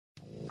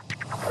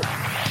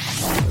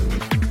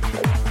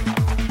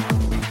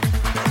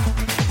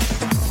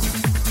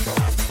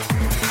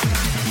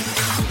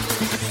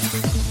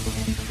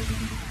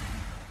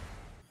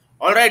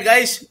Alright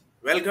guys,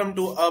 welcome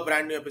to a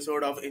brand new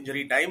episode of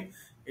Injury Time.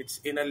 It's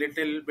in a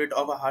little bit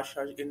of a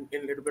in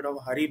a little bit of a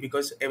hurry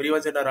because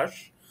everyone's in a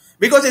rush.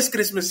 Because it's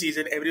Christmas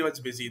season, everyone's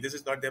busy. This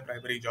is not their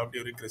primary job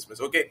during Christmas,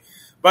 okay?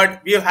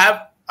 But we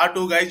have our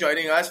two guys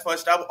joining us.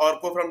 First up,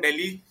 Orko from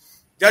Delhi.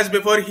 Just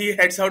before he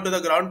heads out to the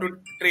ground to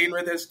train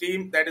with his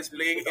team that is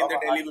playing in the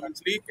Delhi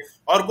Women's League.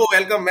 Orko,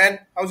 welcome man.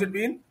 How's it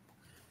been?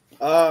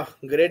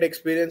 Great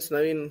experience,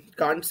 Naveen.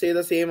 Can't say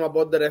the same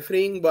about the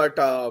refereeing, but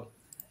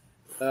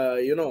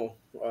I'm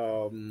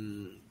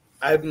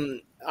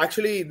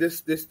actually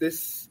this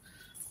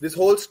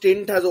whole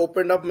stint has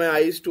opened up my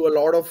eyes to a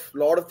lot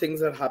of things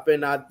that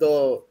happen at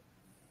the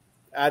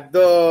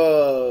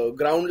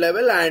ground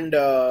level, and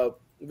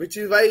which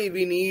is why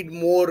we need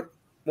more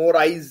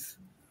eyes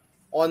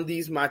on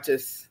these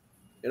matches.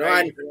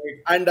 Right.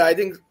 And I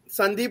think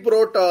Sandeep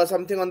wrote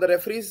something on the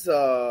referees.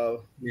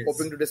 Yes.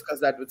 Hoping to discuss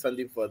that with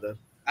Sandeep further.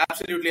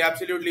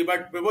 Absolutely.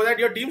 But before that,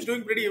 your team's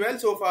doing pretty well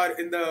so far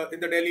in the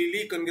Delhi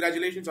League.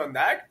 Congratulations on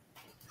that.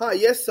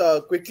 Yes.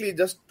 Quickly,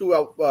 just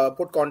to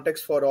put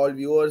context for all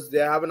viewers, they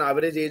have an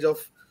average age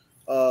of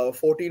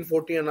 14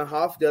 and a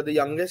half. They are the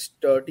youngest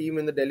team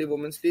in the Delhi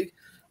Women's League.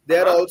 They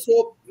are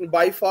also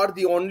by far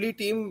the only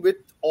team with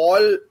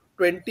all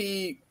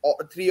 24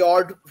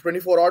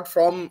 odd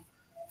from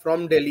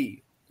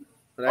Delhi.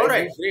 Right? All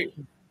right, great.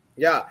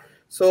 Yeah.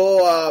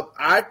 So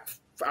at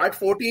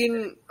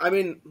 14, I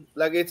mean,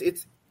 like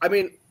it's. I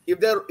mean,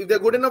 if they're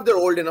good enough, they're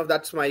old enough.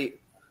 That's my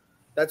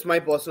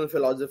personal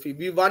philosophy.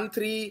 We won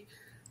 3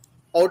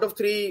 out of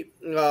 3.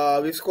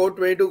 We scored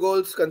 22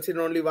 goals,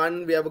 conceded only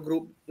 1. We have a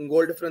group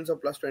goal difference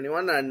of plus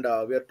 21, and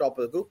we are top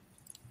of the group.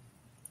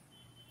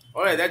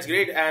 All right, that's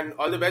great, and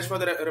all the best for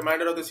the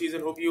remainder of the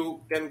season. Hope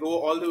you can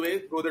go all the way,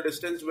 go the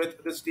distance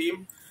with this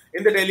team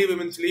in the Delhi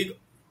Women's League.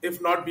 If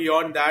not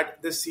beyond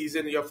that, this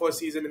season, your first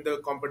season in the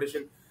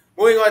competition.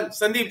 Moving on,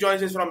 Sandeep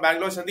joins us from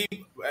Bangalore.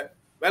 Sandeep,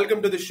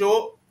 welcome to the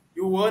show.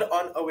 You were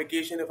on a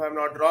vacation, if I'm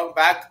not wrong.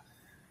 Back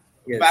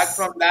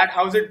from that,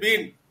 how's it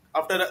been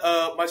after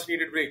a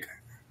much-needed break?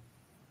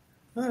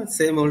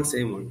 Same old.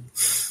 Same old.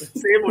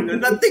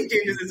 Nothing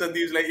changes in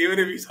Sandeep's life, even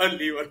if he's on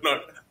leave or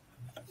not.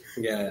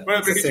 Yeah. But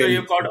I'm pretty sure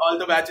you've caught all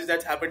the matches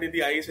that's happened in the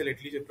ISL,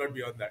 at least, if not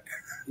beyond that.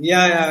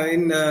 Yeah.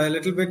 In a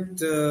little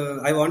bit,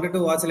 I wanted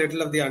to watch a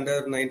little of the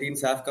under-19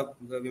 SAF Cup,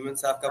 the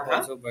Women's SAF Cup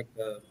also, but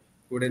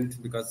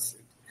couldn't because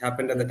it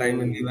happened at the time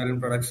when we were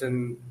in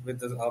production with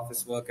the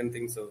office work and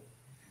things. So,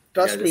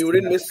 trust me, you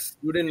didn't miss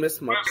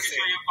much. I'm pretty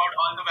sure you've caught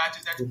all the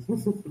matches that's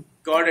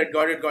Got it.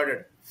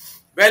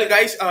 Well,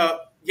 guys,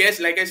 yes,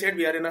 like I said,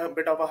 we are in a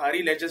bit of a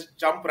hurry. Let's just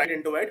jump right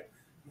into it.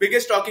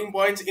 Biggest talking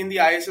points in the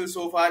ISL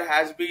so far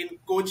has been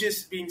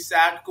coaches being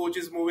sacked,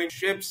 coaches moving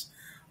ships.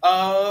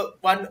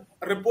 One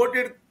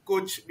reported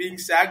coach being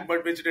sacked,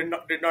 but which did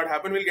not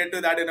happen. We'll get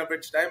to that in a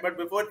bit's time. But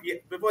before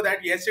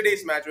that,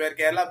 yesterday's match where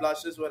Kerala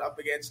Blasters were up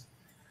against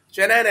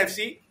Chennai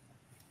FC.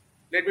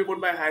 Let me put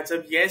my hands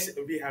up. Yes,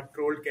 we have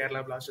trolled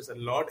Kerala Blasters a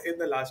lot in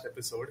the last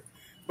episode.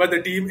 But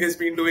the team has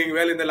been doing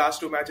well in the last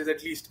 2 matches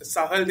at least.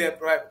 Sahal, their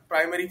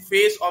primary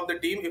face of the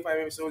team, if I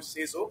may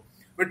say so,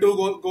 with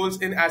 2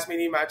 goals in as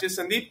many matches.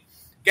 Sandeep,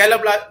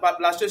 Kerala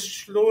Blasters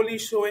slowly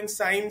showing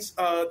signs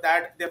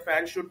that their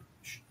fans should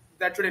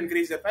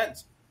increase their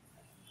fans.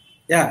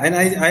 Yeah, and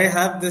I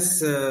have this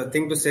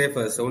thing to say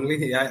first.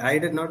 Only I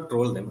did not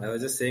troll them. I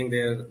was just saying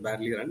they're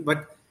badly run.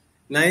 But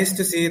nice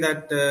to see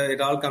that it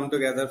all come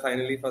together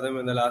finally for them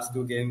in the last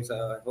 2 games.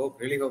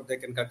 Really hope they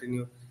can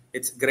continue.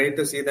 It's great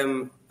to see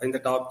them in the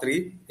top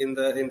 3 in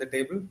the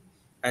table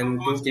and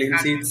 2 clean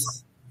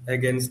sheets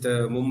against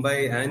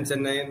Mumbai and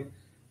Chennai.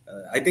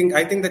 I think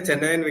the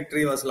Chennai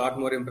victory was a lot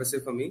more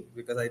impressive for me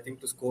because I think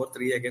to score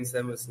 3 against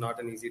them is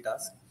not an easy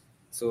task.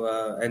 So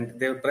and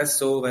they pressed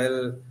so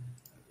well.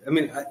 I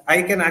mean,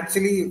 I can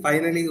actually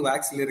finally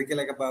wax lyrical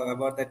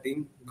about that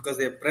team because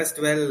they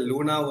pressed well.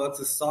 Luna works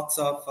his socks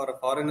off for a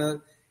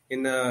foreigner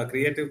in a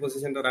creative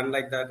position to run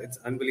like that. It's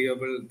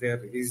unbelievable.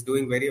 He's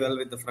doing very well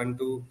with the front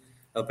 2.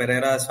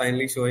 Pereira is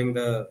finally showing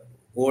the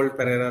old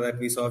Pereira that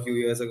we saw a few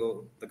years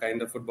ago, the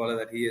kind of footballer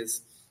that he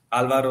is.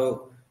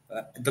 Alvaro,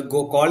 the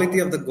quality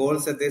of the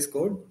goals that they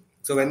scored.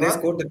 So when they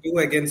scored the 2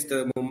 against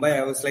Mumbai,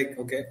 I was like,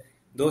 okay,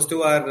 those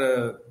 2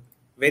 are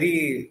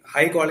very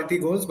high quality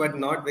goals, but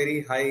not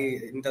very high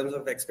in terms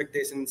of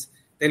expectations.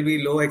 They'll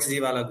be low XG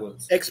wala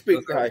goals.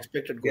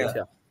 Expected goals,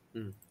 yeah.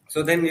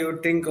 So then you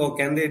would think,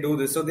 can they do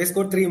this? So they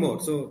scored 3 more.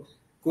 So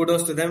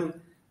kudos to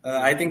them.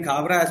 I think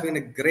Cabra has been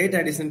a great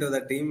addition to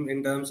the team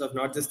in terms of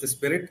not just the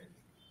spirit,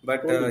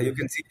 but you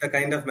can see the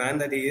kind of man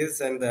that he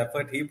is and the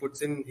effort he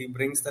puts in. He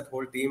brings that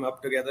whole team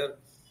up together.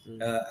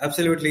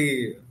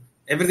 Absolutely,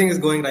 everything is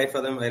going right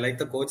for them. I like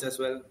the coach as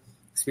well.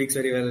 Speaks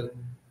very well.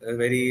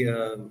 He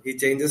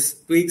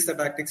tweaks the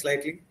tactics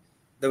slightly.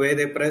 The way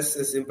they press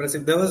is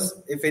impressive.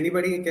 If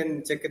anybody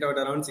can check it out,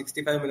 around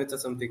 65 minutes or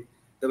something,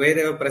 the way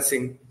they were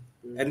pressing.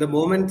 And the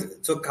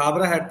moment, so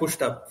Cabra had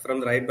pushed up from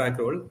the right back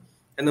role.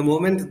 And the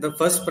moment the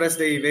first press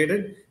they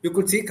evaded, you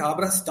could see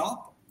Cabra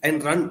stop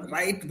and run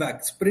right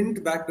back,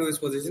 sprint back to his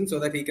position so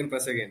that he can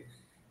press again.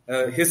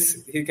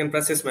 He can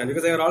press his man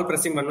because they were all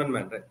pressing 1-1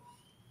 man, right?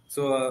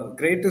 So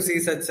great to see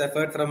such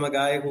effort from a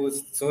guy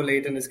who's so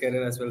late in his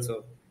career as well.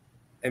 So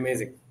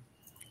amazing.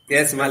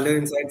 Yes, Mallu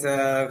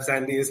inside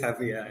Sandy is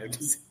happy. Yeah, I have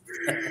to say.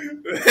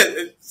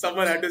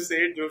 Someone had to say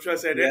it. Joshua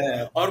said it.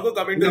 Yeah. Orko,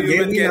 coming to No, you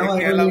with maybe now I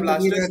don't Kerala need to be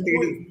Blasters. the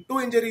TD. Two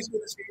injuries to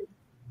this team.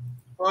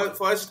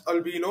 First,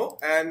 Albino,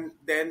 and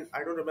then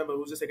I don't remember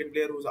who's the second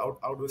player who's out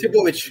with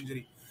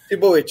injury.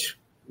 Sipovic.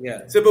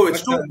 Yeah.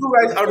 Sipovic. But, Two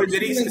guys out with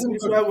injuries. Sipovic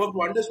Seems to have worked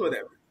wonders for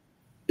them.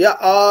 Yeah.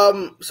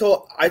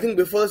 So I think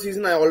before the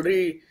season, I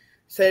already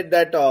said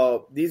that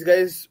these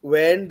guys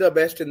weren't the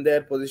best in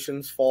their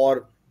positions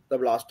for the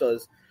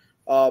Blasters.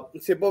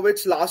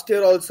 Sipovic last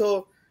year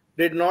also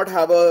did not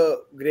have a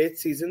great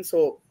season,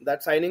 so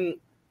that signing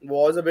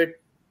was a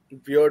bit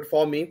weird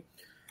for me.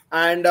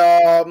 And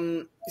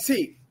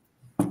see,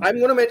 I'm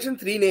going to mention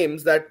three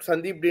names that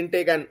Sandeep didn't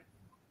take and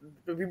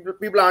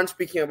people aren't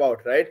speaking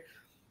about, right?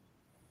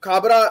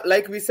 Kabra,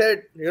 like we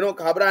said,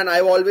 Kabra, and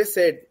I've always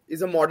said,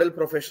 is a model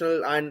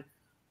professional and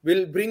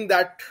will bring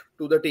that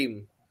to the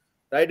team,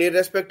 right?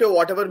 Irrespective of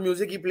whatever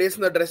music he plays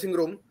in the dressing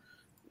room,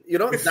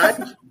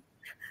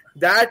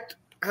 that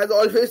has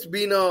always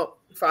been a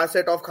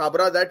facet of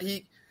Kabra, that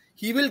he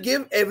will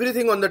give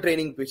everything on the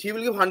training pitch. He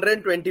will give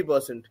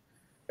 120%.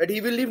 That he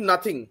will leave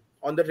nothing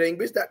on the training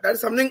pitch. That is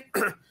something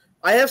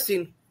I have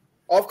seen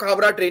of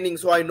Kabra training,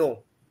 so I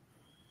know.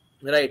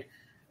 Right.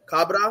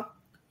 Kabra,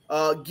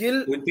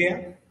 Gil,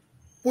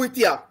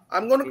 Puitia.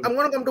 I'm gonna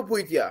come to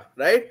Puitia,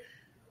 right?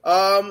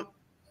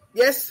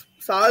 Yes,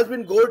 Saha has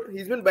been good.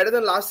 He's been better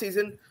than last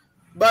season,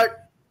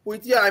 but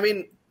Puitia,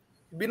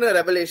 been a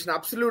revelation,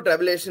 absolute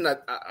revelation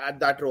at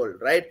that role,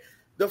 right?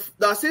 The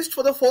assist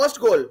for the first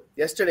goal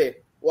yesterday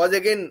was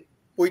again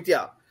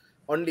Puitia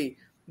only.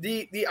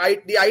 The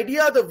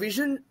idea, the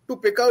vision to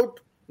pick out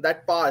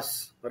that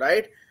pass,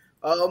 right?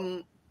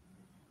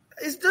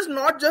 Is just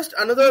not just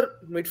another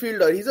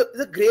midfielder. He's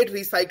a great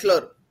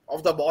recycler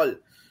of the ball,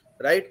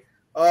 right?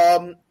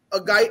 A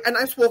guy, and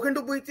I've spoken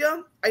to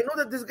Puitia. I know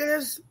that this guy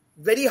has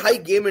very high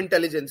game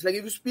intelligence. Like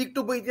if you speak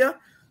to Puitia,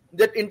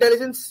 that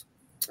intelligence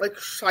like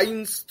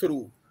shines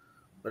through,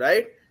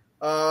 right?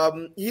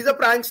 He's a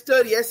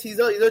prankster. Yes, he's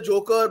a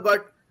joker,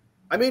 but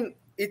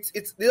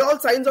they're all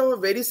signs of a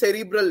very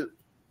cerebral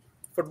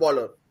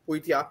footballer,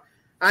 Puitia.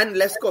 And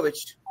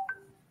Leskovic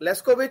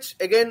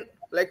again,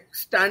 like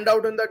stand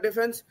out in that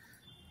defense.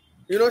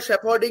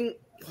 Shepherding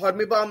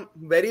Hormibam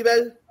very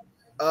well.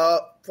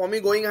 For me,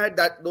 going ahead,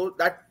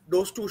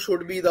 those two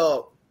should be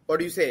the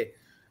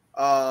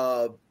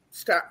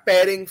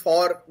pairing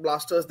for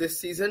Blasters this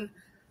season.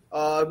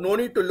 No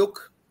need to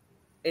look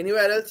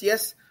anywhere else.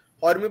 Yes,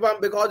 Hormibam,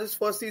 because his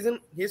first season,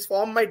 his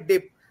form might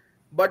dip.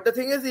 But the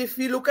thing is, if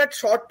we look at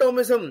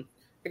short-termism,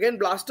 again,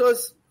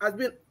 Blasters has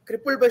been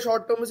crippled by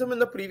short-termism in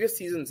the previous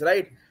seasons,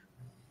 right?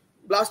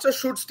 Blasters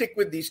should stick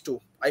with these two,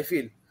 I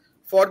feel,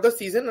 for the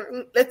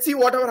season. Let's see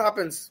whatever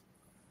happens,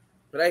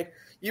 right?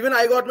 Even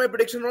I got my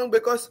prediction wrong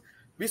because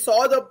we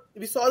saw the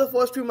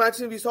first few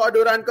matches, we saw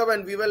Durand Cup,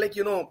 and we were like,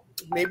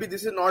 maybe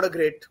this is not a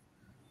great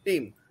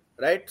team,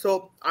 right?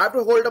 So I have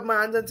to hold up my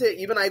hands and say,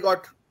 even I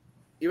got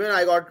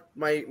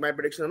my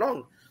prediction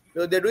wrong.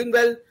 They're doing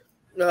well.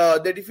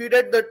 They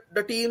defeated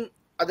the team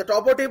at the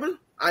top of the table,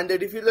 and they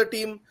defeated the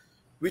team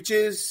which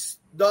is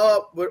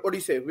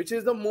which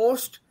is the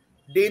most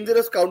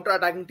dangerous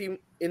counter-attacking team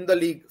in the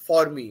league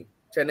for me,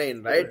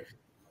 Chennai, right? Okay.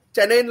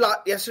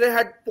 Chennai yesterday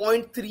had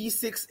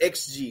 0.36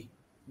 XG.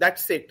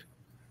 That's it,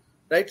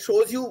 right?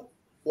 Shows you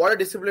what a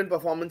disciplined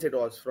performance it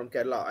was from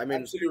Kerala.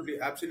 Absolutely.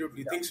 Yeah.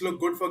 Things look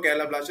good for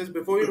Kerala Blasters.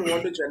 Before we move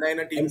on to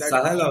Chennai, a team and that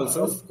Sahal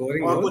also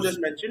scoring goals. Just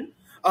mentioned.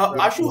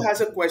 Ashu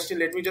has a question.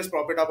 Let me just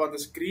prop it up on the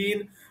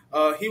screen.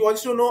 He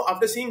wants to know,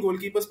 after seeing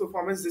goalkeepers'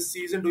 performance this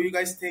season, do you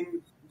guys think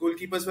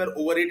goalkeepers were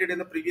overrated in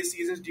the previous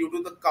seasons due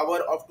to the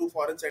cover of two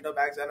foreign centre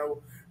backs and a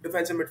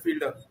defensive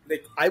midfielder?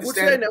 I would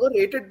say I never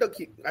rated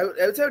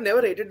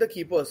the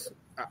keepers.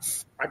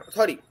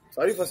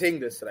 Sorry for saying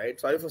this, right?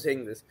 Sorry for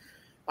saying this.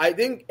 I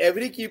think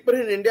every keeper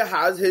in India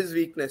has his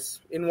weakness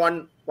in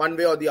one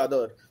way or the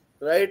other,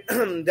 right?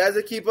 There's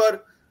a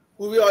keeper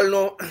who we all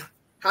know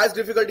has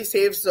difficulty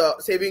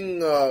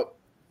saving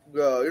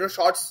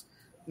shots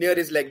near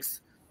his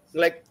legs,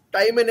 like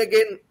time and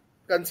again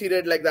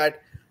conceded like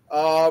that.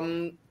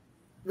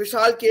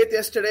 Vishal Keth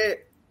yesterday,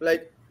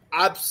 like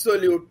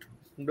absolute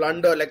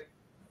blunder, like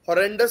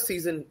horrendous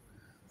season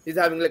he's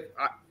having.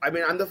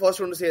 I'm the first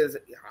one to say this.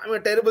 A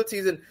terrible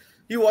season.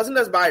 He wasn't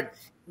as bad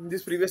in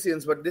these previous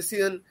seasons, but this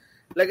season,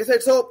 like I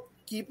said, so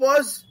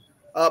keepers.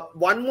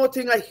 One more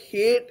thing I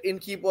hate in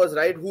keepers,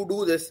 right? Who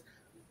do this?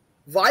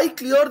 Why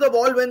clear the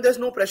ball when there's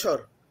no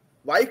pressure?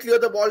 Why clear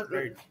the ball?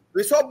 Right.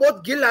 We saw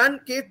both Gill and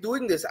Kate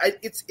doing this. I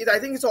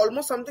think it's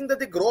almost something that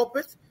they grow up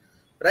with,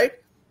 right?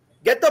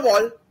 Get the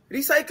ball,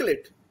 recycle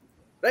it,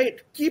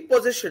 right? Keep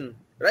possession,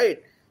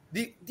 right?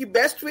 The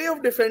best way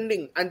of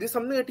defending, and this is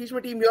something I teach my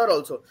team here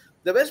also,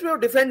 the best way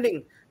of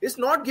defending is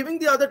not giving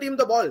the other team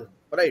the ball,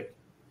 right?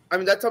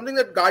 That's something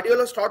that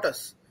Guardiola's taught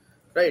us,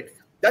 right?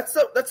 That's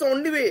the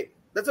only way.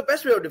 That's the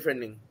best way of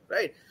defending,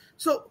 right?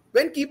 So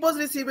when keepers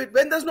receive it,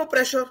 when there's no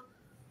pressure,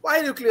 why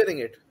are you clearing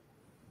it?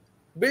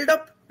 Build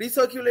up,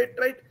 recirculate,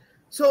 right?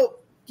 So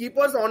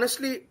keepers,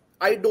 honestly,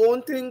 I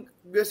don't think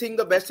we're seeing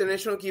the best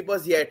generation of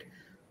keepers yet.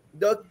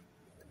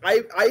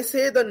 I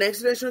say the next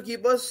generation of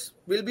keepers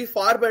will be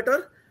far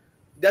better.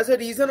 There's a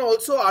reason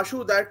also,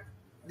 Ashu, that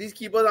these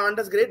keepers aren't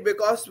as great,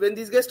 because when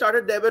these guys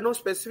started, there were no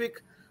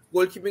specific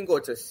goalkeeping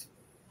coaches,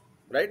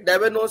 right? There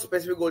were no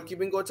specific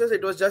goalkeeping coaches.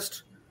 It was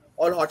just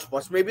all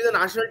hodgepodge. Maybe the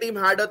national team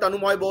had a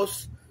Tanumoy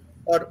Bose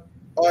or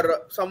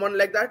someone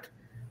like that.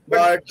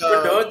 But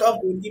the dearth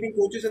of goalkeeping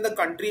coaches in the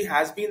country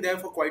has been there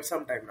for quite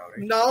some time now,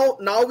 right?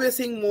 Now we're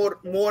seeing more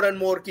and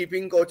more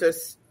keeping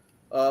coaches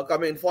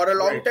come in. For a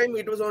long time,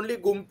 it was only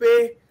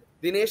Gumpe,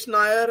 Dinesh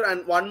Nair,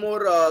 and one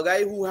more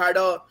guy who had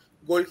a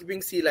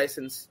goalkeeping C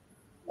license.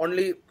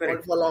 Only for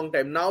a long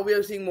time. Now we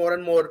are seeing more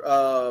and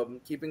more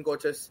keeping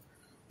coaches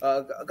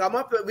come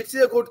up, which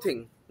is a good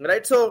thing,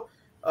 right? So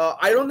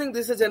I don't think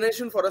this is a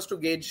generation for us to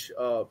gauge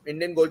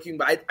Indian goalkeeping.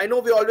 But I know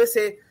we always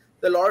say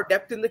there's a lot of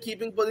depth in the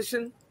keeping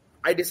position.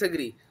 I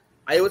disagree.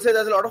 I would say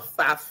there's a lot of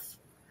faff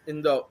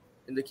in the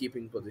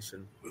keeping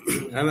position.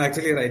 I'm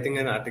actually writing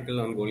an article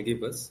on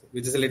goalkeepers,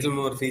 which is a little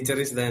more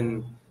featurist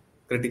than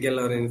critical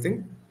or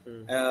anything,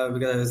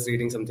 because I was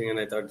reading something and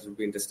I thought it would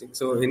be interesting.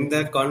 So in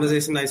that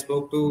conversation, I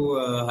spoke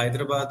to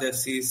Hyderabad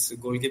FC's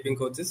goalkeeping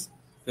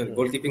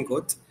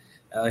coach.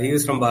 He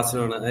was from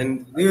Barcelona,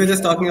 and we were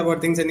just talking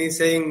about things, and he's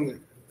saying,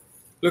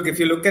 look, if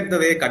you look at the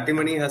way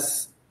Kattimani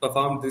has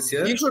performed this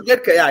year, he should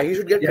get credit.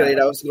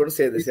 I was going to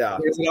say this. Yeah,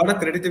 there's a lot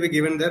of credit to be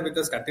given there,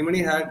 because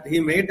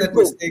Kattimani made that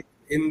mistake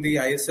in the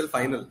ISL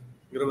final.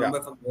 You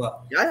remember from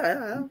Goa?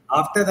 Yeah.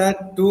 After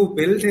that, to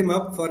build him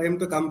up for him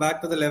to come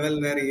back to the level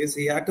where he is,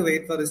 he had to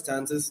wait for his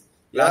chances.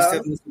 Last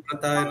year,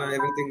 Suprata and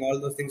everything, all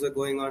those things were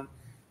going on.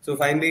 So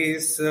finally,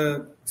 he's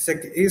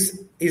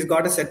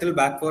got a settled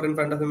back four in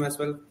front of him as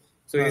well.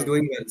 So he's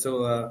doing well.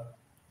 So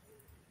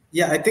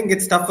I think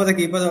it's tough for the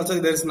keepers also.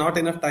 There's not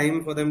enough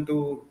time for them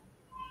to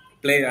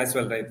play as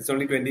well, right? It's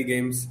only 20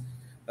 games.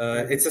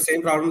 It's the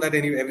same problem that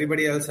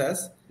everybody else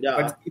has. Yeah.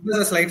 But keepers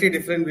are slightly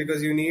different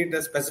because you need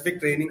a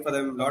specific training for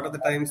them. A lot of the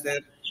times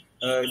there,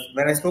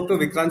 when I spoke to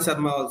Vikrant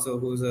Sharma also,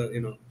 who's a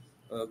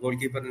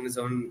goalkeeper in his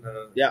own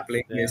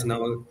playing place,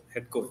 now a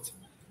head coach.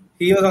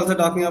 He was also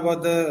talking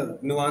about the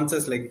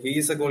nuances. Like, he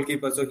is a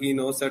goalkeeper, so he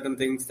knows certain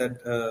things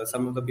that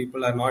some of the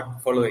people are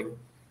not following.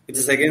 Which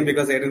is again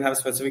because they didn't have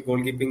specific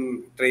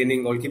goalkeeping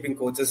training, goalkeeping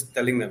coaches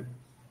telling them.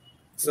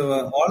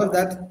 So all of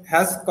that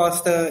has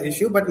caused an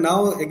issue, but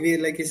now,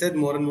 like he said,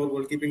 more and more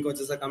goalkeeping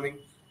coaches are coming.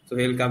 So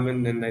he'll come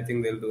in, and I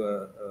think they'll do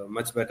a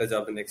much better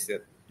job in next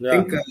year. Yeah.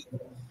 I think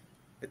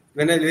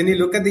when you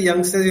look at the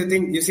youngsters,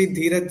 you see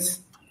Dheeraj.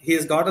 He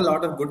has got a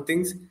lot of good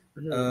things,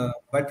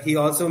 but he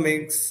also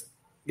makes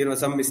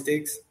some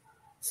mistakes.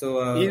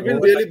 So he's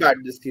been really bad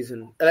this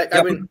season.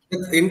 The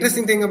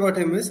interesting thing about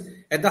him is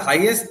at the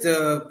highest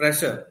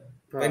pressure,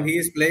 when he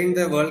is playing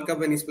the World Cup,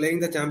 when he's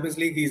playing the Champions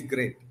League, he's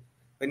great.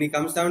 When he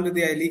comes down to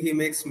the I-League, he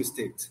makes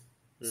mistakes.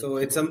 So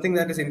it's something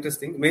that is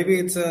interesting. Maybe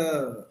it's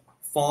a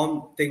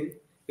form thing.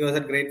 He was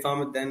at great form,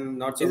 but then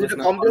not so much.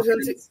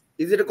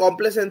 Is it a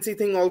complacency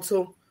thing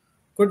also?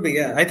 Could be,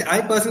 yeah.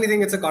 I personally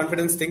think it's a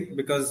confidence thing,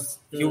 because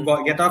you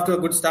get off to a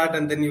good start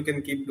and then you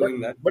can keep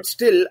doing that. But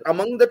still,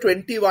 among the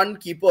 22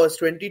 keepers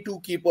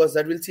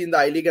that we'll see in the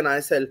I-League and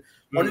ISL,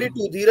 only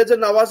two, Dheeraj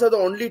and Nawaz, are the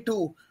only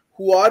two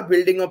who are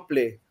building up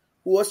play.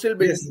 Who are still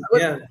building.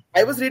 Yes,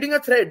 I was reading a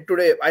thread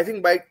today, I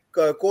think by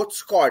Coach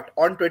Scott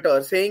on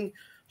Twitter, saying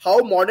how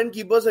modern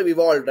keepers have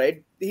evolved,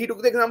 right? He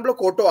took the example of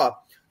Kotoa,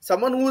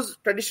 someone who's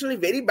traditionally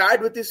very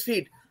bad with his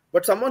feet,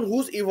 but someone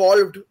who's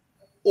evolved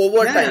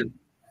over time,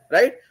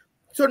 right?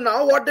 So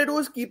now what they do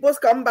is keepers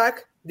come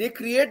back, they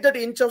create that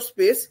inch of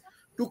space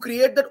to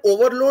create that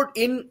overload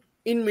in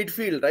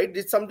midfield, right?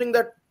 It's something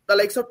that the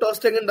likes of Ter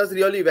Stegen does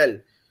really well,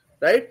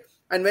 right?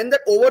 And when that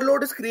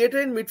overload is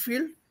created in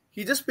midfield,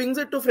 he just pings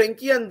it to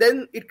Frankie, and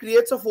then it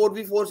creates a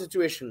 4v4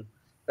 situation,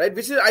 right?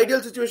 Which is an ideal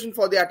situation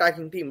for the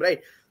attacking team,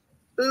 right?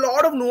 A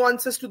lot of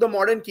nuances to the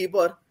modern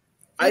keeper.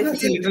 I think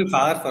it's a little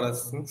far for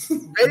us.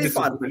 Very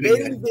far.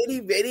 Very,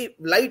 very, very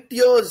light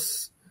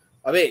years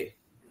away,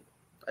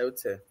 I would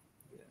say.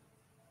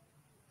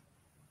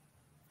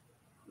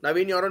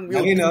 Naveen, you're on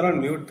mute.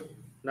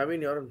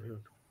 Naveen, you're on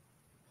mute.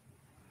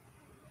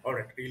 All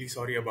right, really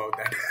sorry about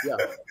that. Yeah.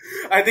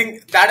 I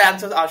think that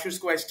answers Ashu's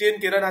question.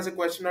 Kiran has a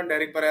question on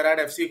Derek Pereira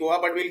at FC Goa,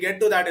 but we'll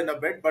get to that in a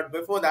bit. But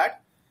before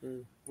that,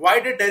 why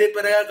did Derek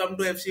Pereira come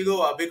to FC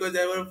Goa? Because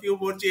there were a few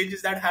more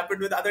changes that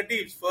happened with other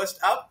teams. First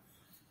up,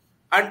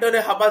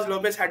 Antonio Habas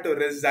Lopez had to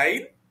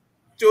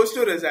chose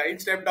to resign,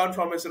 stepped down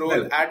from his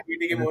role at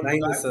ATKMB.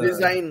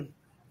 Resign.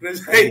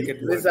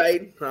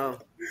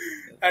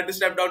 Had to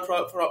step down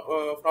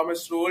from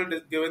his role,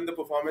 given the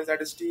performance that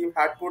his team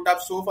had put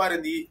up so far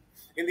in the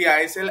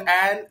ISL,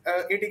 and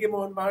ATK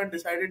Mohun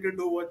decided to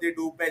do what they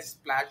do best: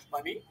 splash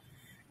money,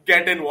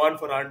 get in Juan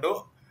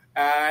Ferrando,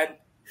 and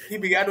he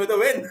began with a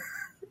win.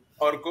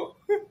 Orko.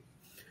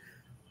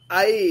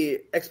 I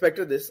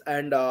expected this,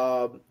 and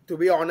to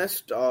be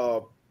honest,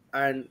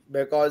 and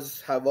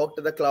because I worked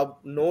at the club,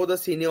 know the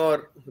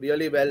senior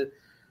really well.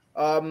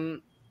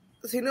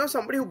 Senior is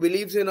somebody who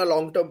believes in a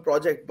long-term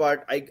project,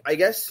 but I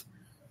guess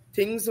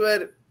things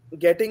were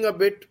getting a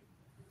bit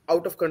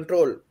out of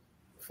control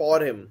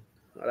for him,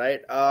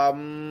 right?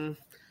 I'm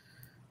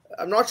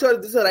not sure if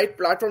this is the right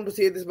platform to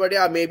say this, but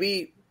yeah,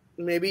 maybe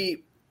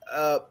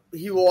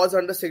he was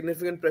under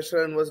significant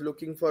pressure and was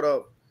looking for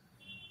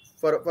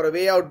a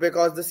way out,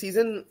 because the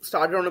season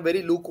started on a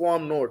very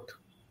lukewarm note,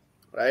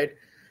 right?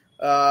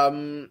 A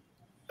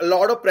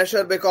lot of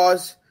pressure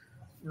because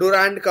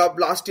Durand Cup,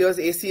 last year's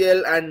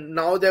ACL, and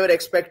now they were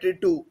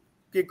expected to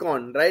kick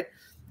on, right?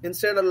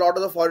 Instead, a lot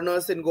of the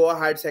foreigners in Goa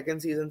had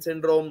second season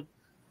syndrome,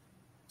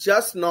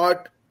 just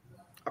not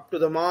up to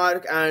the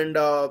mark. And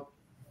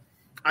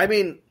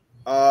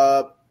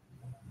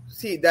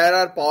see, there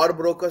are power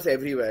brokers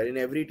everywhere. In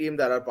every team,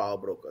 there are power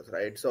brokers,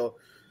 right? So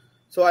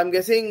I'm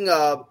guessing.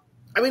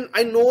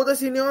 I know the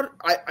senior.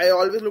 I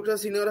always looked at the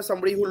senior as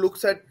somebody who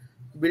looks at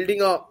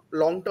building a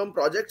long-term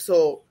project.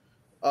 So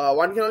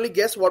one can only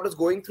guess what was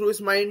going through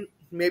his mind.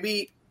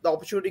 Maybe the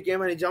opportunity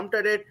came and he jumped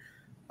at it.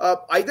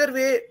 Either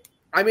way,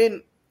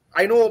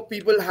 I know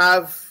people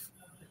have,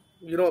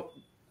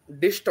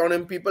 dished on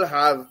him. People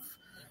have,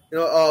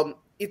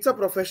 it's a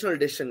professional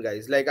decision,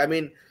 guys.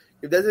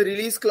 If there's a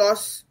release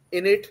clause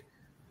in it,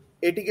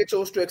 ATK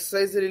chose to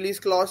exercise the release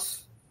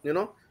clause.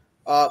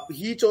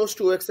 He chose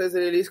to exercise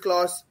the release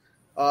clause.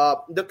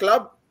 The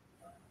club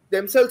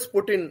themselves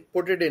put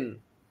it in,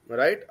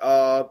 right?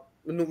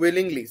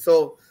 Willingly.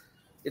 So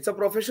it's a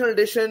professional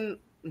decision.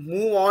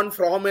 Move on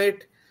from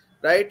it,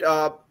 right?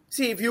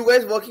 See, if you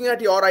guys working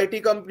at your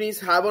IT companies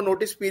have a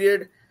notice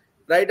period,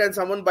 right, and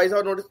someone buys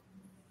out notice,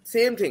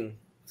 same thing,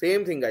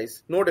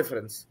 guys. No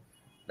difference,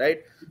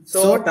 right?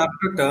 So tough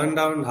to turn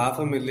down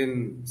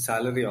 $500,000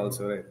 salary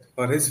also, right?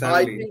 For his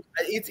family.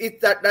 I think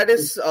that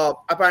is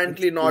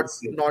apparently not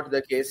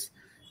the case.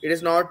 It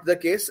is not the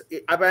case.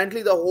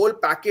 Apparently, the whole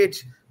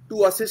package,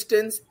 2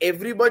 assistants,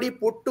 everybody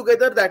put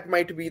together, that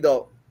might be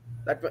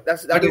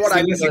that's but what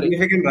I'm hearing. hearing.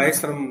 Significant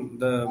rise from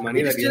the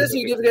money. It's still a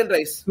significant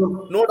rise,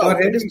 so no doubt.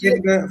 For him,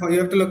 you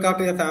have to look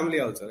after your family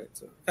also, right?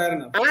 So fair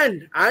enough.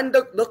 And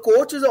the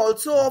coach is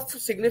also of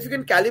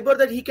significant caliber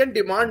that he can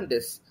demand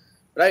this,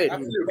 right?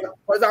 Absolutely.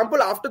 For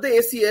example, after the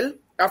ACL,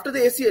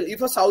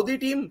 if a Saudi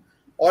team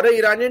or an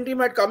Iranian team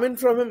had come in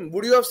from him,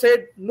 would you have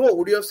said no?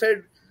 Would you have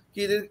said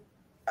the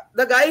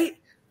guy?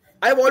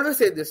 I've always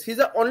said this. He's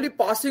only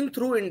passing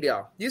through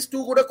India. He's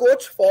too good a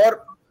coach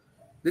for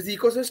this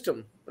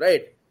ecosystem,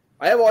 right?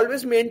 I have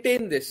always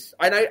maintained this,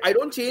 and I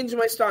don't change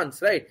my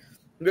stance, right?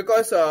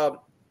 Because I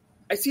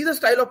see the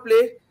style of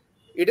play.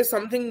 It is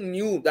something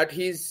new that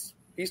he's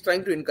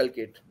trying to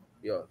inculcate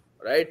here,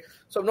 right?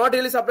 So I'm not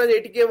really surprised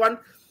ATK won.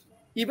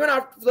 Even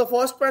after the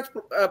first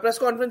press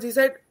conference, he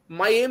said,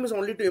 my aim is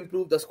only to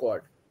improve the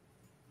squad,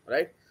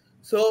 right?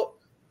 So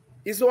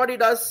this is what he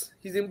does.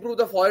 He's improved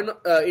the foreign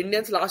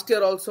Indians last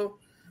year also,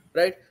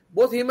 right?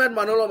 Both him and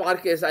Manolo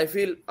Marquez, I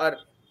feel, are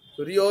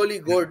really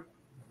good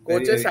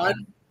coaches and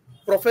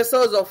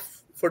professors of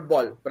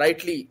football,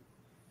 rightly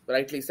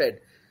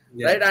said,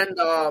 right? And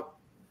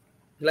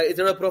it's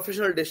a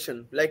professional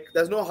decision.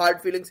 There's no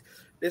hard feelings,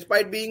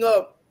 despite being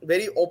a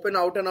very open,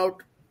 out and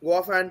out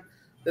Goa fan.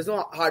 There's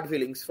no hard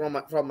feelings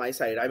from my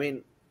side.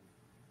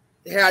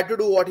 He had to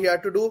do what he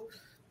had to do.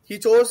 He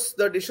chose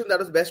the decision that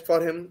was best for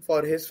him,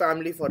 for his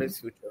family, for his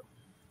future.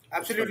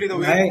 Absolutely, the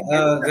way.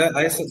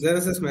 There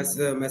is this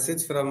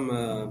message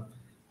from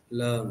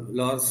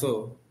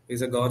Lorso.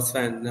 He's a Gods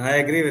fan. I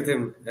agree with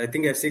him. I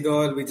think FC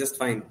Goa will be just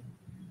fine.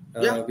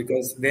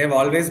 Because they have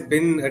always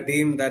been a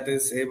team that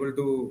is able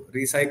to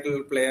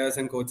recycle players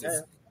and coaches.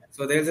 Yeah.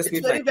 So they'll just be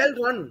fine. It's very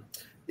well run.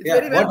 It's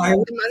very well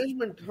run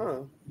management.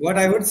 What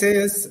I would say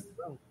is,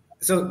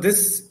 so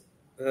this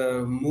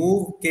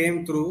move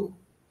came through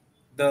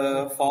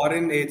the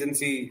foreign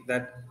agency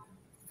that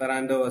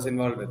Ferrando was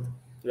involved with.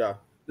 Yeah.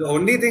 The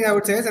only thing I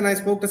would say is, and I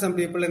spoke to some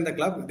people in the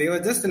club, they were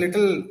just a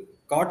little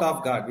caught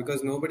off guard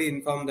because nobody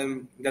informed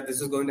them that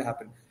this is going to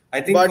happen.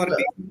 I think for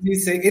DCC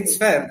saying it's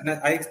fair.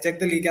 I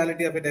checked the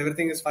legality of it.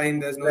 Everything is fine.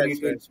 There's no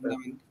need to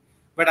experiment.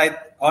 But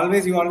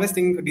you always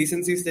think for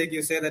decency's sake,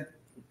 you say that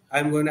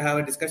I'm going to have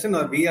a discussion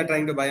or we are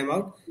trying to buy him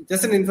out.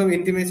 Just an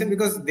intimation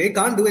because they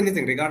can't do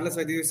anything regardless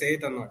whether you say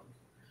it or not.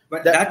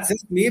 But that's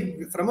just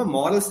me from a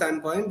moral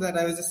standpoint that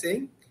I was just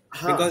saying.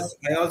 Because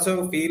I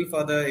also feel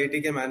for the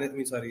ATK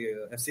management,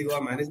 FC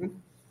Goa management.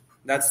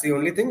 That's the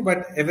only thing,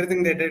 but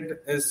everything they did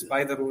is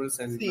by the rules.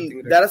 And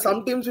there are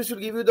some teams which will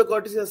give you the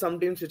courtesy, and some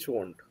teams which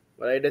won't.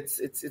 Right?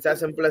 It's as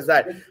simple as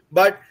that.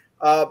 But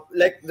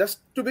just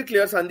to be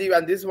clear, Sandeep,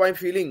 and this is my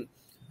feeling,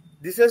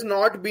 this has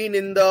not been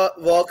in the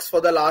works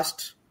for the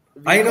last.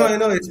 I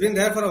know. It's been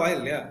there for a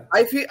while. Yeah.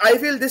 I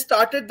feel this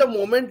started the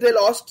moment they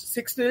lost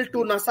 6-0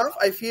 to Nasaf.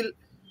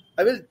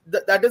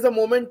 That is the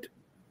moment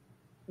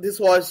this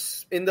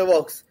was in the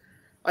works.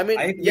 I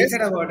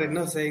tweeted about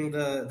it, saying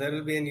there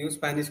will be a new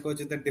Spanish coach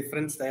with a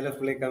different style of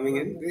play coming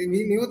in. We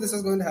knew this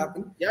was going to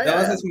happen. There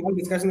was a small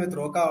discussion with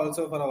Roca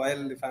also for a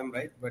while, if I'm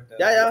right. But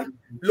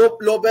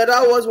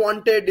Lobera was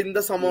wanted in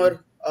the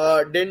summer,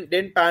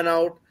 didn't pan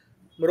out.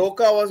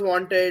 Roca was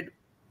wanted.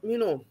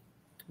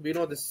 We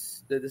know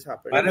this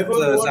happened. But before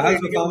we go on to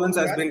Sahal's ATK performance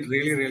has Mohun been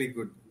really, really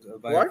good.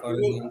 What? Before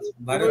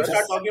we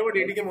start talking about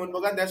ATK Mohun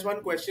Bagan, there's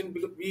one question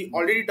because we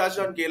already touched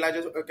on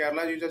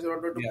Kerala. You just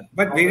wanted to. Yeah,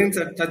 but we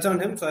didn't touch on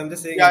him, so I'm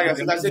just saying. Yeah.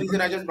 So that's the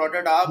reason I just brought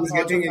it up. He's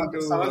getting into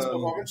Sahal's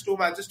performance: 2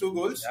 matches, 2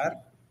 goals. Yeah.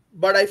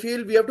 But I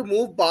feel we have to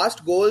move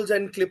past goals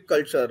and clip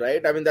culture,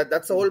 right? I mean,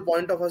 that's the whole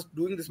point of us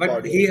doing this.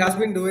 But he has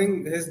been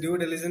doing his due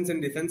diligence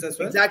in defense as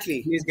well. Exactly.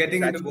 He's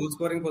getting into goal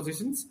scoring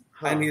positions,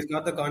 and he's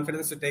got the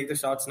confidence to take the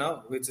shots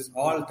now, which is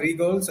all 3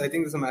 goals. I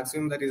think is the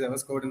maximum that he's ever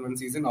scored in one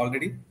season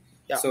already.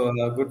 Yeah. So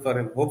good for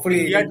him.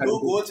 Hopefully, he had 2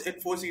 goals in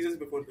 4 seasons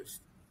before this.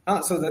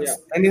 So that's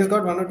and he's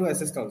got 1 or 2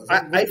 assists also. So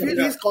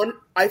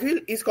I feel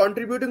he's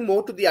contributing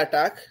more to the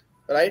attack,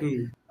 right?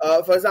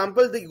 For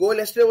example, the goal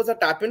yesterday was a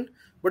tap-in.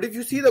 But if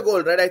you see the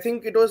goal, right, I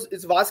think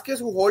it's Vasquez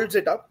who holds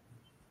it up.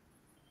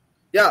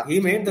 Yeah. He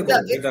made the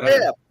goal.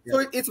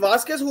 So it's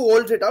Vasquez who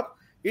holds it up.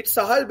 It's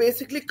Sahal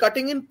basically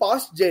cutting in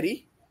past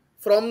Jerry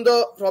from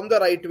the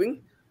right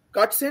wing.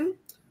 Cuts in.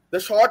 The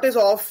shot is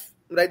off,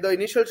 right? The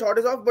initial shot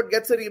is off, but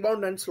gets a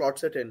rebound and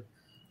slots it in.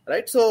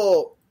 Right?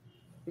 So,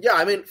 yeah,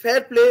 I mean,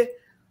 fair play.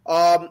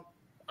 I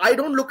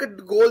don't look at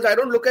the goals. I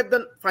don't look at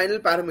the final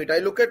parameter. I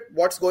look at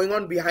what's going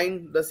on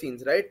behind the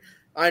scenes, right?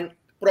 And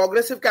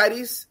progressive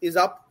carries is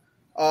up.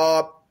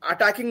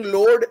 Attacking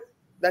load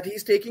that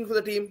he's taking for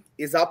the team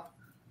is up,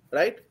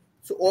 right?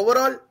 So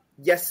overall,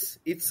 yes,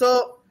 it's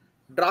a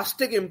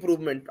drastic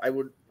improvement. I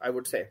would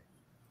say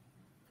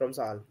from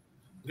Sahal.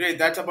 Great,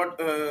 that's about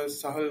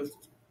Sahal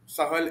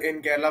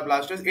in Kerala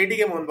Blasters.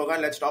 ATK Mohun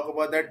Bagan. Let's talk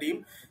about that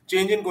team.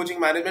 Change in coaching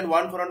management.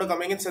 Juan Ferrando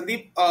coming in.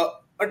 Sandeep,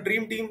 a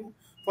dream team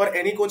for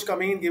any coach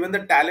coming in, given the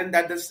talent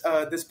that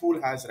this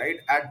pool has, right?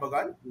 At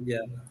Bagan.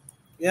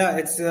 Yeah.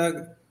 It's.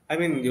 I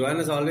mean, Juan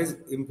has always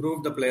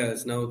improved the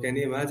players. Now, can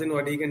you imagine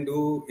what he can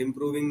do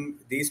improving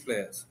these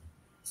players?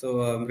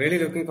 So, I'm really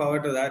looking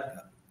forward to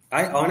that.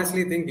 I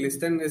honestly think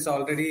Liston is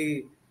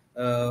already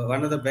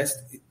one of the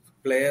best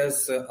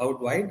players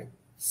out wide.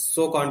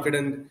 So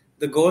confident.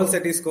 The goals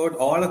that he scored,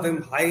 all of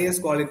them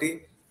highest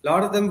quality. A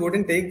lot of them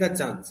wouldn't take that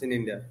chance in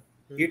India.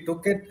 He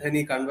took it and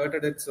he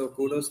converted it. So,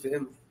 kudos to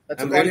him.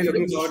 I'm really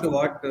looking forward to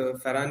what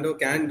Ferrando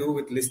can do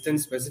with Liston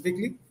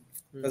specifically.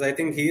 Because I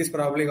think he has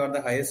probably got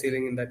the highest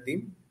ceiling in that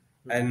team.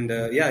 And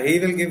he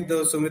will give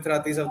the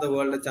Sumitratis of the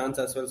world a chance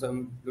as well. So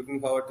I'm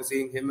looking forward to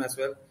seeing him as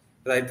well.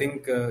 But I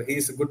think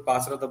he's a good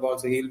passer of the ball,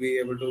 so he'll be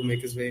able to make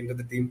his way into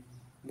the team.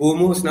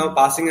 Bumu is now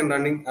passing and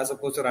running as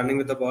opposed to running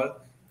with the ball,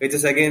 which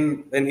is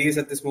again when he is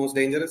at his most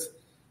dangerous.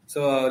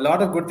 So a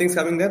lot of good things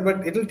coming there,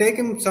 but it'll take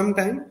him some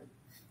time.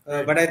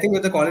 But I think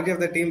with the quality of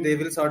the team, they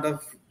will sort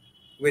of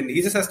win.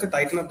 He just has to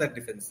tighten up that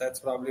defense.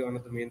 That's probably one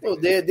of the main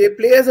things. They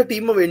play as a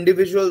team of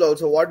individuals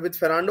also. What with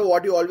Ferrando,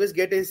 what you always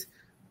get is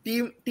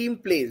team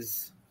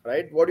plays,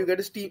 right? What you get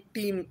is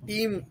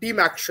team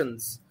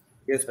actions.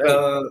 Yes,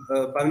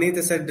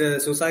 Pavneet said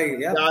Susai.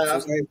 Yeah,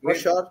 Susai,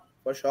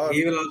 for sure.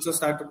 He will also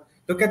start to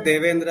look at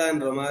Devendra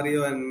and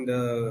Romario and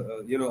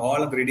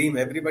all of Redeem.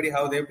 Everybody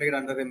how they played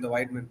under him, the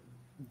Whiteman.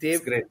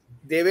 It's great.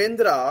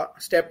 Devendra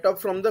stepped up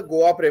from the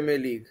Goa Premier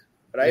League,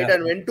 right,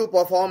 and went to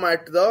perform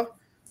at the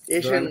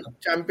Asian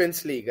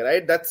Champions League,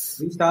 right?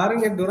 He's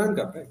starring at Durand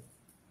Cup, right?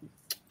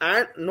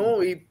 And no,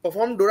 he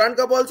performed Durand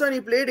Cup also, and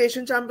he played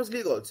Asian Champions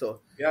League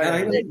also.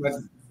 I know, but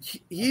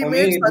he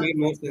made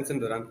more sense in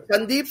Durand Cup.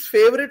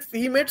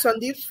 He made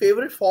Sandeep's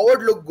favorite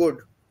forward look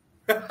good.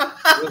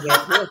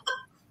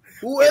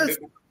 Who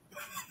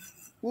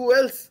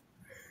else?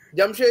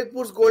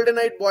 Jamshedpur's Golden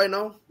Knight boy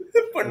now.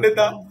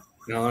 Pandita.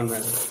 No,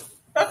 man.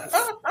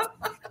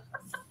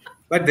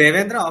 But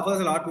Devendra offers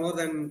a lot more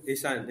than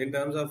Ishan in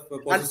terms of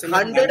position.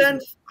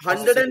 150%.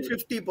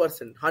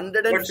 150%.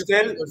 But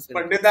still,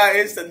 Pandita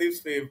is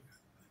Sandeep's fave.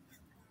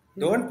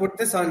 Don't put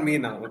this on me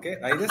now, okay?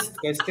 I just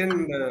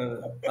question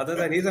other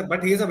than he's a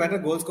better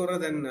goal scorer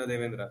than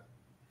Devendra.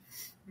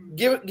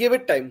 Give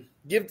it time.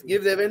 Give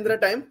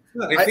Devendra time.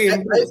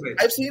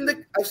 I've seen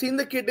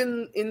the kid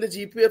in the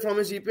GPL from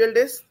his GPL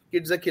days.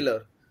 Kid's a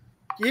killer.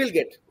 He'll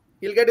get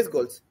his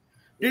goals.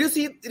 Did you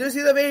see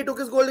the way he took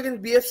his goal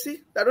against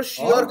BFC? That was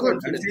sheer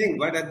confidence.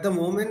 But at the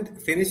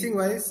moment, finishing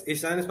wise,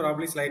 Ishan is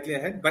probably slightly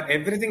ahead. But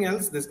everything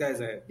else, this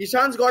guy's ahead.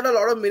 Ishan's got a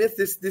lot of minutes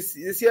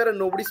this year, and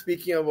nobody's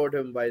speaking about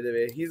him. By the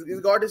way, he's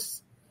got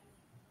his.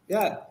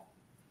 Yeah.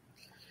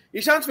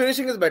 Ishan's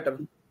finishing is better.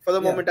 For the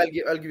moment, I'll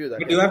give you that.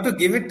 But you have to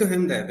give it to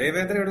him there.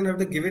 Devendra, you don't have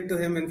to give it to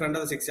him in front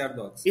of the 6-yard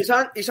box.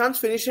 Ishan's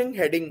finishing,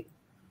 heading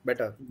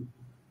better.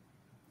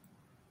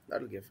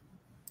 That'll give.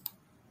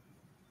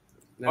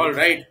 All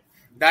right.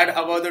 That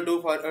about the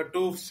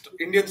two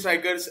Indian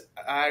strikers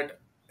at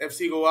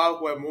FC Goa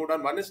who have moved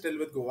on. One is still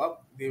with Goa.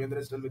 Devendra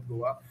is still with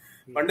Goa.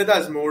 Pandita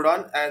has moved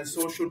on, and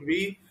so should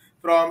we.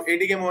 From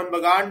ATK Mohun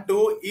Bagan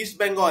to East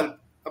Bengal.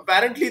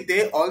 Apparently,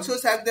 they also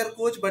sacked their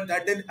coach, but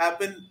that didn't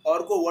happen.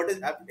 Orko, what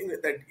is happening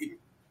with that team?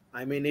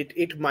 I mean,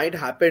 it might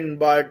happen,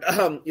 but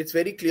it's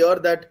very clear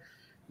that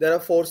there are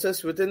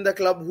forces within the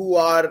club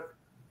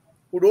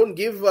who don't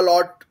give a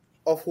lot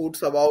of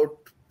hoots about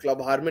club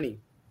harmony,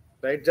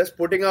 right? Just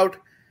putting out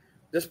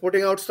just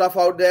putting out stuff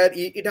out there.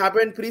 It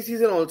happened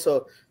pre-season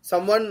also.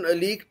 Someone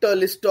leaked a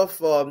list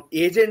of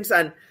agents,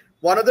 and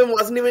one of them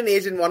wasn't even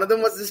agent. One of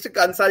them was just a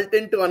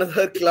consultant to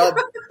another club,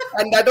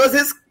 and that was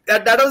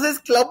his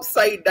club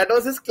site. That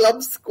was his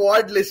club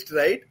squad list,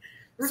 right?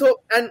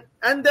 So and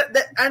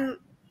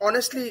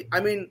honestly, I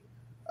mean,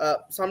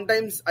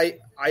 sometimes I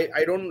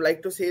don't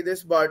like to say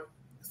this, but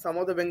some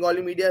of the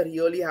Bengali media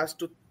really has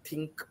to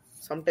think.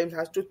 Sometimes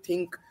has to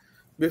think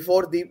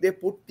before they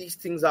put these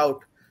things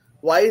out.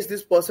 Why is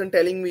this person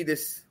telling me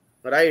this?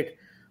 Right?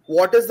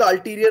 What is the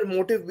ulterior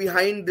motive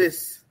behind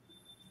this?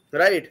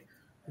 Right?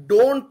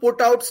 Don't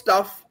put out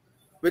stuff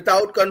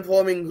without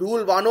confirming.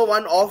 Rule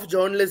 101 of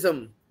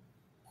journalism.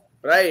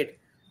 Right?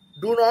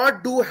 Do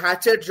not do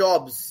hatchet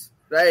jobs.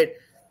 Right?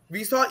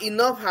 We saw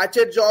enough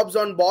hatchet jobs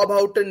on Bob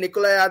Houghton,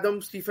 Nikolai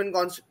Adams, Stephen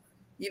Const.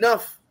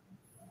 Enough.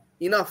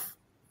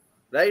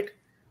 Right?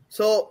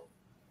 So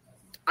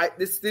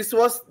this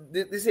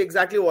is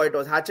exactly what it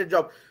was. Hatchet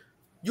job.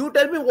 You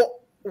tell me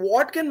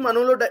what can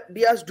Manolo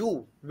Diaz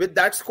do with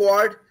that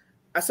squad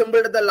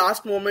assembled at the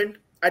last moment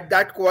at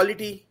that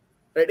quality?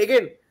 Right?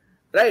 Again,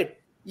 right?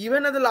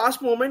 Even at the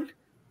last moment,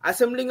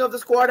 assembling of the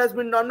squad has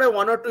been done by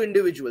one or two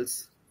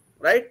individuals.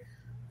 Right?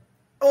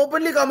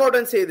 Openly come out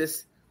and say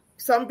this.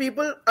 Some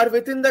people are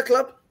within the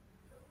club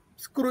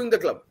screwing the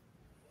club.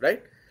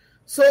 Right?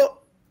 So,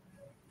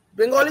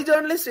 Bengali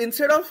journalists,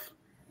 instead of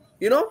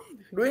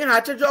doing a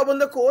hatchet job on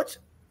the coach,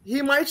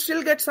 he might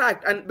still get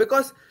sacked. And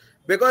because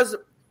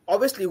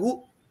obviously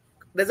who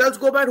results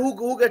go bad,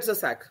 who gets the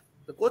sack?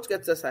 The coach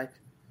gets the sack.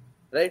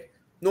 Right?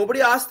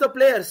 Nobody asks the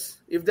players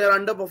if they're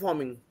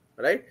underperforming.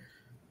 Right?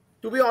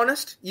 To be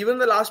honest, even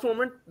the last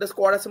moment, the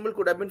squad assemble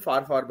could have been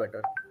far, far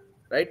better.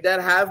 Right?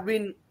 There have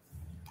been,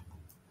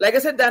 like I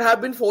said, there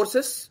have been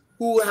forces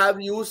who have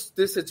used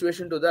this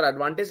situation to their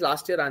advantage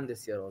last year and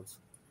this year also.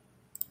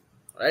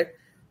 Right?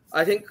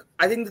 I think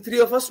the three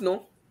of us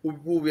know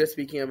who we are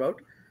speaking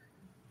about,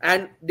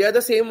 and they are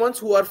the same ones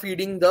who are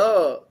feeding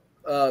the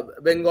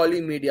Bengali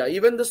media.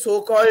 Even the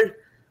so-called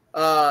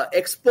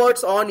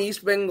experts on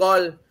East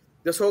Bengal,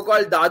 the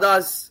so-called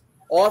dadas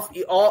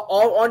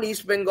on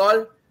East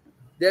Bengal,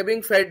 they're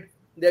being fed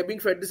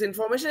this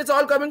information. It's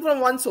all coming from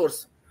one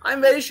source.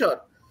 I'm very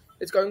sure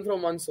it's coming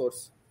from one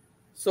source.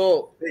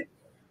 So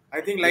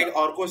I think, like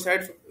Orko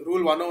said,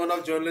 rule 101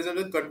 of journalism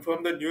is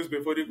confirm the news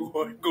before you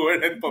go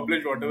ahead and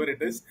publish whatever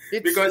it is.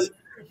 Because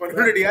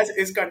Manolo Diaz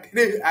is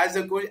continuing as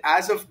a coach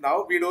as of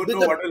now. We don't know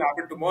what will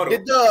happen tomorrow.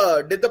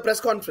 Did the press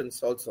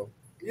conference also?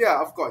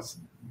 Yeah, of course.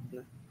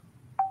 Yeah.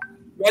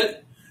 Well,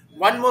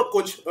 one more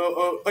coach,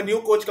 a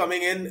new coach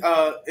coming in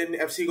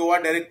FC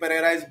Goa. Derek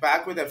Pereira is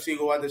back with FC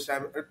Goa this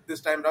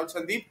time round.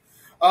 Sandeep,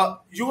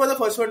 you were the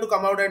first one to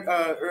come out and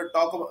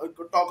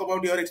talk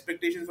about your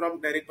expectations from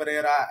Derek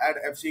Pereira at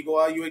FC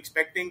Goa. You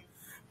expecting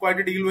quite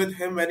a deal with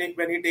him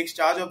when he takes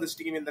charge of this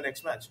team in the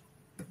next match?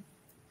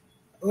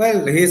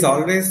 Well, he's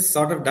always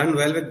sort of done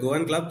well with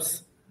Goan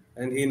clubs,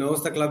 and he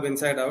knows the club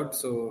inside out.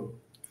 So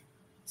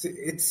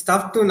it's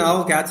tough to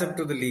now catch up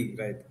to the league,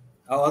 right?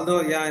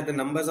 Although, the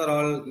numbers are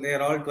all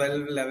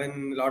 12,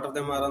 11. A lot of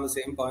them are on the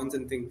same points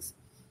and things.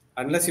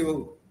 Unless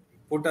you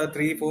put a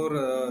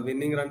 3-4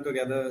 winning run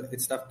together,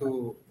 it's tough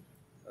to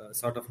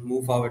sort of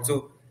move forward.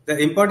 So the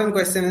important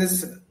question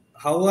is,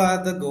 how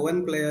are the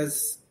Goan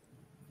players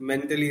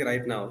mentally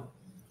right now?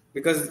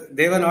 Because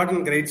they were not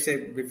in great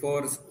shape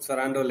before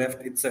Ferrando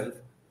left itself.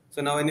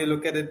 So now when you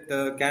look at it,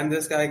 can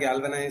this guy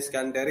galvanize?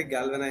 Can Derek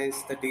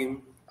galvanize the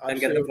team and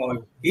get the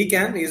ball? He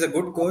can. He's a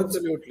good coach.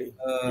 Absolutely.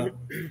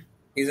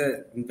 He's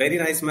a very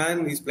nice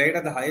man. He's played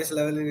at the highest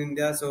level in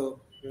India. So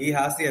he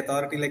has the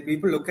authority. Like,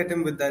 people look at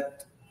him with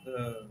that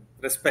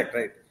respect,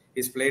 right?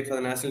 He's played for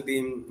the national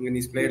team and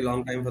he's played a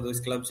long time for those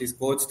clubs. He's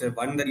coached,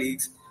 won the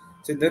leagues.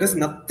 So there is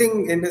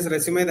nothing in his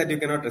resume that you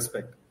cannot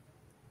respect.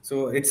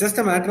 So it's just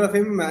a matter of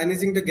him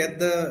managing to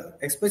get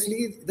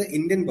especially the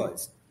Indian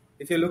boys.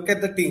 If you look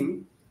at the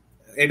team,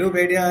 Edu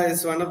Bedia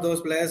is one of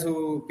those players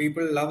who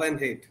people love and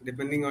hate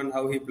depending on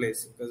how he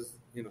plays. Because,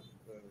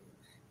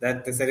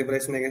 that the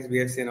celebration against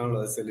BFC and all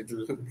was a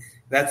little...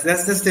 that's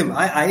just him.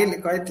 I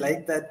quite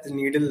like that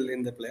needle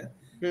in the player.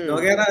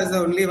 Noguera is the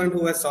only one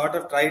who has sort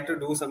of tried to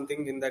do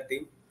something in that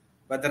team.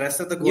 But the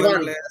rest of the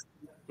Goan players...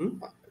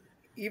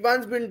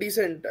 Ivan's been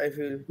decent, I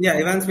feel. Yeah,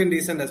 Ivan's been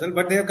decent as well.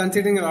 But they are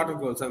conceding a lot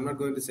of goals. So I'm not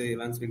going to say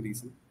Ivan's been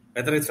decent.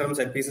 Whether it's from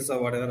set pieces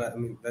or whatever, I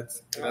mean,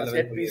 that's irrelevant.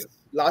 Set piece,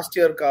 last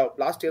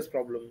year's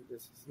problem.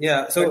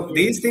 Yeah, so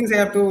these things you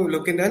have to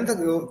look into. And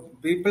the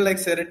people like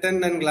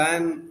Sheraton and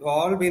Glan have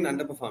all been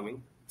underperforming.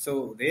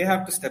 So they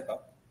have to step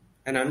up.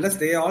 And unless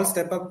they all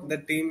step up, the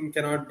team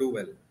cannot do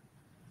well.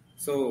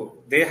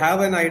 So they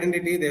have an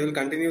identity. They will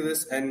continue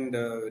this. And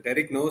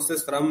Derek knows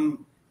this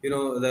from,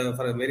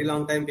 for a very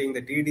long time being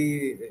the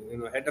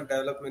TD, head of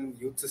development,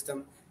 youth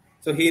system.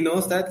 So he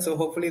knows that. So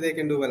hopefully they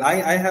can do well.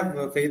 I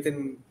have faith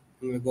in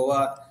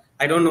Goa.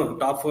 I don't know.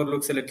 Top 4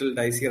 looks a little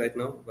dicey right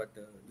now. But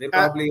they'll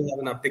probably have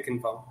an uptick in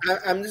form.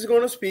 I'm just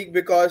going to speak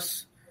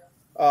because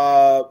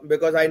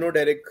I know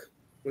Derek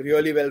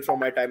really well from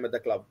my time at the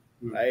club.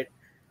 Right?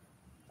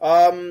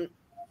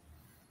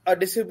 a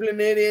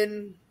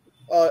disciplinarian,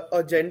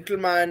 a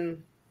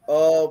gentleman,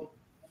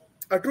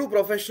 a true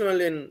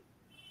professional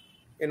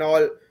in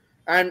all.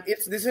 And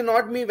this is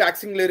not me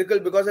waxing lyrical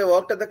because I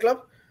worked at the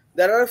club.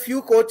 There are a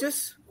few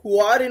coaches who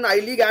are in I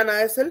League and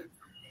ISL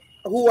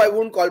who I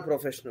won't call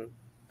professional.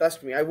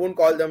 Trust me, I won't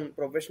call them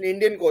professional.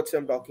 Indian coaches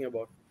I'm talking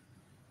about,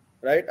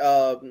 right?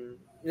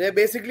 They're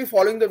basically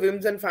following the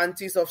whims and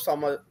fancies of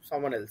someone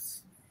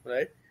else,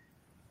 right?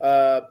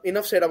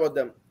 Enough said about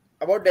them.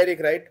 About Derek,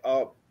 right?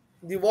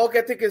 The work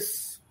ethic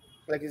is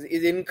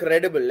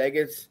incredible. Like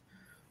it's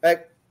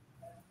like,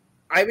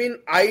 I mean,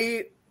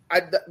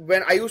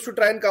 when I used to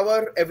try and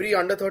cover every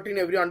under 13,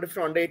 every under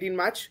 15, under 18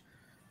 match,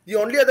 the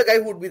only other guy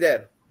who would be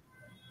there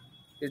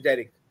is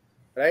Derek,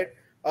 right?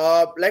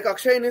 Like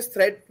Akshay in his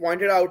thread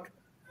pointed out,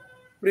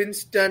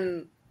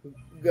 Princeton,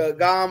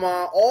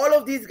 Gama, all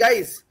of these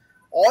guys,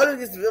 all of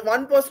this,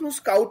 one person who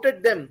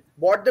scouted them,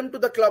 brought them to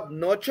the club,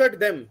 nurtured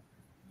them,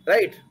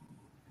 right?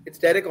 It's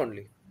Derek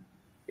only.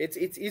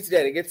 It's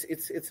Derek.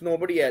 It's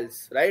nobody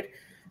else, right?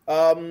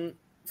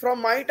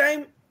 From my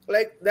time,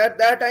 like there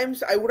are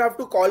times I would have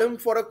to call him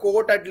for a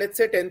quote at, let's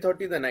say,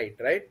 10:30 the night,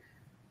 right?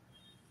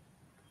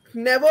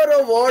 Never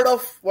a word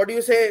of what do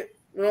you say?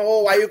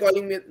 Oh, why are you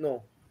calling me?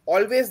 No,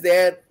 always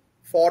there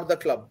for the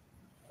club,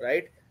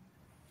 right?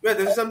 Yeah,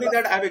 this is something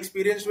that I've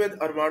experienced with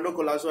Armando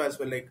Colasso as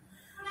well. Like,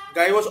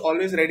 guy was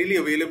always readily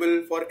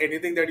available for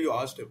anything that you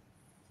asked him.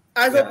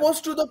 As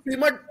opposed to the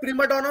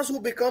prima donnas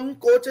who become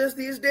coaches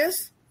these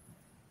days,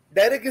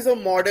 Derek is a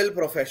model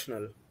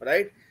professional,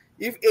 right?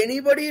 If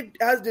anybody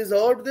has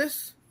deserved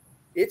this,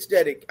 it's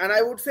Derek. And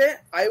I would say,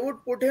 I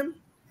would put him,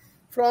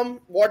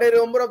 from what I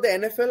remember of the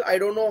NFL, I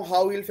don't know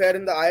how he'll fare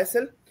in the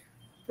ISL.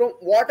 From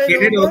what I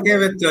remember... He did okay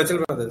with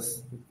Churchill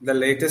Brothers. The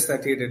latest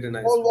that he did in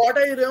ISL. From what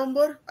I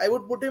remember, I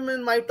would put him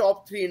in my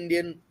top 3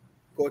 Indian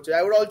coaches.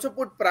 I would also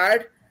put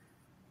Prad.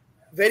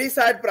 Very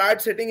sad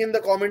Prad sitting in the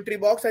commentary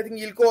box. I think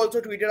Ilko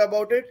also tweeted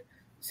about it,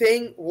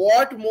 saying,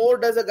 what more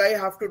does a guy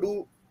have to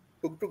do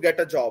to get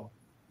a job,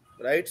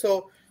 right?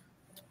 So,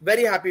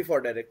 very happy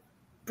for Derek.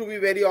 To be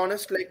very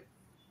honest, like,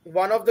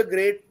 one of the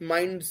great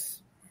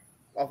minds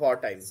of our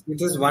time.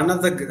 It is one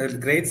of the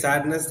great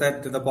sadness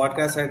that the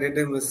podcast I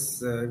did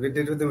we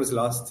did with him was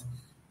lost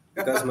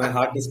because my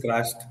heart is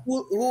crashed.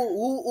 Who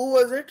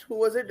was it? Who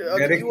was it?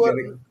 Derek. Who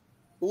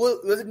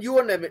was it? You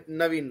or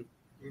Naveen?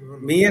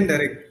 Me and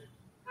Derek.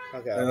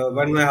 Okay.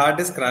 But my heart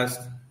is crashed.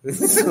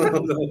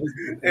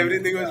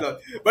 Everything was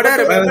lost. But I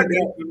remember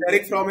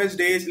Derek from his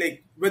days,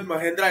 like with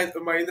Mahindra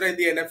in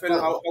the NFL,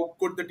 how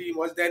good the team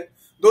was then.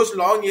 Those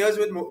long years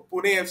with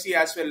Pune FC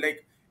as well,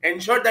 like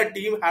ensured that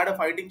team had a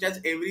fighting chance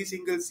every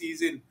single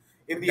season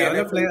in the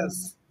NFL.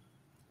 Players.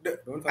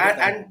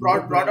 And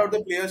brought out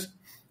the players.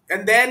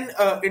 And then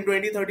in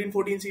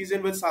 2013-14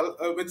 season with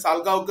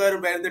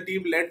Salgaonkar, where the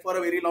team led for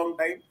a very long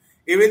time,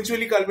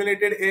 eventually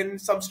culminated in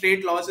some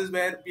straight losses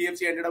where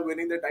PFC ended up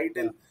winning the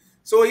title.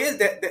 So yes,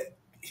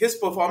 his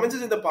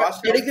performances in the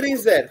past... Pedigree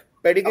is there.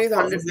 Pedigree is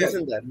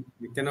 100% there.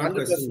 You cannot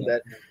question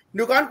that.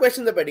 You can't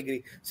question the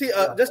pedigree. See,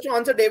 just to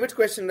answer David's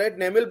question, right?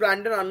 Nemil,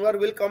 Brandon, Anwar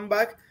will come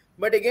back.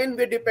 But again,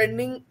 we're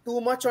depending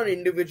too much on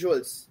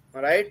individuals.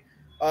 All right?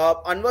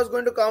 Anwar's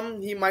going to come.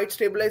 He might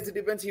stabilize the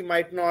defense. He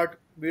might not.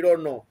 We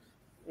don't know.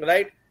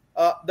 Right?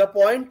 The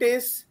point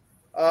is,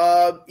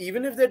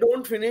 even if they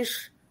don't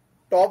finish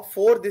top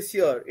 4 this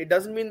year, it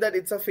doesn't mean that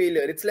it's a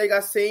failure. It's like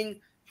us saying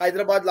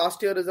Hyderabad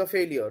last year is a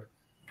failure.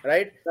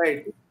 Right?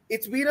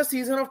 It's been a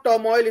season of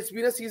turmoil. It's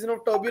been a season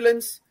of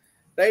turbulence.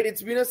 Right?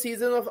 It's been a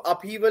season of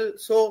upheaval.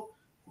 So,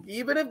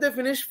 even if they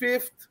finish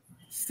 5th,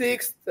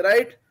 6th,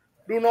 right?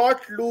 Do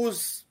not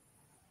lose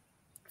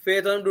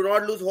faith on them. Do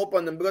not lose hope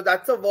on them, because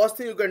that's the worst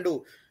thing you can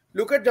do.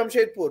 Look at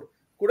Jamshedpur.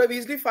 Could have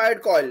easily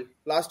fired Coyle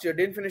last year.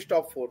 Didn't finish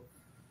top 4.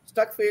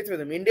 Stuck faith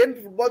with him. Indian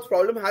football's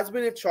problem has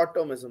been its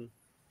short-termism.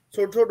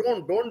 So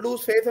don't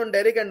lose faith on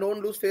Derek and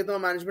don't lose faith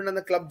on management and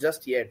the club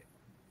just yet.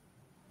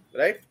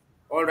 Right?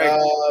 All right.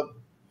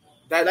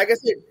 Like I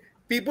said,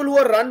 people who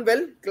are run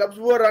well, clubs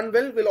who are run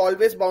well will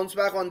always bounce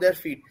back on their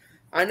feet.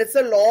 And it's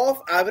a law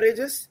of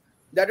averages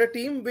that a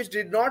team which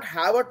did not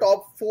have a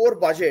top 4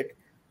 budget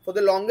for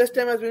the longest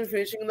time has been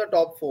finishing in the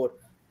top 4.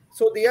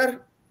 So they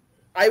are,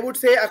 I would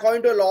say,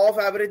 according to a law of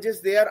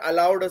averages, they are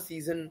allowed a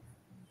season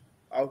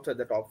outside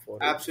the top 4.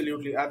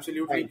 Absolutely.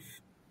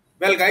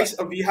 Well, guys,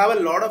 we have a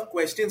lot of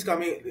questions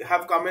come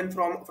in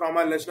from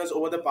our listeners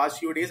over the past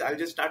few days. I'll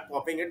just start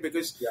popping it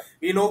because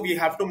we know we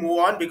have to move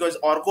on because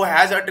Orko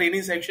has a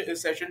training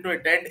session to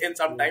attend in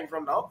some time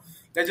from now.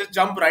 Let's just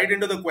jump right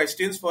into the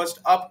questions. First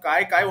up,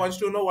 Kai wants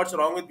to know what's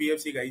wrong with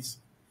BFC, guys.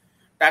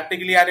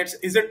 Tactically, and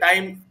is it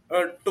time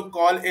to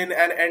call in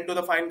an end to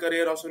the fine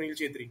career of Sunil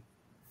Chhetri?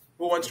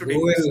 Who wants to take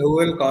this? Who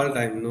will call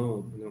time?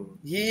 No.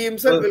 He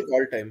himself will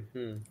call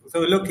time. So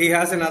look, he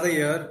has another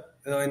year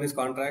in his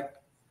contract.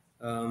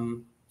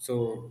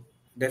 So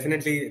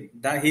definitely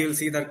that he will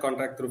see that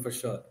contract through for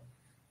sure.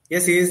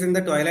 Yes, he is in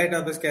the twilight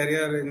of his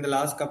career. In the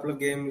last couple of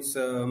games,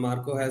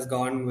 Marco has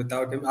gone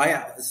without him.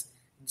 I was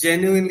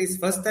genuinely,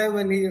 first time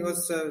when he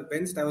was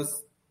benched, I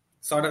was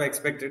sort of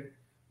expected.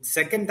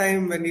 Second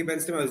time when he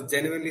benched him, I was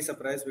genuinely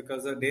surprised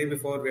because the day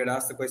before we had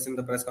asked the question in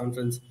the press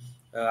conference,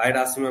 I had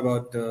asked him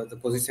about the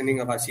positioning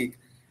of Ashik.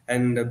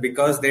 And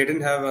because they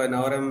didn't have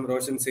Nawaram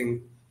Roshan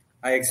Singh,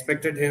 I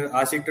expected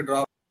Ashik to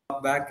drop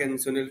back and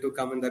Sunil to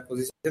come in that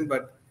position,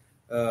 but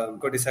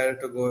Marco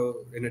decided to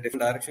go in a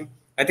different direction.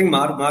 I think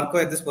Marco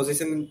at this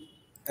position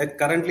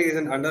currently is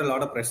under a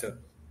lot of pressure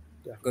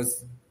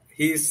because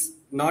he's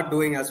not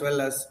doing as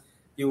well as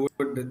you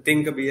would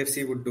think a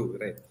BFC would do,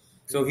 right?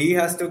 So he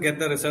has to get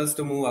the results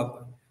to move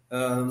up.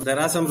 There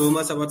are some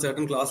rumors about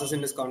certain clauses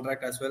in his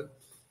contract as well,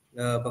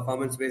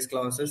 performance-based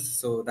clauses.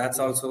 So that's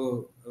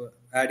also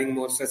adding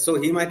more stress. So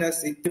he might have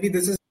maybe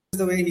this is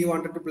the way he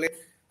wanted to play.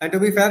 And to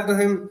be fair to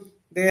him,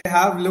 they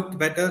have looked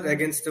better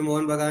against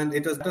Mohan Bagan.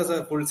 It was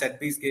a full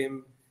set-piece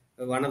game.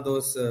 One of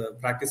those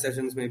practice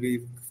sessions,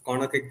 maybe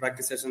corner kick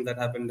practice sessions that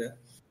happened there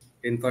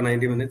for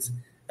 90 minutes.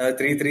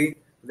 3-3.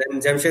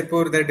 Then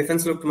Jamshedpur, their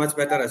defense looked much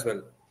better as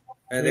well.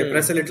 They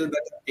press a little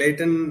better.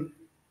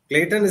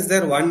 Clayton is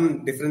their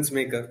one difference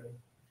maker.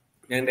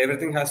 And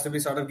everything has to be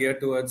sort of geared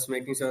towards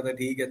making sure that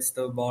he gets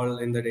the ball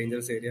in the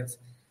dangerous areas.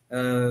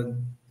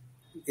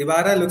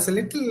 Ibarra looks a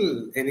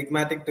little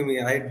enigmatic to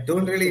me. I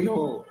don't really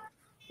know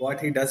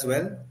what he does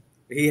well.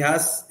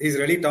 He's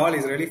really tall,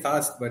 he's really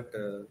fast, but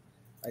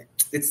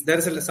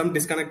there's some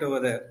disconnect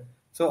over there.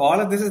 So all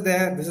of this is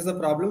there. This is a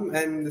problem,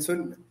 and this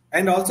one,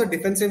 and also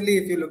defensively,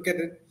 if you look at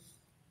it,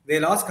 they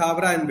lost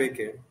Kabra and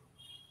Beke.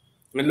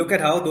 And look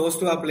at how those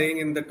two are playing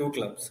in the two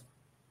clubs.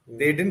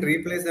 They didn't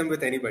replace them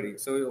with anybody.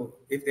 So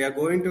if they are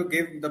going to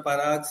give the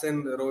Parags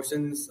and the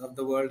Roshans of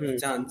the world a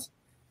chance,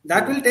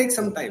 that will take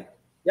some time.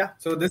 Yeah.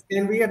 So this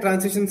can be a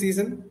transition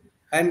season.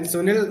 And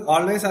Sunil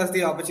always has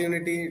the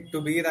opportunity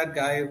to be that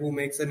guy who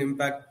makes an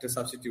impact to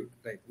substitute,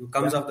 right? Who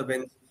comes off the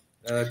bench,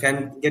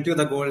 can get you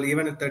the goal,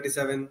 even at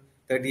 37,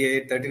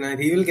 38, 39.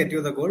 He will get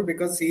you the goal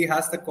because he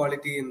has the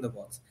quality in the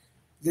box.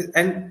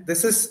 And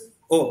this is,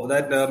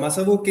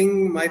 Masavu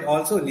King might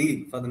also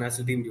leave for the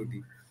national team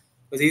duty.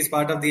 Because he's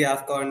part of the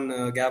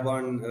AFCON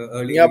Gabon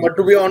early. Yeah, but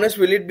to be honest,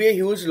 will it be a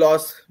huge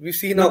loss? We've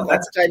seen how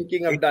Pakistan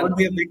King have done. It would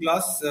be a big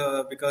loss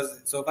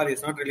because so far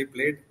he's not really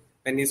played.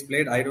 When he's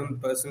played, I don't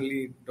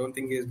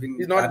think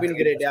he's not been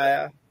great.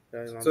 Yeah.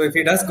 So if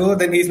he does go,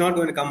 then he's not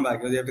going to come back.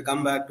 Because you have to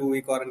come back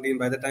 2-week quarantine.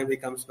 By the time he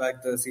comes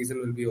back, the season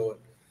will be over.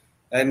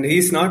 And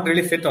he's not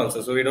really fit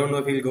also. So we don't know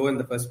if he'll go in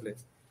the first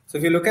place. So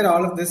if you look at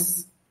all of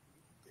this,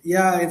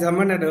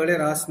 someone had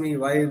earlier asked me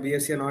why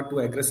BFC are not too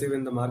aggressive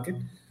in the market.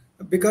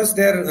 Because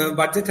their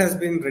budget has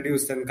been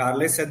reduced, and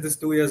Carles said this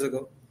 2 years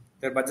ago.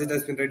 Their budget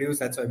has been reduced.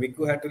 That's why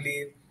Miku had to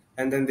leave,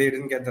 and then they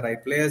didn't get the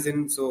right players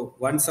in. So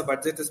once a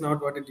budget is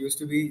not what it used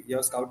to be,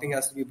 your scouting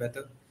has to be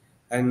better,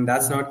 and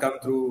that's not come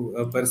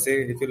through per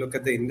se. If you look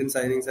at the Indian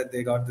signings that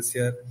they got this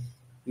year,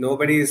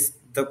 nobody is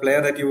the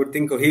player that you would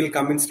think he'll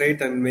come in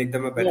straight and make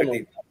them a better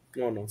team.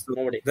 No, so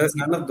nobody. There's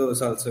none of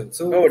those also.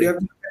 So you have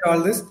to look at all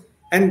this,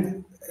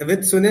 and with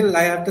Sunil,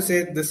 I have to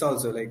say this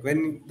also. Like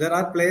when there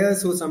are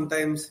players who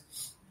sometimes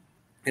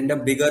end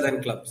up bigger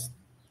than clubs.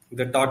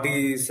 The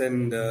Tottis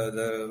and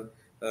the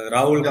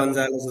Raul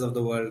Gonzalez of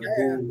the world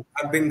who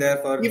have been there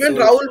for... Even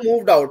Raul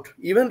moved out.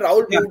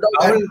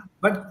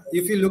 But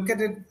if you look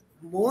at it,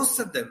 most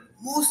of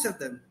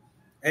them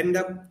end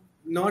up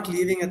not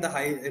leaving at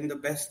in the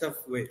best of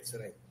ways,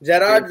 right?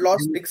 Gerrard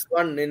lost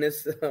 6-1 in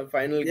his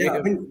final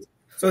game.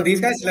 So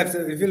these guys left.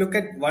 If you look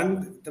at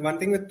the one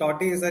thing with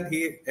Totti is that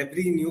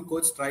every new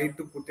coach tried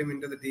to put him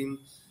into the team,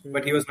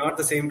 but he was not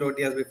the same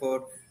Totti as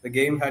before. The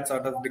game had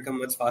sort of become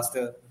much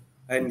faster,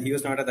 and he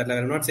was not at that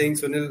level. I'm not saying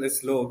Sunil is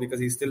slow because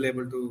he's still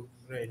able to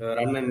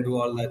run and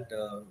do all that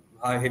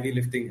heavy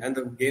lifting, and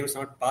the game's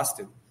not past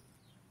him.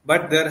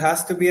 But there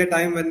has to be a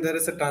time when there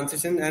is a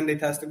transition, and it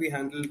has to be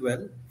handled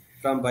well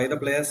by the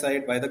player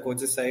side, by the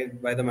coach's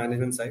side, by the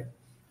management side.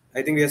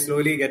 I think we are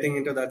slowly getting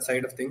into that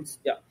side of things.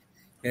 Yeah.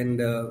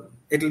 And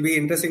it'll be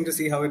interesting to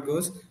see how it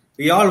goes.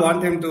 We all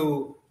want him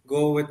to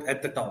go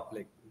at the top,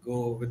 like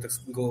go with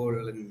a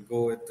goal and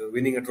go with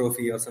winning a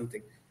trophy or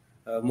something.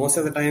 Most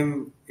of the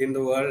time in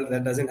the world,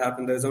 that doesn't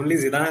happen. There's only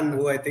Zidane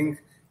who I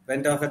think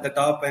went off at the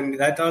top, and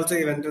that also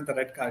he went with the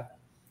red card.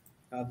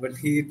 But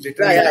he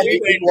literally...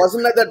 it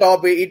wasn't at the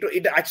top.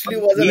 It actually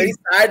was a very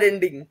sad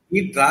ending.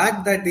 He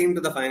dragged that team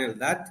to the final.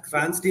 That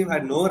France team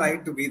had no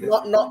right to be there.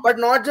 But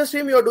not just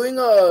him. You're doing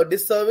a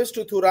disservice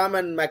to Thuram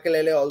and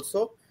Makelele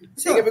also.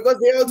 Sure. Because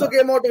they also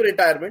came out of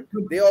retirement.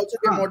 But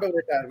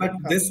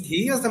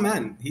he was the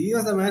man. He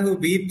was the man who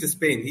beat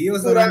Spain. He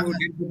was the man who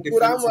did the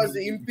defense. Thuram was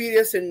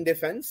imperious in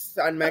defense,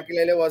 and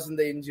Makelele was in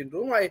the engine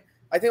room.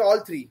 I think all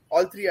three.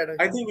 I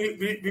think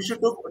we should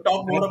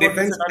talk more about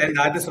defense, and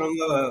that is from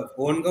the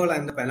own goal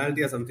and the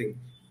penalty or something.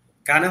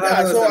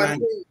 Cannavaro was the man.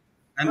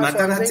 And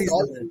Materazzi is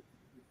the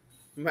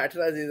man.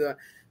 Materazzi is the man.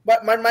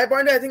 But my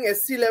point, I think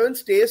SC11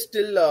 stays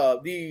till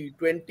the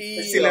 20.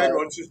 SC11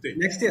 wants to stay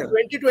next year.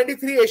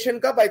 2023 Asian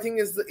Cup, I think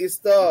is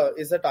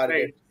the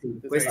target.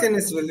 Right. Question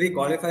is, will we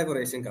qualify for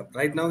Asian Cup?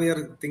 Right now, we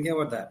are thinking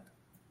about that.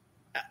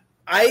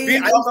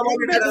 We'll talk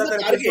about it another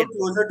episode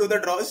closer to the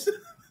draws.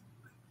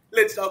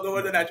 Let's talk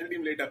about the national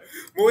team later.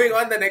 Moving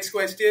on, the next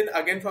question,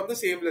 again from the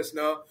same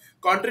listener.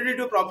 Contrary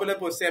to popular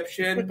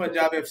perception,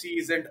 Punjab FC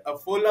isn't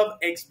full of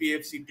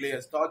ex-BFC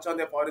players. Thoughts on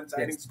their foreign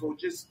signings,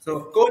 coach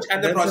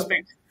and the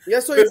prospect. Yeah,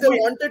 so if they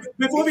wanted...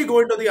 Before we go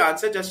into the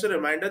answer, just a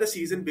reminder, the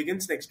season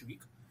begins next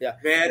week. Yeah.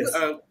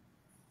 Where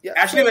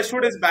Ashley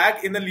Westwood is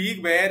back in the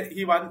league where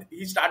he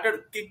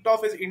kicked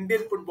off his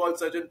Indian football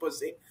surgeon per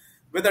se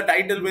with a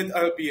title with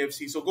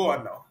PFC. So go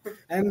on now.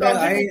 And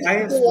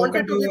I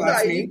spoken to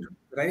Ashley,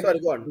 right? Sorry,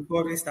 go on.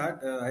 Before we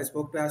start, I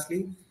spoke to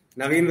Ashley.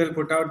 Naveen will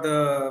put out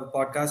the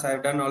podcast.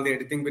 I've done all the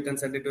editing bit and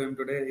sent it to him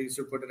today. He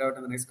should put it out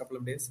in the next couple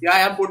of days. Yeah, I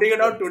am putting it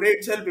out today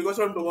itself because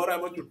from tomorrow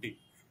I'm on chutti.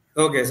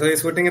 Okay, so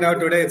he's putting it out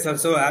today itself.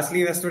 So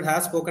Ashley Westwood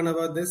has spoken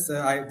about this.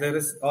 There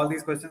is all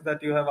these questions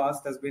that you have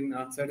asked has been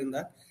answered in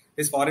that.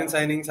 His foreign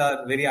signings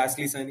are very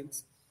Ashley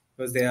signings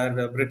because they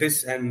are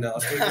British and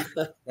Australian.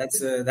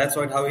 That's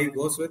how he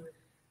goes with.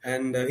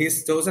 And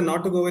he's chosen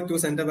not to go with two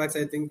centre backs,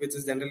 I think, which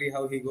is generally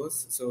how he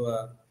goes.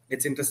 So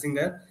it's interesting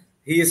there.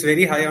 He is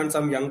very high on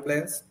some young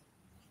players,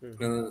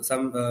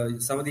 some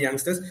of the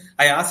youngsters.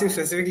 I asked him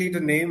specifically to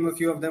name a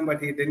few of them,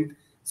 but he didn't.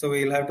 So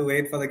we'll have to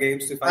wait for the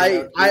games to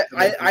find out.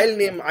 I'll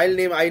name.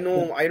 I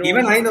know.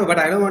 Even I know, but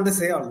I don't want to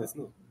say all this.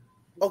 No.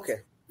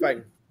 Okay,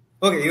 fine.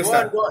 Okay, you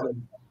start. Go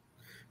on.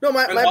 No,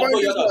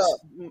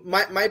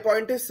 my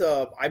point is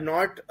I'm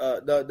not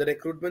the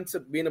recruitments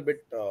have been a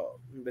bit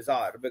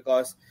bizarre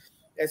because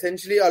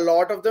essentially a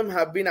lot of them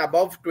have been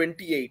above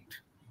 28,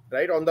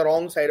 right, on the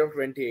wrong side of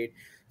 28.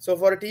 So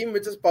for a team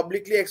which has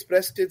publicly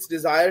expressed its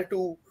desire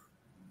to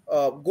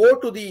go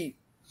to the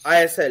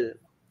ISL,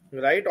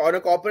 right, on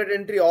a corporate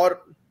entry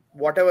or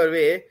whatever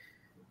way,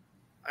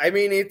 I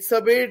mean it's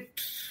a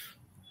bit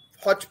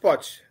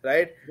hodgepodge,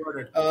 right?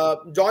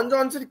 John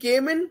Johnson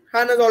came in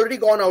and has already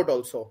gone out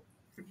also.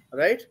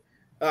 Right?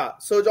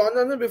 So John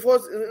Johnson before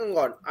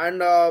gone.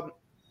 And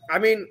I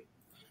mean,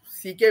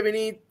 CK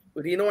Vinny,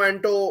 Reno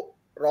Anto,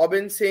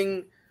 Robin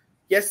Singh.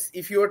 Yes,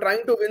 if you are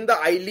trying to win the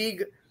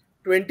I-League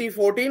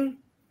 2014,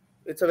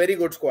 it's a very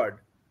good squad.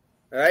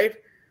 Right?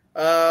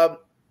 The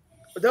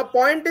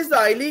point is the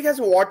I-League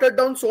has watered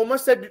down so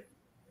much that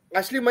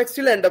Ashley might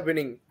still end up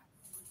winning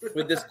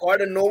with this squad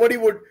and nobody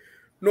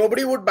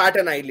would bat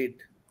an eyelid.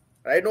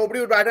 Right? Nobody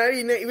would bat an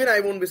eyelid. Even I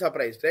won't be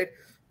surprised. Right?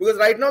 Because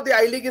right now the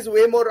I-League is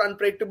way more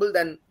unpredictable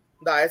than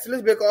the ISL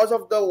is because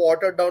of the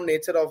watered down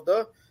nature of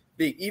the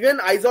league. Even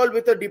Aizawl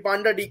with a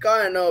Dipanda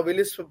Dika and a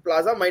Willis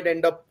Plaza might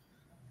end up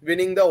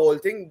winning the whole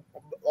thing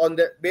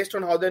based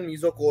on how the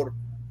Mizo core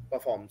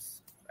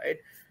performs. Right.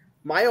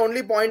 My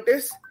only point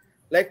is,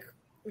 like,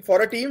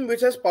 for a team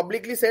which has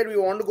publicly said we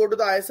want to go to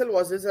the ISL,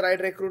 was this the right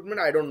recruitment?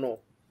 I don't know.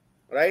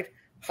 Right.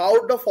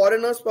 How the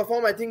foreigners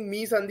perform, I think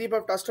me, Sandeep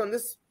have touched on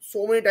this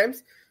so many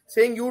times,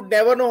 saying you'd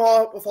never know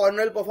how a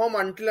foreigner will perform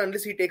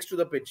unless he takes to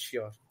the pitch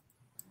here.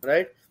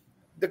 Right?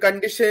 The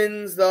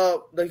conditions,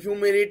 the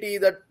humidity,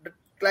 the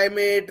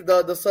climate,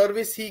 the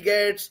service he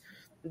gets,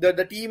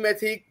 the team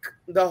ethic,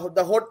 the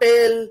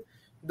hotel,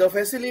 the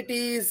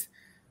facilities,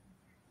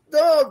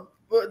 the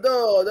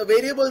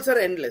variables are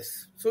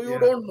endless. So you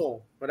don't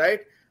know, right?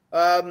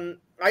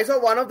 I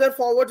saw one of their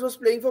forwards was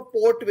playing for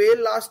Port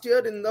Vale last year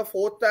in the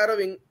fourth tier of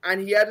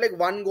and he had like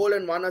 1 goal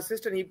and 1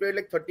 assist and he played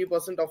like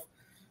 30% of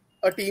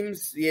a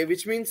team's,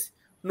 which means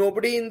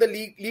nobody in the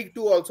League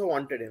 2 also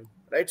wanted him,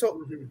 right?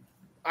 So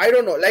I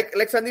don't know. Like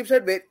Sandeep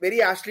said,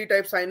 very Ashley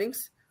type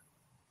signings.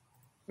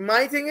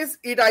 My thing is,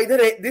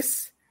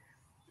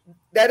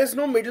 there is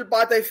no middle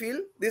path. I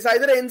feel this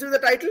either ends with a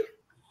title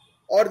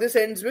or this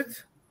ends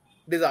with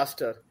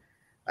disaster.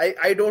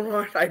 I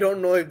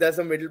don't know if there's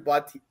a middle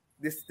path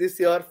this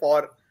year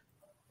for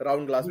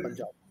Round Glass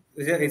Punjab.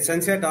 Yeah,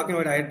 since you're talking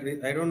about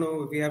I don't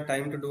know if we have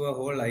time to do a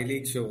whole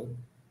I-League show.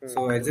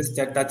 So just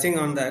touching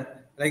on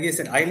that, like you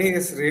said, I-League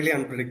is really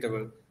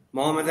unpredictable.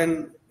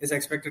 Mohammedan is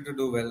expected to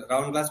do well.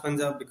 Round Glass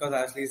Punjab, because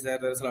Ashley is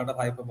there's a lot of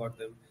hype about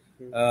them.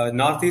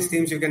 Northeast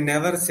teams, you can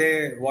never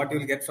say what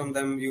you'll get from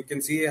them. You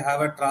can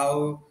have a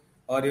Trau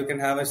or you can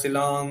have a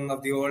Shillong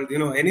of the old,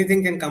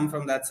 anything can come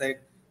from that side.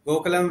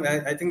 Gokulam,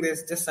 I think they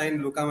just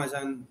signed Luka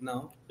Majan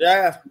now.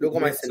 Yeah, Luka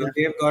Majan. So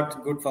they've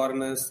got good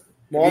foreigners.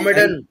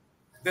 Mohammedan.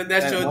 Then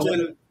there's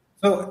Churchill.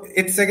 So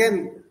it's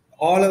again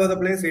all over the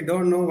place. We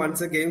don't know. Once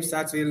the game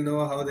starts, we'll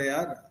know how they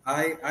are.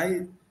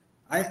 I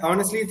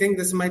honestly think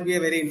this might be a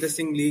very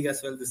interesting league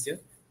as well this year.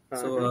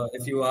 So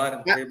if you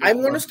are...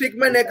 I'm going to stick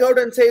my neck out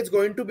and say it's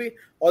going to be...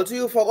 Also,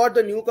 you forgot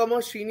the newcomer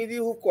Srinidhi,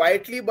 who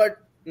quietly, but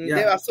they've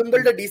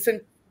assembled a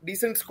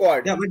decent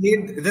squad. Yeah, but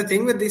the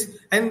thing with this...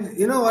 And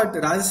you know what?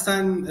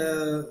 Rajasthan,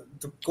 the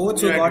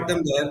coach who got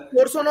them there...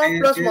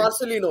 Korsonov plus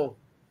Marcelino,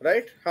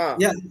 right?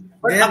 Yeah.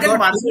 But again,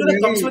 Marcelino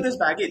comes with his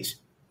baggage.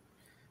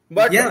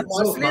 But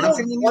Marcelino,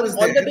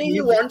 on the day he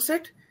wants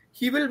it,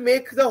 he will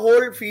make the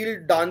whole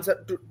field dance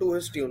to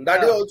his tune.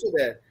 That is also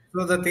there.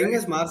 So the thing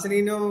is,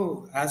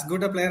 Marcelino, as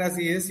good a player as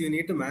he is, you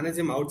need to manage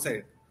him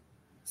outside.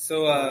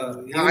 So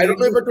I don't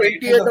know if a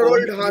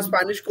 28-year-old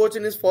Spanish coach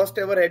in his first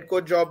ever head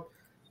coach job.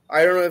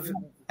 I don't know if...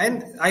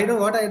 And I know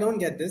what I don't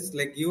get is,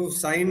 like you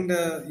signed,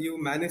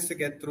 you managed to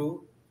get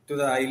through to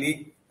the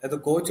I-League the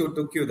coach who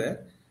took you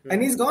there,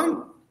 and he's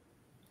gone.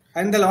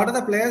 And a lot of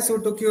the players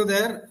who took you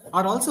there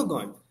are also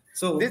gone.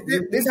 So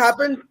this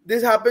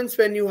happens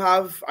when you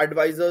have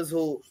advisors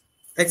who.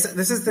 This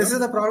is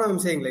the problem I'm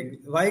saying. Like,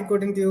 why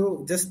couldn't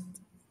you just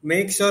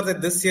make sure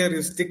that this year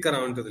you stick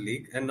around to the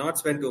league and not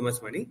spend too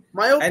much money,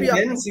 and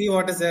then see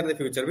what is there in the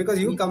future? Because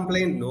you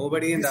complain,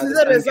 nobody in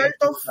Rajasthan.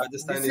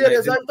 This is a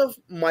result of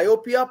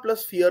myopia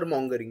plus fear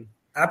mongering.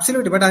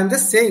 Absolutely, but I'm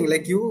just saying,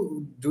 like,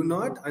 you do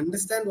not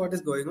understand what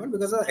is going on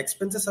because the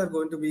expenses are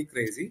going to be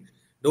crazy.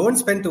 Don't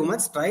spend too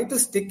much. Try to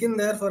stick in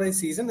there for a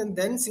season and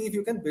then see if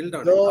you can build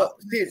on it. Do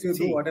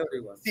whatever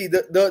you want. See,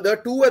 the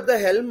two at the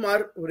helm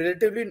are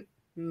relatively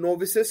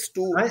novices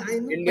to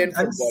Indian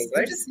football, right?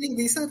 I'm just saying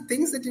these are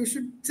things that you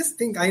should just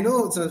think. I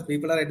know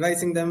people are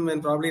advising them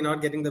and probably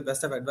not getting the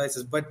best of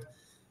advices, but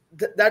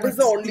that is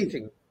the only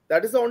thing.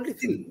 That is the only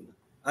thing.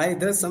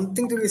 There's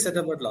something to be said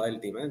about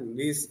loyalty, man.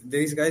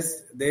 These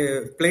guys,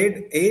 they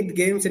played 8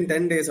 games in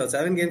 10 days or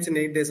 7 games in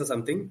 8 days or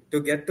something to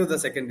get to the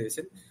second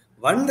division,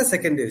 won the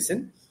second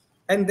division,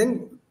 and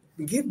then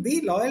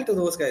be loyal to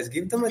those guys.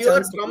 Give them a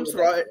chance.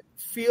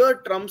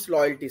 Fear trumps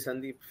loyalty,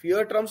 Sandeep.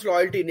 Fear trumps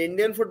loyalty. In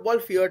Indian football,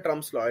 fear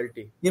trumps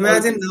loyalty.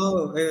 Imagine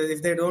now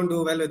if they don't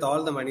do well with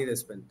all the money they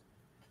spend.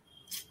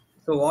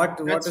 So what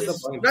is the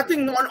point?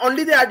 Nothing.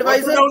 Only the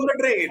advisor.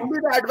 Only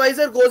the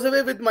advisor goes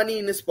away with money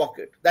in his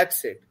pocket.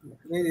 That's it.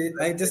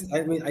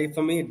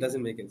 For me, it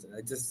doesn't make any sense.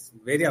 I just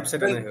very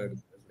upset when I heard it.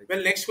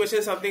 Well, next question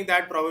is something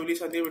that probably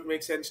Sandeep would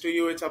make sense to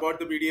you. It's about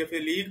the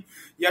BDFA league.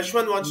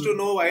 Yashwan wants to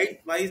know why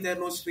is there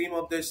no stream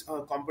of this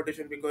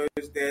competition, because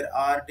there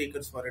are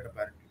takers for it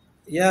apparently.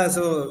 Yeah,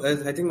 so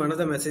I think one of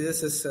the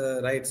messages is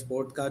right.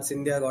 Sport Cards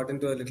India got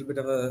into a little bit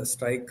of a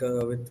strike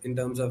in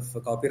terms of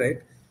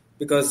copyright,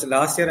 because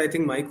last year I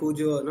think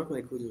Maikuju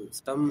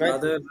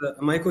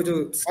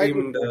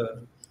streamed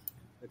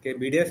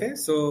BDFA.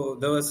 So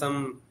there was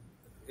some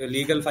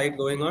legal fight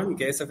going on.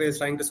 KSFA is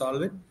trying to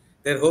solve it.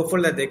 They're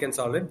hopeful that they can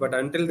solve it, but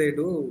until they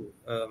do,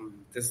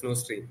 there's no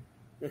stream.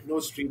 No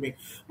streaming.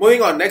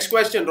 Moving on. Next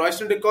question.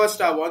 Royston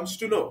DeCosta wants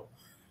to know,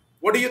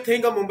 what do you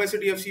think of Mumbai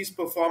City FC's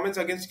performance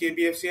against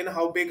KBFC, and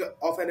how big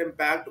of an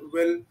impact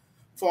will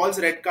false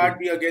red card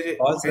be against?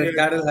 False red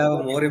card will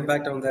have more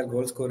impact on their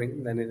goal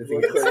scoring than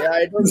anything else.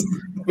 Yeah,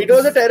 it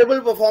was a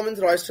terrible performance,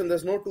 Royston.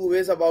 There's no two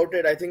ways about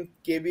it. I think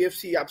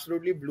KBFC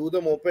absolutely blew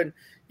them open.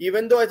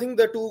 Even though I think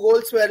the 2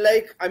 goals were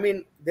they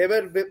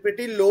were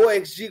pretty low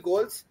XG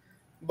goals.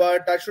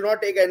 But I should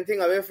not take anything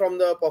away from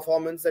the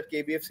performance that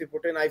KBFC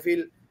put in. I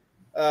feel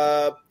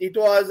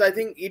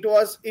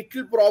it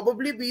will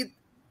probably be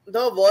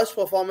the worst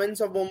performance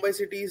of Mumbai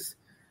City's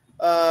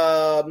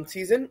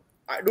season.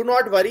 Do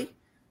not worry,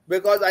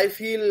 because I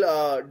feel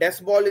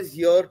Death Ball is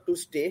here to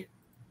stay.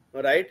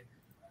 Right?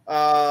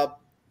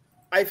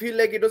 I feel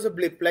like it was a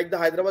blip. Like the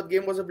Hyderabad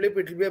game was a blip,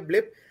 it will be a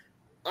blip.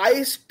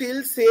 I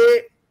still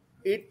say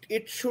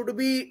it should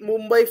be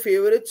Mumbai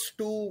favourites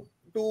to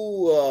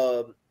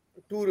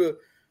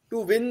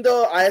win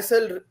the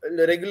ISL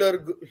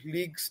regular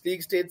league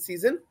stage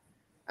season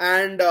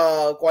and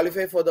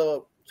qualify for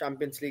the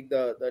Champions League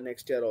the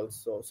next year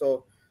also.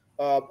 So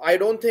I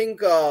don't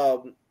think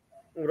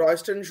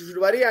Royston should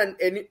worry. And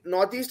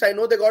Northeast, I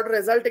know they got a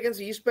result against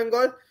East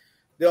Bengal.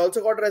 They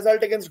also got a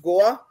result against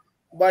Goa.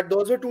 But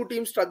those are 2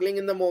 teams struggling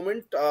in the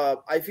moment.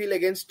 I feel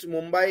against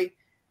Mumbai,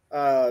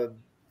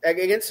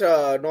 against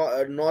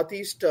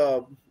Northeast,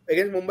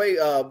 against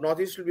Mumbai,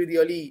 Northeast will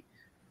be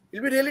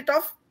really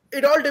tough.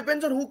 It all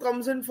depends on who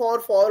comes in for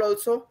fall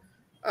also.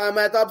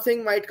 Mehtab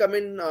Singh might come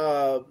in.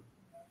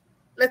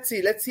 Let's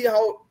see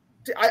how.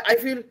 I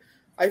feel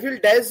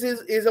Des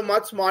is a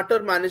much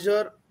smarter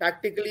manager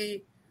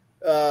tactically,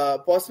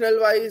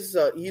 personnel wise.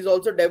 He's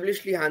also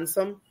devilishly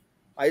handsome.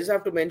 I just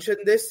have to mention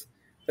this,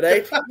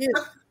 right?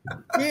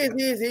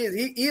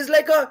 He's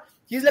like a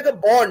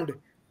Bond.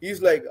 He's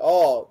like,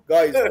 oh,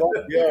 guys, come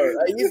here.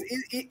 He's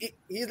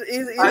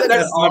like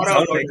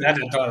that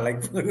at all.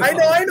 Like, I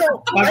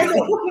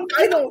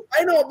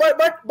know.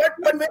 But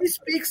when he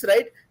speaks,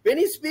 right? When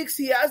he speaks,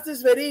 he has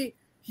this very.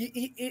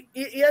 He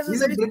has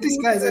He's a British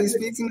guy, so he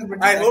speaks in a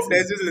British accent. I hope Des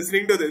is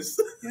listening to this.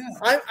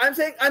 Yeah. I'm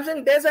saying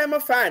Des, I'm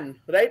a fan,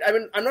 right? I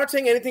mean, I'm not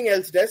saying anything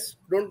else, Des.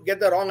 Don't get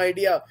the wrong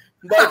idea.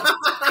 But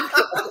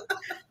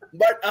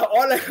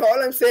all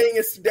I'm saying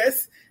is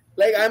Des,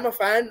 like, I'm a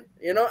fan,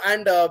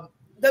 and the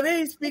way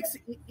he speaks,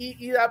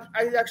 he's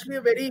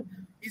actually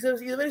he's a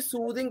very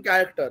soothing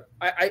character.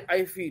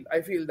 I feel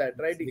that,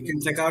 right? You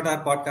can check out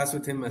our podcast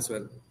with him as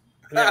well.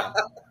 Yeah.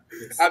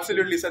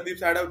 Absolutely.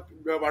 Sandeep's had a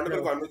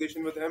wonderful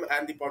conversation with him,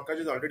 and the podcast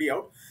is already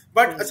out.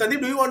 But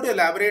Sandeep, do you want to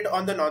elaborate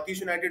on the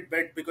Northeast United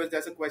bet? Because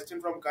there's a question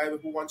from Kai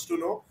who wants to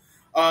know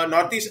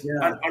Northeast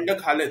under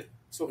Khalid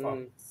so far.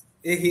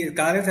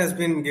 Khalid has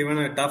been given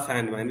a tough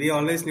hand, man. We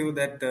always knew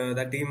that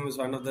that team was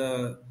one of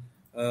the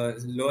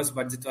lowest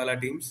budget wala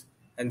teams,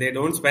 and they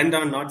don't spend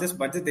on not just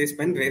budget; they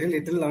spend very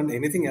little on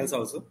anything else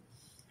also.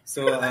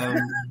 So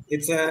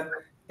it's a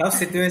tough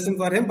situation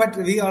for him, but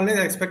we always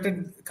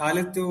expected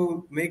Khalid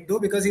to make do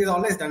because he's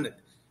always done it.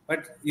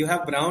 But you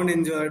have Brown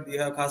injured,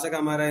 you have Khasa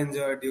Kamara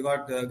injured, you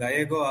got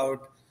Gallego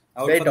out,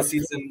 out Very for the tough.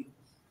 season.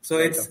 So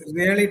Very it's tough.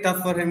 really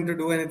tough for him to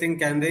do anything.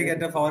 Can they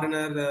get a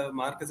foreigner?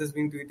 Marcus has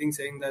been tweeting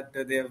saying that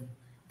they have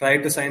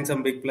tried to sign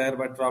some big player,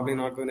 but probably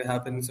not going to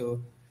happen.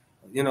 So,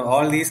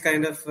 all these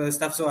kind of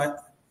stuff.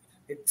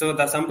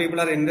 So some people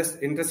are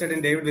interested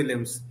in David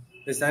Williams.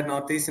 Is that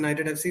Northeast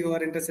United FC who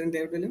are interested in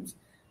David Williams?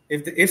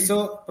 If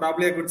so,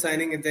 probably a good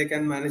signing if they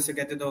can manage to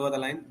get it over the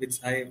line,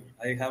 which I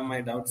have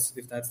my doubts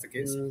if that's the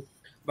case.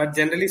 But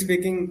generally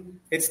speaking,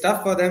 it's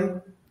tough for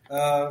them.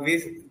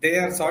 They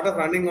are sort of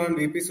running on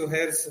VP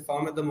Suhair's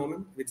form at the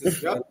moment, which is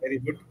very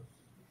good.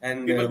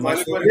 And People call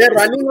it They're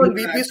running on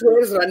VP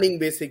Suhair's running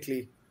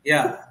basically.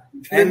 yeah,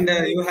 and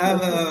you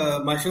have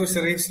Mashur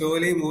Sharif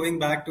slowly moving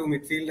back to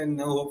midfield, and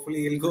now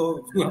hopefully he'll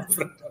go up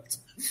front also.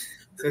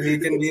 So he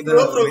can be the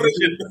Slow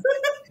progression.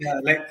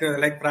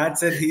 like Pratt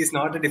said, he's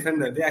not a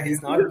defender. Yeah,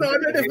 he's not. He's not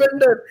a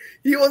defender.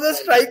 He was a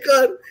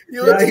striker. He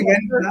was He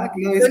went back.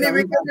 Now he's then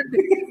coming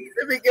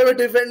he became a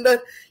defender.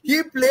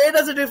 He played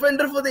as a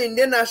defender for the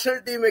Indian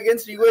national team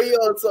against UAE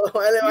also.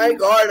 My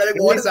God,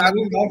 what's He's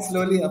happening? coming back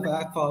slowly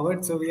back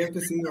forward. So we have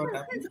to see what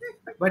happens.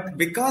 But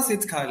because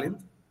it's Khalid,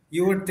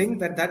 you would think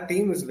that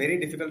team is very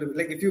difficult.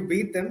 Like if you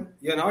beat them,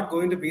 you're not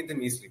going to beat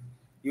them easily.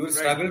 You will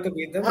struggle to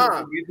beat them. If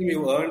you beat them,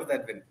 you earned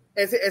that win.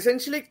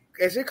 Essentially,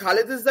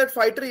 Khalid is that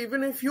fighter.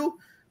 Even if you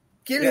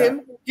kill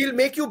him, he'll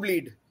make you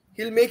bleed.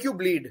 He'll make you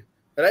bleed,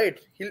 right?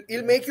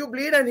 He'll make you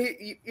bleed, and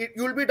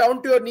you'll be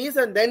down to your knees,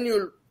 and then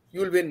you'll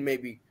win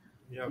maybe.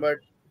 Yeah. But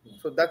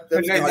so that's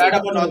that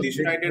about Northeast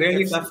United.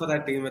 Really tough for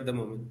that team at the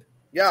moment.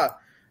 Yeah.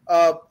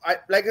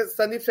 Like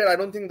Sandeep said, I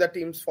don't think the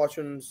team's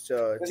fortunes.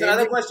 There's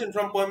another question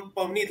from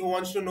Pavneet who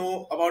wants to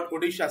know about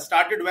Odisha.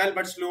 Started well,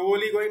 but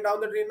slowly going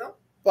down the drain now.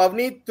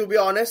 Pavneet, to be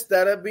honest,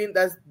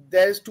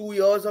 there's 2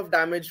 years of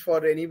damage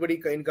for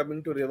anybody in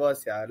coming to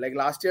reverse. Yeah, like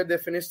last year they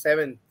finished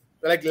 7th,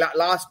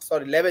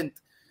 11th,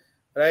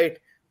 right?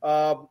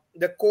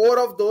 The core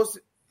of those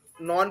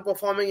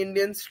non-performing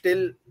Indians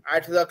still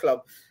at the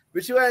club,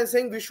 which is why I'm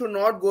saying we should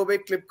not go by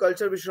clip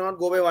culture. We should not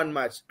go by one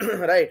match,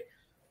 right?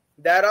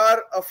 There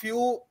are a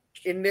few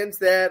Indians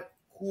there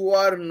who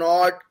are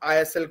not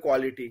ISL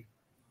quality.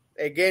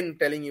 Again,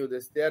 telling you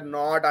this, they are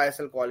not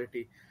ISL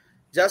quality.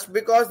 Just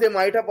because they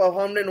might have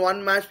performed in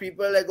one match,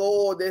 people are like,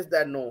 oh, this,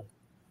 that. No.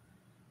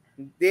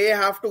 They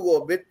have to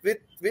go. With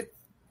it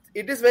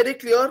is very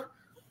clear,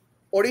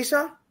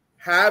 Odisha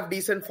have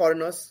decent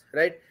foreigners,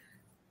 right?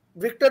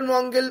 Victor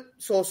Mongil,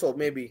 so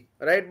maybe,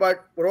 right?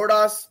 But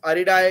Rodas,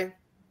 Aridai,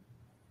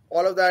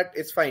 all of that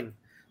is fine.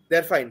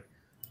 They're fine.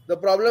 The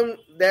problem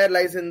there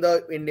lies in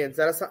the Indians.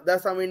 There are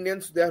some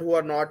Indians there who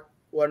are not.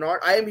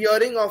 I am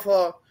hearing of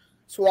a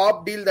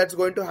swap deal that's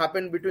going to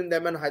happen between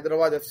them and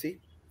Hyderabad FC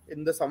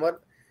in the summer.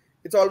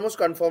 It's almost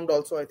confirmed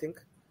also, I think.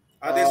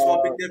 Are they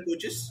swapping their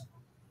coaches?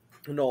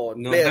 No.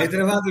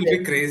 Hyderabad will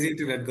be crazy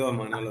to let go of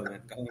Manolo,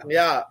 man.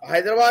 Yeah,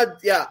 Hyderabad,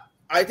 yeah.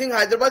 I think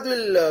Hyderabad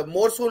will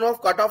more soon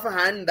off cut off a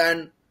hand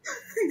than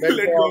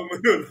let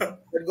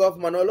go of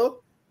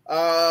Manolo.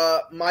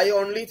 My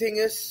only thing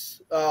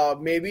is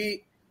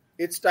maybe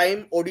it's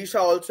time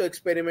Odisha also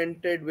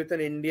experimented with an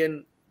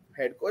Indian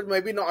head coach.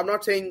 Maybe no, I'm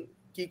not saying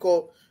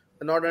Kiko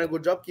not done a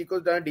good job.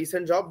 Kiko's done a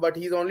decent job, but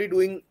he's only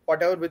doing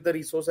whatever with the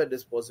resource at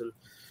disposal.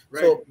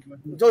 Right.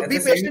 So be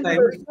patient.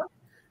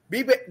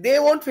 They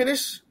won't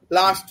finish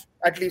last,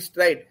 at least,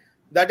 right?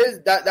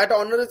 That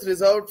honor is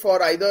reserved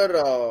for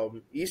either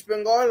East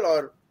Bengal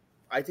or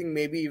I think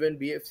maybe even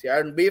BFC.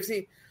 And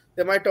BFC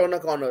they might turn a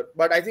corner,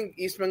 but I think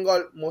East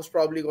Bengal most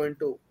probably going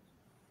to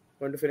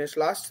finish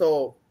last.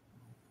 So,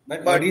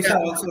 but Odisha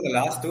also the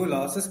last 2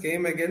 losses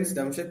came against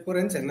Jamshedpur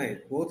and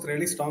Chennai, both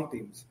really strong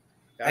teams.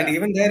 Yeah. And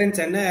even there in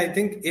Chennai, I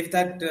think if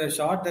that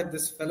shot that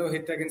this fellow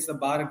hit against the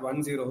bar at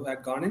 1-0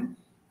 had gone in,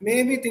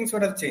 maybe things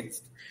would have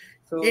changed.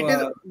 So it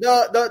is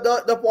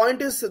the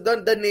point is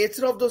the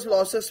nature of those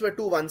losses were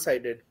too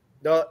one-sided.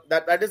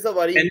 That is the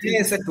worry.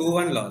 Chennai is a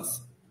 2-1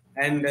 loss,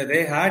 and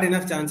they had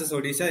enough chances.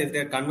 Odisha, if they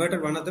had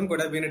converted one of them,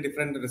 could have been a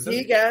different result. I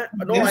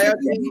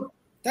agree.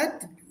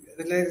 That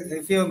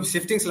if you're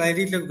shifting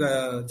slightly to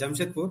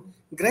Jamshedpur,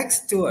 Greg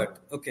Stewart.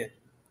 Okay,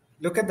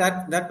 look at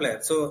that player.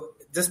 So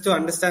just to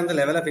understand the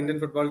level of Indian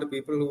football to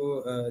people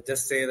who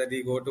just say that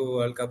we go to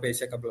World Cup,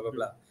 Asia Cup, blah blah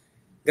blah.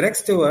 Greg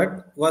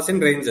Stewart was in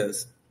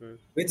Rangers,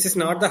 which is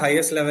not the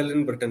highest level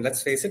in Britain.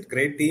 Let's face it,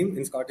 great team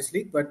in Scottish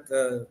League, but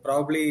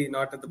probably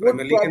not at the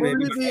Premier League.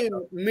 Probably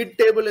the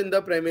mid-table in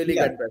the Premier League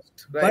at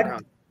best. Right?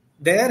 But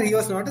there he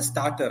was not a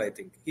starter, I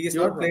think. He has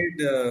not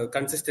played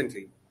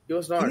consistently. He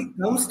was not. He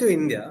comes to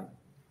India,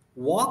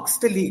 walks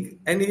the league.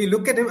 And if you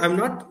look at him, I'm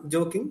not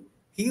joking,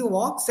 he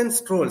walks and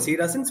strolls. He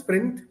doesn't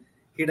sprint.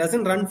 He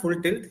doesn't run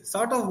full tilt.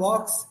 Sort of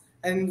walks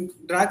and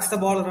drags the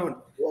ball around.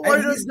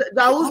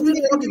 Jau's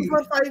been walking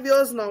for 5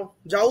 years now.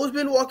 Jau's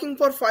been walking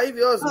for 5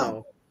 years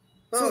now.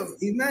 So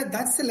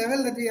that's the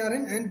level that we are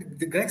in. And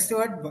the Greg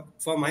Stewart,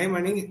 for my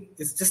money,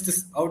 is just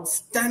this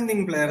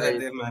outstanding player that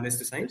they've managed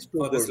to sign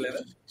for this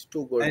level. It's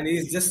too good. And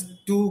he's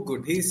just too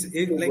good. He's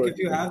like, if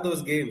you have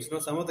those games,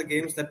 some of the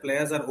games that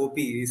players are OP,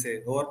 we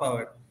say,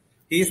 overpowered.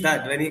 He's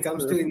that. When he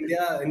comes to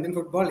Indian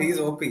football, he's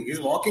OP. He's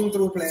walking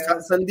through players.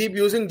 Sandeep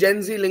using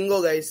Gen Z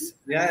lingo, guys.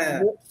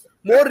 Yeah.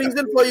 More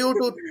reason for you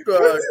to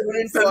tune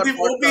into our Sandeep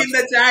OP podcast. in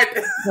the chat.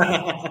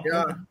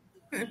 Yeah.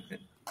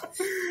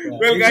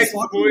 Well, guys,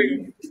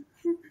 moving.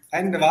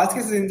 And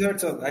Vasquez is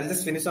injured, so I'll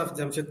just finish off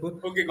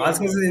Jamshedpur. Okay, go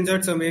Vasquez on. is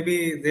injured, so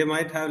maybe they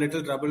might have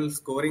little trouble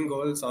scoring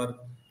goals, or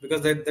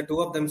because the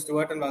two of them,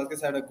 Stuart and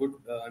Vasquez, had a good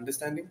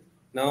understanding.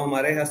 Now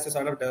Murray has to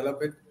sort of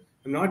develop it.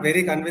 I'm not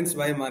very convinced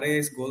by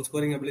Murray's goal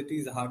scoring ability.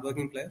 He's a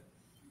hardworking player,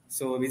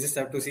 so we just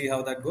have to see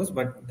how that goes.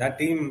 But that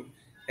team,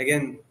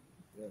 again,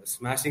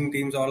 smashing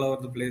teams all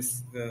over the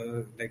place,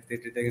 like they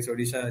did against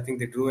Odisha. I think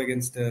they drew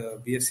against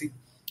BFC.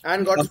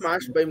 And got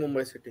smashed by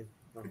Mumbai City.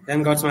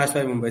 And got smashed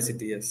by Mumbai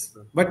City, yes.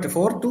 But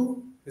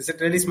 4-2, is it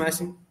really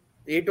smashing?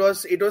 It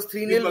was 3-0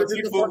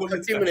 within the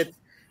first 30 minutes.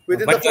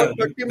 Within But, the first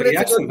 30 minutes,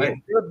 reaction, right?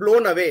 they were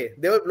blown away.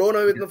 They were blown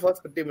away within the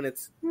first 30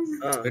 minutes.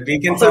 But we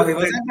can say,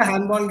 was that the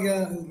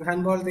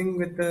handball thing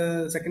with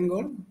the second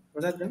goal?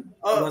 Was that them?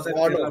 Or was that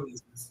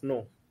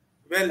No.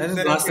 Well, that was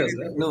then Blasters,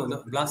 right?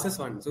 No, Blasters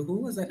won. So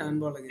who was that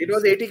handball against? It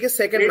was ATK's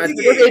second match. ATK.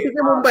 It was ATK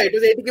Mumbai. It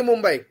was ATK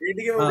Mumbai.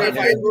 ATKMB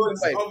yeah. 5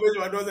 goals, of which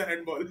one was a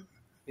handball.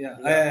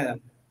 Yeah.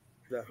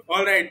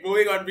 All right,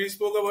 moving on. We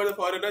spoke about the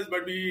foreigners,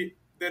 but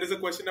there is a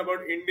question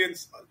about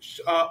Indians.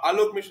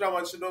 Alok Mishra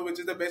wants to know which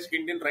is the best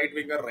Indian right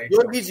winger right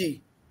now. Yogi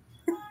Ji.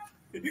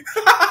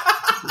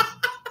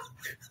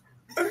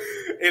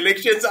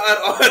 Elections are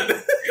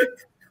on.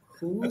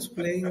 Who's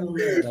playing on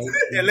the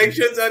right?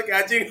 Elections are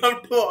catching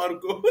up to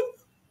Orko.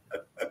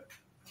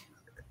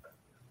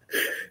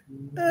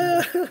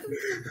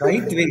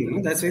 Right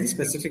wing? That's very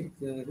specific.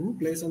 Who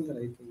plays on the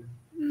right wing?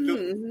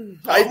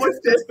 How much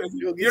specific?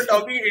 You're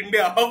talking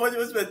India. How much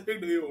more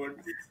specific do you want?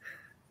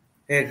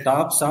 Hey,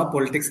 stop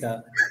politics,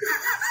 guy.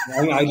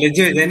 I'm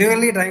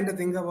genuinely trying to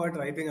think about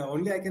right wing.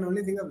 I can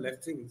only think of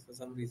left wing for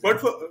some reason.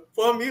 But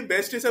for me,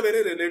 best is a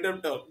very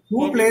relative term.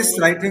 Who plays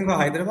right wing for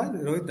Hyderabad?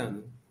 Rohit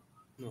Danu.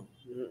 No.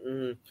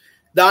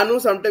 Danu,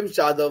 sometimes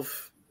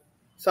Jadhav.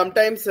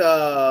 Sometimes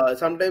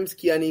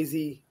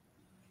Kianizi.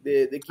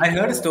 They keep I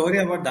heard a story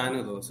about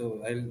Danu though.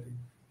 So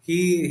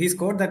he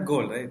scored that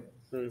goal, right?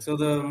 So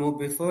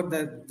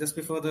just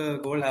before the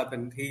goal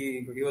happened,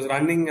 he was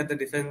running at the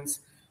defense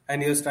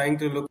and he was trying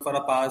to look for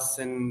a pass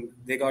and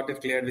they got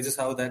it cleared, which is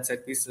how that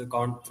set piece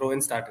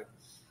throw-in started.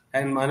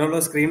 And Manolo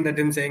screamed at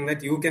him saying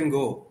that you can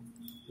go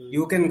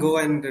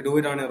and do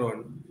it on your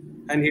own.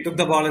 And he took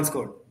the ball and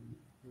scored.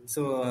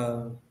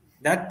 So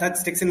that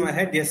sticks in my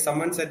head. Yes,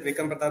 someone said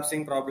Vikram Pratap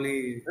Singh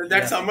probably.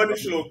 Someone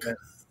is Shlok.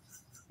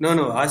 No,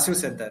 Ashu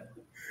said that.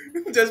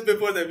 Just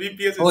before the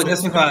VPS. Oh,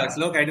 just before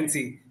Slok, I didn't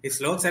see. If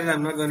Slok said it,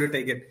 I'm not going to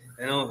take it.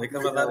 Vikram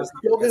Pratap is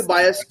Shlok is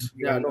biased.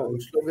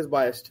 Shlok is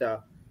biased. Yeah.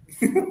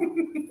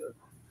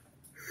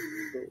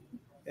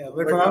 Yeah,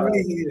 but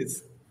probably he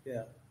is.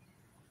 Yeah.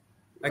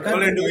 Do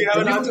we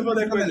have an answer for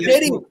that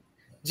question?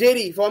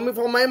 Jerry. For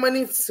my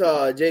money, it's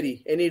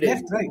Jerry. Any day.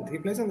 Left, right. He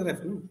plays on the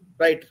left. No?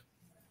 Right.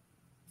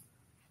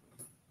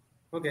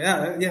 Okay.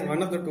 Yeah.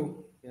 One of the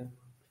two. Yeah.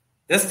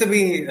 Just to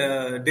be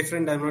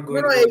different, I'm not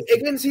going.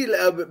 Again, see,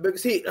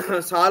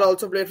 Sahal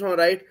also played from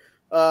right.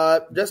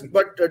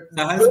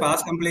 Sahal's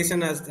pass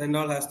completion and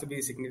all has to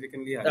be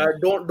significantly higher.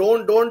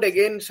 Don't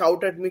again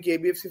shout at me,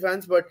 KBFC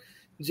fans. But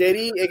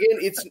Jerry, again,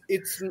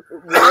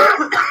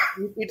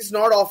 it's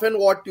not often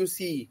what you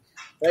see,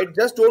 right?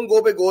 Just don't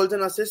go by goals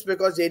and assists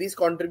because Jerry's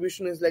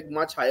contribution is like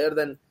much higher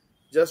than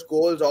just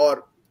goals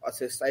or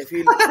assists. I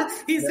feel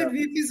he said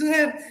VP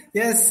Suhair.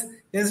 Yes,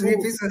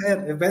 VP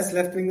Suhair, the best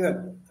left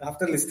winger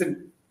after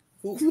Liston.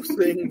 Who's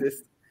saying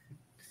this?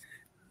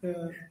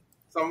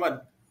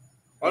 Someone.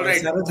 All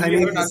right. Shlok,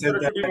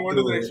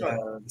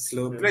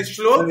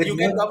 you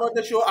can come on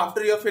the show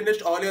after you have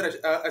finished all your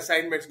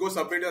assignments. Go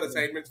submit your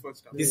assignments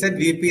first. He said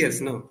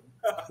VPS, no.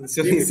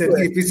 So he said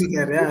VP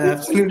Suhair. Yeah,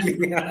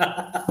 absolutely.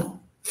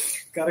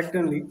 Correct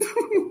only.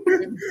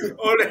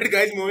 All right,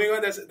 guys. Moving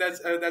on.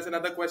 That's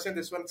another question.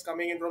 This one's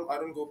coming in from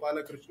Arun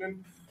Gopala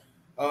Krishnan.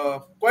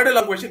 Quite a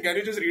long question. Can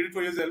you just read it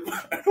for yourself?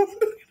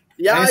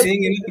 Yeah, I'm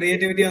seeing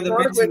creativity on the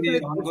pitch in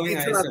the ongoing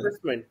it's an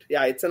assessment.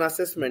 Yeah, it's an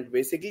assessment.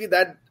 Basically,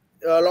 that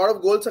a lot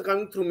of goals are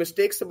coming through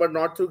mistakes, but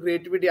not through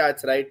creativity. Yeah,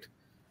 it's right.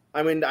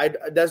 I mean,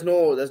 there's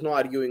no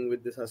arguing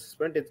with this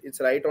assessment. It's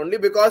right only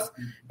because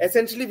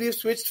essentially we've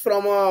switched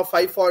from a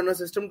 5-foreigner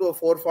system to a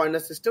 4-foreigner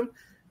system,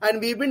 and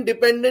we've been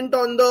dependent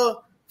on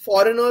the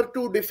foreigner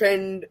to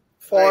defend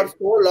for so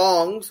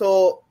long.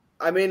 So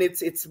I mean,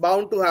 it's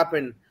bound to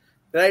happen,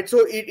 right?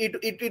 So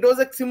it was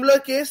a similar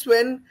case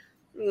when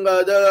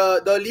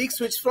the league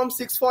switched from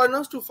 6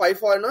 foreigners to 5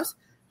 foreigners,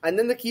 and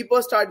then the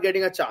keepers start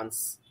getting a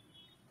chance,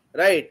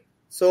 right?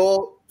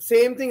 So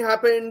same thing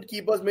happened.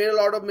 Keepers made a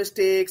lot of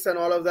mistakes and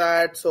all of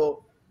that.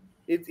 So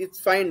it's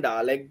fine,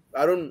 da. Like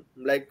Arun,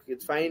 like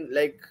it's fine.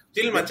 Like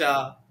chill,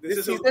 macha.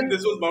 This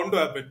was bound to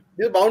happen.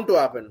 This is bound to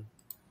happen.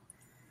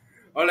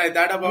 All right,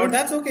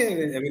 that's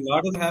okay. I mean,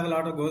 have a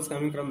lot of goals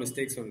coming from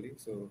mistakes only.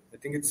 So I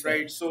think it's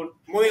right. So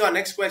moving on,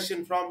 next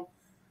question from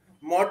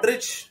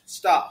Modric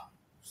Star.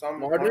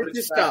 Modric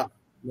Star.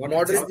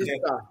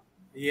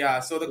 Yeah,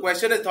 so the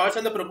question is thoughts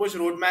on the proposed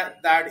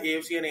roadmap that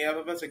AFC and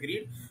AFF has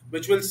agreed,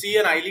 which will see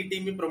an I-League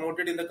team be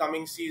promoted in the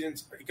coming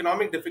seasons.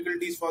 Economic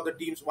difficulties for the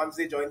teams once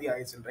they join the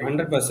ISL, right?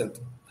 100%,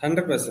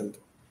 100%.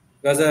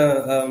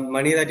 Because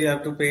money that you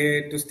have to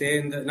pay to stay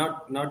in the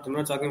I'm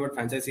not talking about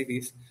franchisee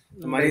fees.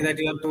 The money that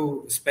you have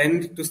to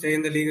spend to stay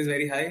in the league is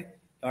very high.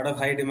 A lot of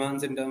high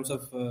demands in terms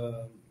of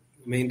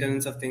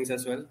maintenance of things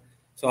as well.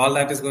 So all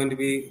that is going to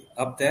be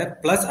up there.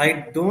 Plus,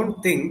 I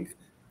don't think,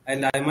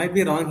 and I might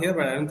be wrong here,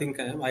 but I don't think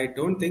I am. I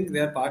don't think they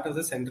are part of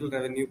the central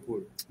revenue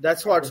pool.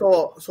 That's what.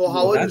 So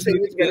how are you That's saying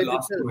going it's to be a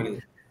loss of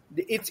beneficial?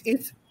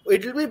 money.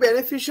 It will be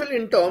beneficial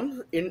in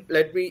terms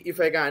let me, if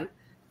I can,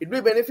 it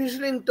will be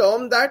beneficial in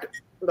term that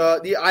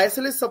the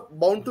ISL is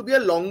bound to be a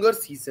longer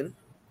season,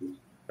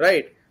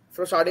 right?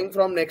 For starting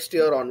from next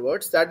year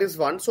onwards, that is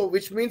one. So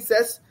which means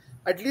there's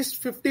at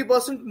least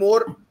 50%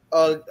 more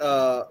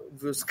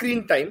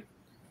screen time,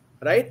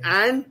 right?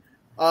 And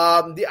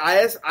the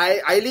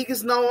I League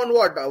is now on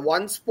what,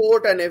 One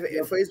Sport and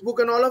Facebook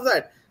and all of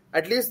that.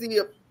 At least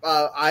the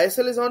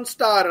ISL is on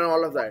Star and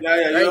all of that.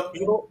 Yeah, right?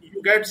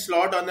 you get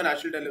slot on the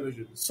national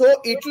television.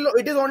 So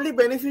it is only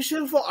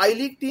beneficial for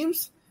I-League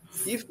teams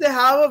if they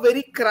have a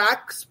very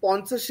crack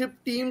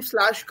sponsorship team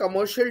 /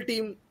 commercial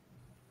team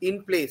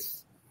in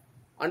place.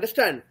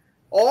 Understand?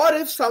 Or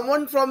if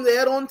someone from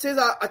their own says,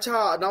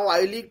 "Acha, now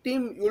I-League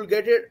team, you'll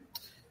get it."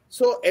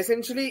 So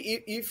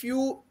essentially, if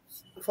you,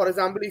 for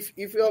example,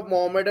 if you're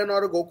Mohammedan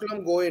or a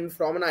Gokulam go in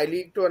from an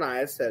I-League to an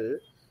ISL,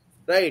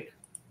 right?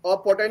 A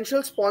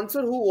potential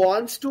sponsor who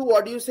wants to,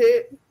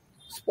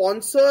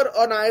 sponsor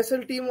an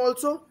ISL team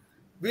also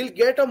will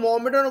get a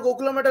Mohammedan or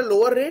Gokulam at a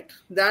lower rate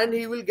than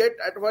he will get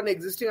at one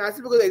existing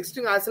ISL, because the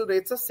existing ISL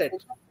rates are set.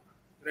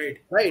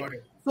 Right.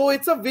 So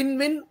it's a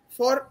win-win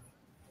for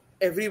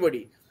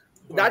everybody.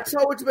 That's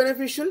how it's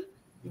beneficial.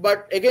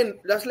 But again,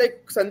 just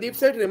like Sandeep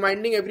said,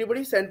 reminding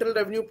everybody, central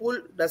revenue pool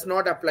does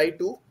not apply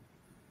to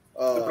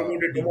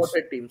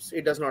promoted teams.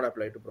 It does not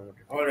apply to promoted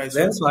teams. All right.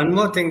 There's one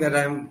more thing that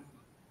I'm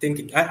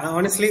thinking.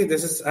 Honestly,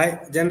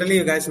 generally,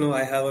 you guys know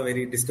I have a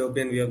very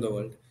dystopian view of the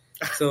world.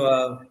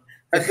 So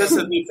that's just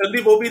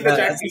Sandeep will be in the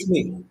chat. That's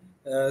me.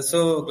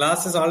 So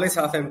glass is always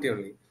half empty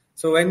only.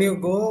 So when you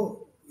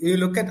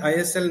look at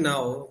ISL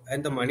now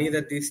and the money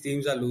that these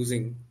teams are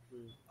losing,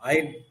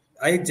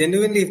 I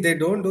genuinely, if they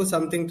don't do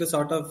something to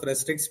sort of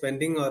restrict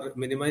spending or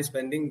minimize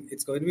spending,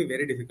 it's going to be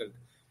very difficult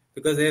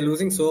because they're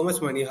losing so much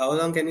money. How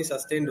long can you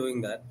sustain doing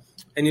that?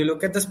 And you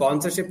look at the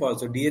sponsorship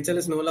also. DHL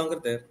is no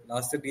longer there.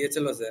 Last year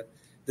DHL was there.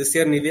 This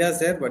year Nivea is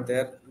there, but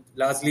they're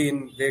largely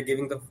they're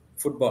giving the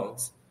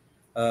footballs.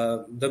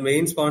 The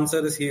main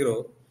sponsor is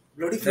Hero.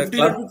 Bloody 50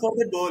 for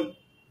the ball.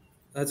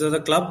 So the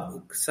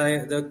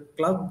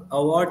club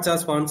awards are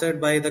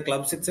sponsored by the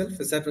clubs itself.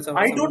 Is that something?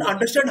 I don't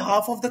understand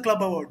half of the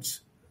club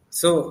awards.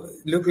 So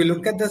we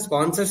look at the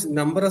sponsors.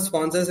 Number of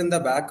sponsors in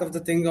the back of the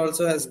thing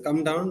also has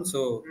come down.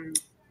 So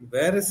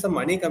where is the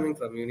money coming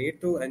from? You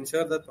need to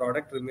ensure the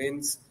product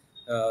remains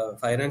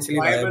financially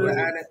viable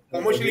and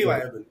commercially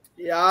viable.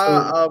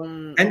 Yeah.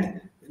 And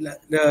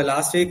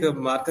last week,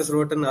 Marcus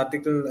wrote an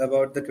article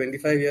about the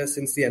 25 years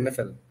since the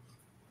NFL.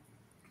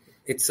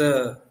 It's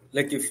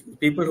like if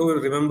people who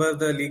remember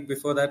the league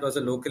before that was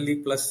a local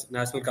league plus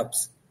national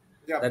cups.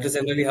 Yeah. That is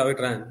generally how it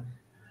ran.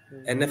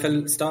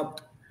 NFL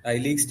stopped.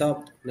 I-League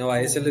stopped. Now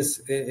ISL is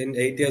in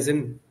 8 years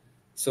in.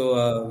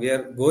 So we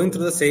are going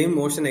through the same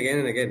motion again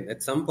and again.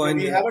 At some point,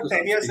 we have a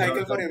 10-year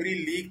cycle for every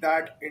league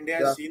that India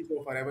has seen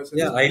so far. Ever since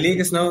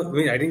I-League is now.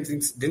 I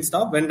didn't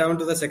stop. Went down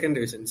to the second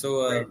division.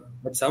 So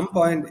at some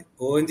point,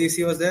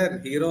 ONGC was there,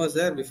 Hero was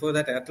there. Before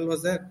that, Airtel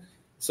was there.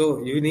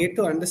 So you need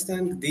to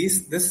understand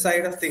this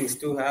side of things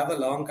to have a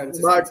long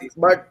consistency.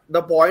 But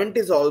the point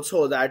is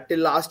also that till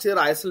last year,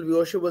 ISL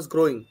viewership was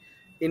growing.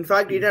 In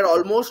fact, it had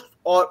almost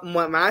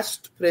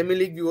matched Premier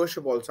League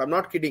viewership also. I'm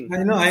not kidding.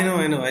 I know.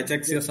 I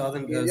checked your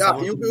southern. You can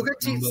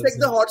check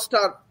the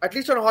Hotstar, at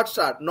least on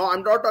Hotstar. No,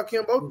 I'm not talking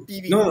about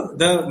TV. No,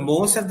 the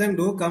most of them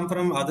do come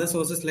from other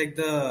sources like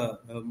the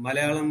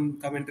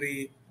Malayalam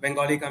commentary,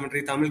 Bengali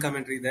commentary, Tamil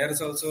commentary.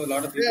 There's also a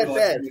lot of people.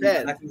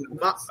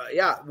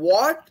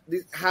 What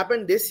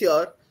happened this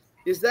year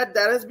is that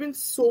there has been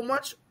so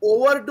much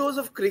overdose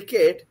of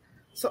cricket.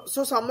 So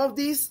some of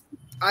these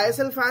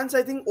ISL fans,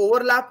 I think,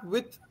 overlap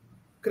with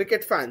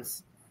cricket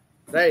fans,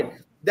 right?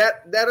 There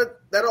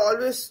are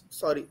always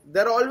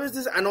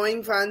these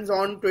annoying fans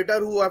on Twitter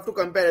who have to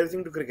compare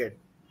everything to cricket,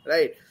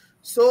 right?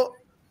 So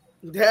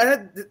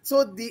there's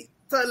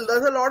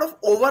a lot of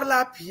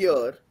overlap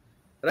here,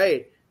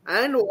 right?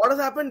 And what has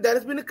happened? There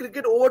has been a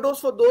cricket overdose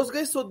for those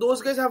guys, so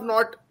those guys have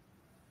not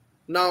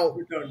now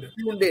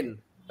tuned in,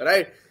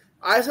 right?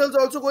 ISL is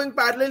also going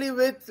parallelly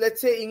with,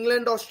 let's say,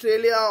 England,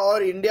 Australia,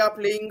 or India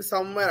playing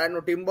somewhere. I don't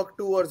know,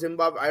 Timbuktu or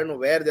Zimbabwe. I don't know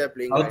where they're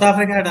playing. South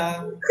Africa,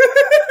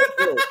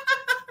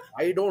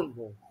 I don't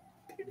know.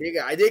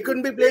 They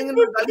couldn't be playing in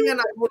the gully, and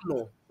I don't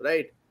know,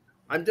 right?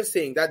 I'm just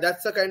saying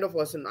that's the kind of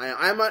person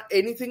I'm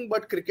anything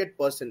but cricket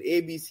person,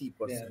 ABC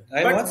person.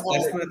 Yeah.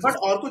 But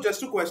Orko, just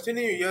to question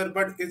you here,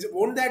 but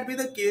won't that be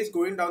the case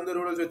going down the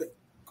road also?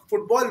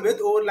 football with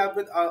overlap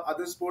with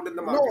other sport in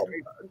the market,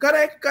 No,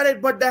 right?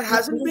 correct. But there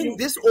hasn't been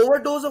this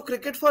overdose of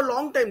cricket for a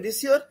long time.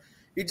 This year,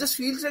 it just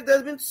feels like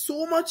there's been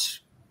so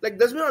much. Like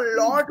there's been a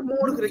lot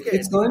more cricket.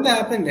 It's going to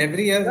happen.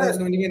 Every year there's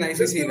going to be an This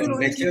ICC thing will event.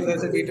 only Next year keep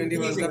there's a T20 World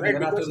increasing, Cup. right?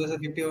 Year after Because there's a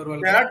 50 over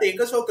World there Cup. are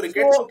takers for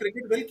cricket, so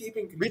cricket will keep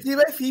increasing. Which is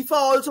why FIFA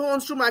also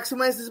wants to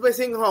maximize this by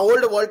saying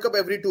hold a World Cup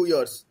every 2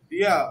 years.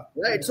 Yeah.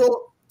 Right. So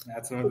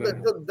That's not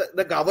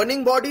the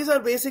governing bodies are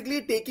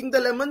basically taking the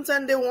lemons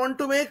and they want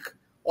to make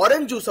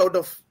orange juice out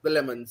of the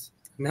lemons.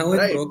 Now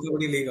it's Right. Pro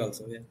Kabaddi League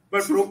also. Yeah.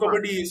 But Pro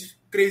Kabaddi is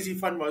crazy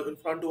fun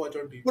to watch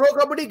on TV. Pro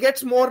Kabaddi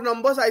gets more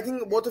numbers. I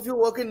think both of you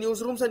work in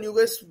newsrooms and you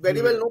guys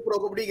very well know Pro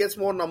Kabaddi gets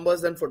more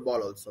numbers than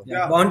football also.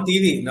 Yeah. On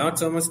TV, not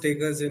so much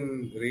takers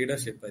in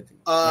readership, I think.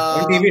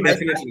 On TV,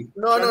 definitely.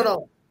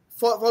 No.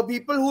 For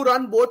people who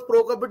run both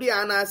Pro Kabaddi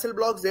and ISL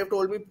blogs, they've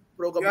told me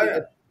Pro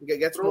Kabaddi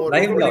gets more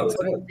Live numbers blogs,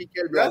 than right?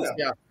 PKL blogs.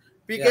 Yeah.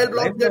 PKL blogs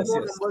live get blogs,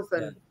 more yes. numbers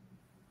than.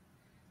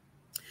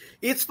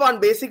 It's fun.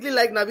 Basically,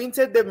 like Naveen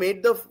said, they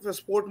made the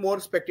sport more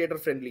spectator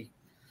friendly.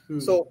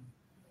 So,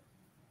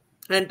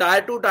 and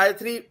tier 2, tier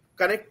 3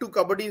 connect to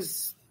Kabaddi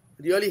is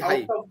really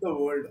high. Out of the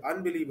world.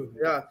 Unbelievable.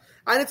 Yeah.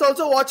 And it's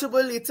also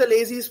watchable. It's a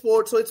lazy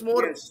sport. So it's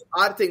more Yes.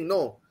 our thing.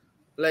 No.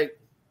 Like,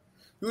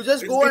 you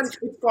just go It's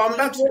and.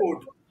 combat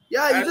sport.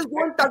 Yeah, you And just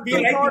go and tuck we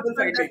the like shots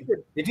people and fighting. that's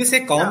it. Did you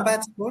say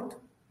combat sport?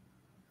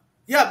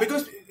 Yeah,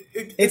 because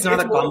It's not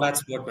a more- combat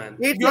sport, man.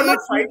 You're not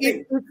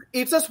fighting.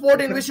 It's a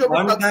sport in which you have to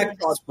tuck some Contact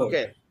shots. sport.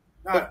 Okay.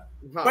 But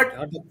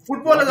Not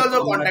football is a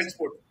also a combat contact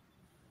sport.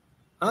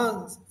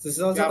 This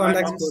is also Yeah, my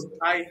contact mom's- sport.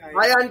 Hi.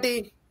 Hi,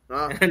 auntie.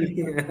 Yeah,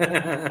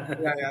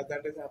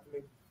 that is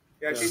happening.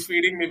 Yeah, she's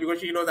feeding me because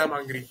she knows I'm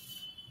hungry.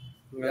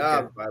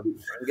 Yeah, I'm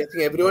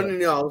guessing everyone in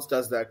your house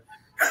does that.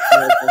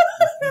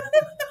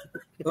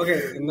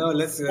 Okay, now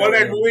let's. All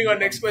right, moving on.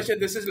 Next question.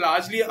 This is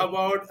largely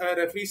about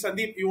referee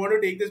Sandeep. You want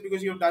to take this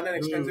because you've done an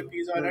extensive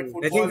piece on it.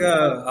 I think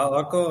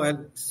Orko,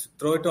 I'll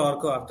throw it to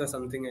Orko after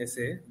something I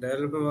say.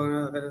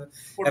 Football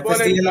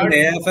FSDL and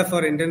and AFF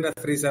for Indian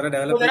referees are a So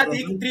there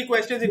development. are three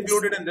questions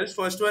included in this.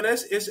 First one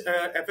is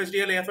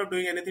FSDL AFF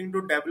doing anything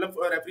to develop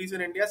referees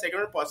in India?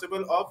 Second one,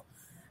 possible of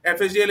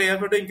FSDL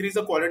AFF to increase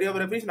the quality of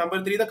referees?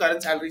 Number 3, the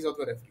current salaries of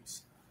the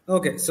referees.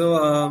 Okay,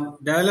 so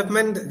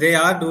development, they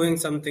are doing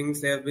some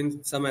things. There have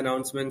been some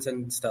announcements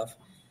and stuff.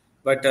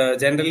 But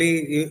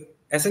generally,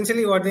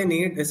 essentially what they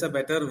need is a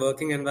better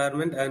working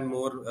environment and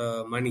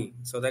more money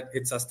so that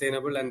it's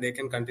sustainable and they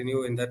can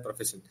continue in that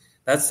profession.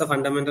 That's the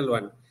fundamental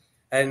one.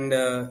 And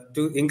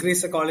to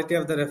increase the quality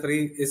of the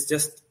referee is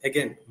just,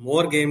 again,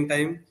 more game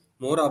time,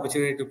 more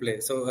opportunity to play.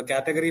 So a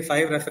category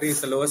 5 referee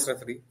is the lowest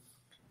referee.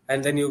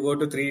 And then you go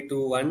to 3,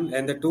 2, 1.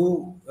 And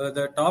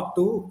the top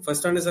 2,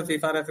 first one is a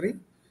FIFA referee.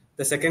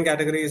 The second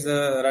category is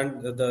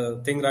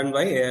the thing run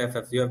by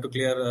AFF. You have to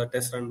clear a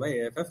test run by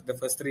AFF. The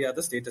first 3 are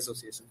the state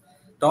association.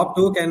 Top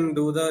 2 can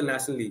do the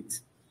national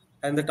leagues.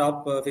 And the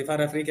top FIFA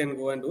referee can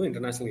go and do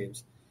international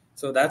games.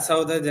 So that's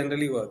how they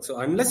generally work. So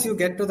unless you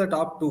get to the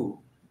top 2,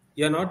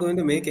 you're not going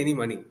to make any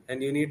money.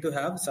 And you need to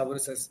have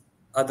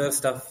other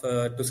stuff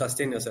to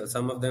sustain yourself.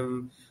 Some of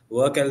them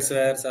work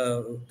elsewhere.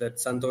 So that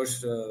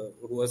Santosh,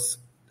 who was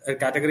a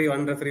category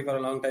 1 referee for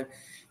a long time,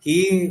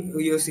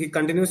 he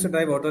continues to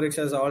drive auto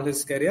rickshaws all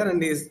his career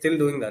and he is still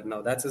doing that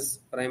now. That's his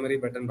primary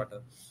bread and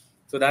butter.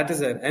 So that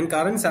is it. And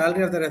current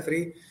salary of the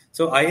referee.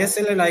 So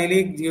ISL and I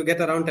League, you get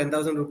around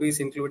 10,000 rupees,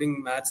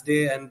 including match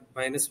day and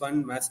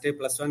 -1, match day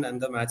 +1, and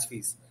the match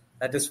fees.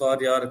 That is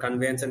for your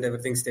conveyance and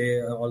everything,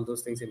 stay, all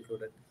those things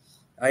included.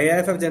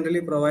 IIFF generally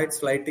provides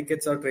flight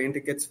tickets or train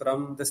tickets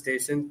from the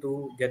station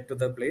to get to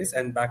the place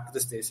and back to the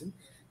station.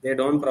 They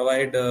don't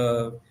provide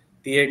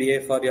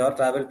TADA for your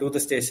travel to the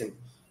station.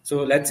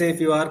 So let's say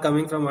if you are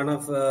coming from one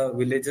of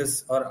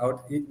villages or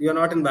out, you're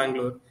not in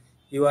Bangalore,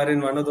 you are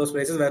in one of those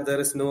places where there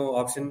is no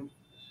option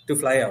to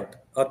fly out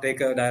or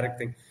take a direct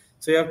thing.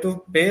 So you have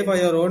to pay for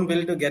your own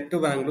bill to get to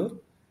Bangalore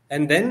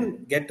and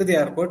then get to the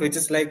airport, which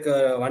is like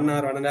 1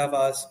 hour, 1.5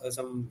 hours,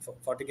 some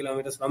 40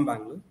 kilometers from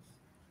Bangalore.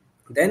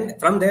 Then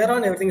from there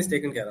on, everything is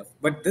taken care of.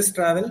 But this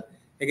travel,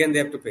 again, they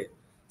have to pay.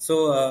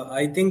 So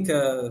I think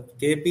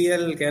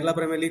KPL, Kerala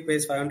Premier League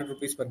pays 500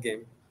 rupees per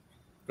game,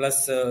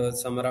 plus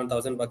some around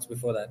 $1,000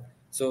 before that.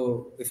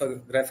 So if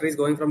a referee is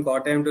going from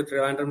Kottayam to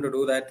Trivandrum to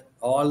do that,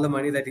 all the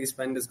money that he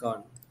spent is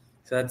gone.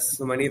 So that's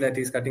the money that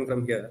he's cutting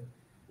from here.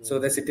 So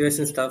the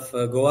situation is tough.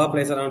 Goa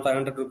pays around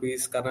 500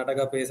 rupees.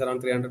 Karnataka pays around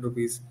 300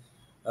 rupees.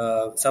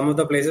 Some of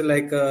the places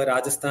like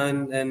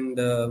Rajasthan and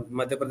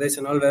Madhya Pradesh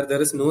and all, where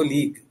there is no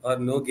league or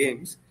no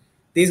games,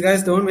 these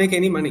guys don't make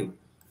any money.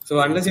 So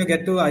unless you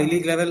get to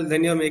I-League level,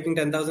 then you're making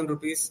 10,000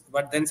 rupees.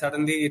 But then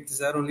suddenly it's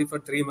there only for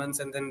 3 months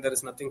and then there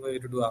is nothing for you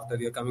to do after.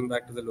 You're coming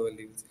back to the lower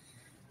leagues.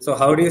 So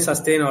how do you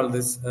sustain all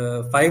this?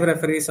 5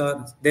 referees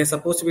they're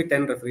supposed to be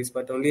 10 referees,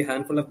 but only a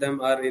handful of them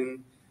are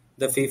in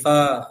the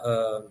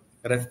FIFA,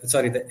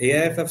 the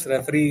AIFF's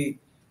referee,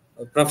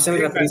 professional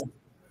referees,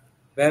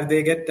 where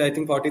they get, I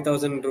think,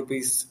 40,000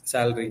 rupees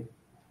salary.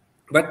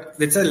 But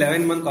it's a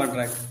 11-month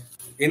contract.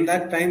 In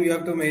that time, you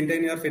have to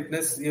maintain your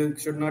fitness. You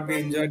should not be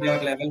injured. Your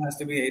level has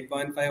to be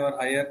 8.5 or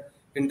higher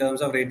in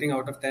terms of rating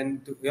out of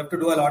 10. You have to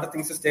do a lot of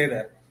things to stay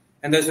there.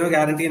 And there's no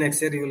guarantee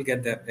next year you will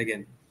get there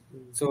again.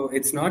 So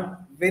it's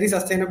not very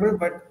sustainable,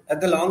 but at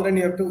the long run,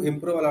 you have to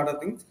improve a lot of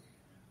things.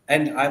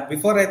 And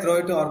before I throw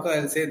it to Orko,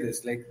 I'll say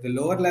this, like the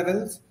lower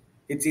levels,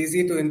 it's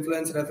easy to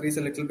influence referees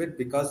a little bit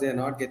because they are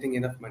not getting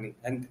enough money.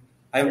 And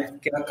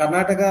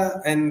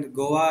Karnataka and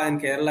Goa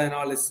and Kerala and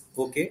all is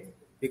okay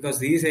because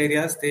these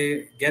areas,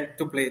 they get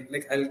to play.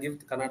 Like I'll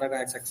give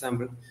Karnataka as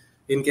example.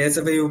 In case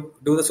of you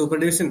do the super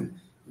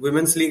division,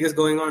 women's league is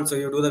going on, so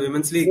you do the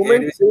women's league.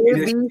 Women's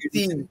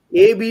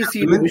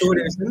ABC Women's 2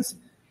 divisions.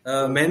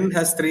 Men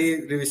has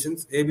 3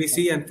 divisions,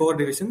 ABC and 4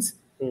 divisions.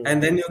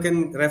 And then you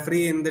can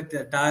referee in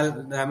the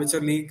amateur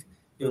league.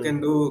 You can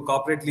do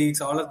corporate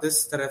leagues. All of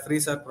this, the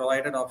referees are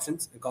provided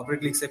options. The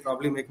corporate leagues, they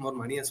probably make more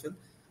money as well.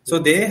 So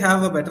they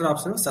have a better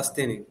option of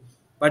sustaining.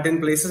 But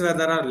in places where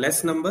there are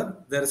less number,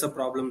 there is a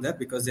problem there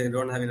because they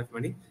don't have enough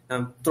money.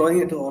 I'm throwing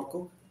it to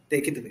Orko.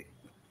 Take it away.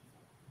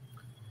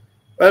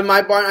 Well,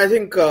 my point, I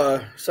think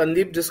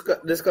Sandeep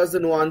discussed the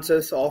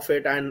nuances of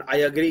it, and I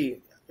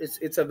agree.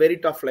 It's a very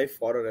tough life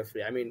for a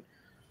referee. I mean,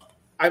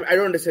 I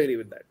don't disagree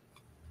with that.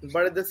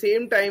 But at the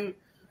same time,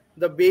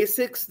 the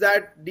basics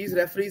that these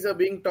referees are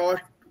being taught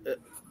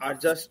are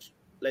just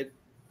like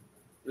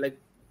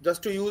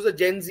just to use a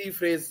Gen Z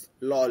phrase,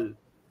 lol,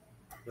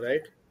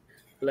 right?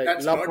 Like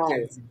That's not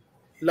Gen Z.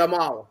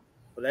 Lamau,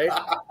 right?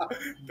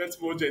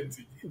 That's more Gen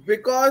Z.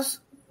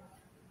 Because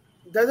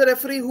there's a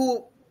referee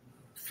who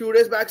few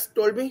days back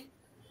told me,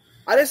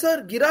 "Arey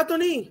sir, gira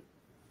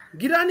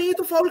nahi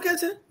to foul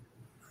kaise?"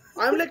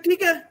 I'm like,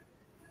 "ठीक है,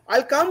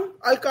 I'll come,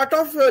 I'll cut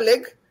off your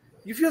leg.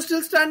 If you're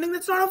still standing,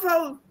 that's not a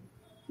foul."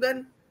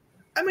 Then,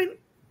 I mean,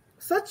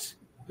 such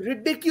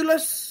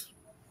ridiculous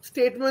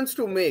statements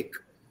to make,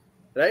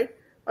 right?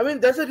 I mean,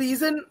 there's a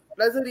reason.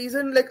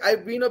 Like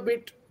I've been a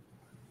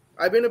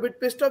bit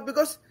pissed off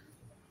because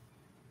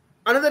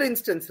another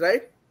instance,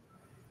 right?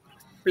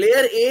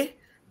 Player A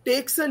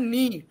takes a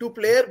knee to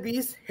player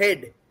B's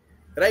head,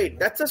 right?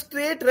 That's a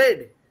straight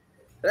red,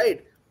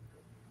 right?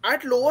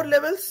 At lower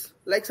levels,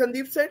 like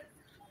Sandeep said,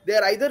 they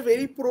are either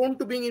very prone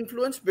to being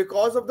influenced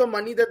because of the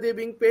money that they're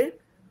being paid,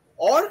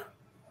 or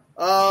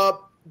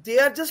they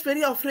are just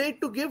very afraid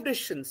to give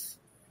decisions,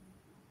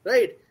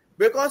 right?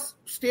 Because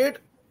state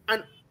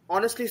and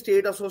honestly,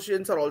 state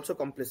associations are also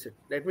complicit.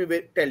 Let me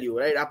tell you,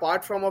 right?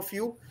 Apart from a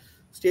few,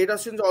 state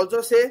associations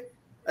also say,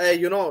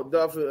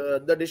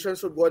 the decisions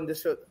should go in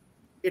this.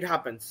 It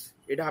happens.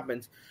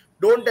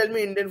 Don't tell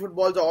me Indian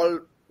football is all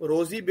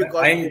rosy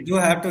because I do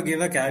have to give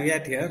a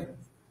caveat here.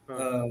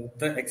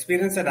 The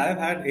experience that I've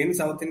had in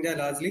South India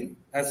largely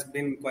has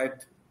been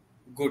quite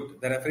good.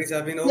 The referees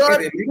have been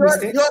okay.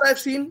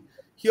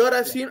 Here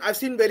I've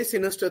seen very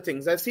sinister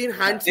things. I've seen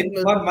hand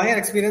signals. For my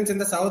experience in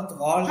the South,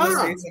 all the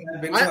states that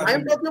I've been to.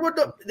 I'm talking about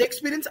the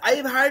experience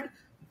I've had.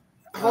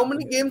 How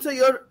many games a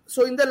year?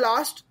 So in the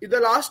last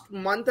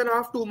month and a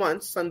half, 2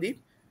 months, Sandeep,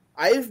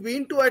 I've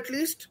been to at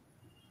least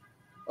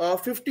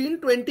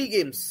 15-20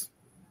 games,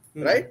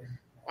 right?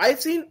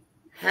 I've seen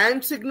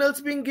hand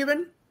signals being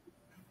given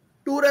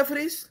to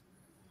referees,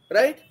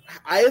 right?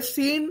 I have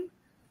seen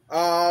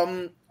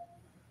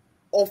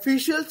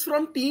officials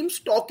from teams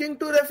talking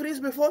to referees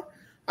before.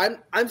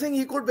 I'm saying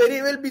he could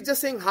very well be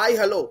just saying hi,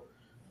 hello.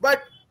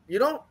 But,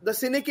 the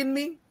cynic in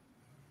me,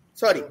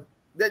 sorry,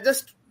 they're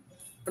just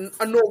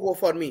a no-go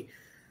for me.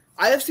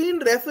 I have seen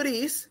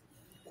referees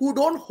who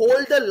don't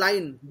hold the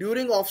line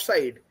during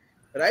offside,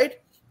 right?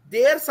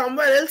 They are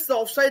somewhere else. The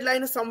offside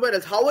line is somewhere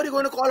else. How are you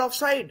going to call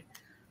offside?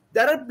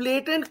 There are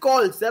blatant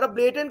calls. There are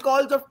blatant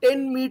calls of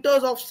 10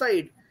 meters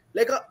offside.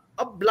 Like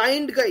a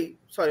blind guy.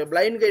 Sorry, a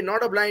blind guy,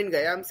 not a blind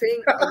guy. I'm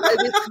saying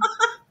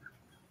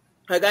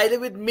a guy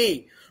with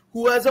me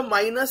who has a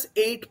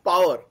 -8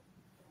 power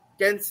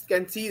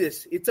can see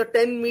this. It's a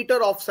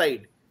 10-meter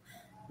offside.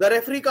 The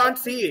referee can't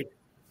see it.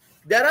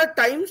 There are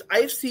times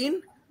I've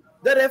seen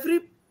the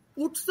referee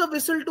puts the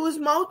whistle to his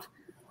mouth,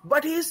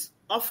 but he's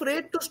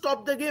afraid to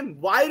stop the game.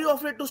 Why are you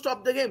afraid to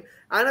stop the game?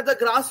 And at the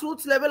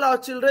grassroots level, our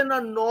children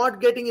are not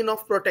getting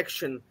enough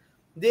protection.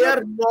 They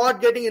are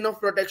not getting enough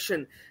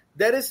protection.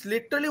 There is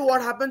literally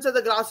what happens at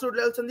the grassroots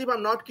level, Sandeep.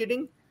 I'm not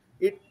kidding.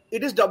 It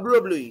is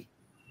WWE.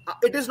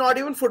 It is not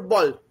even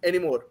football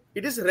anymore.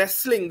 It is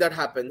wrestling that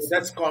happens.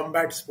 That's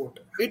combat sport.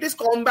 It is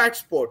combat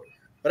sport,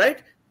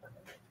 right?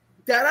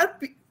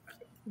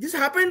 This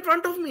happened in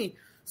front of me.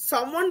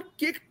 Someone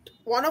kicked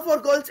one of our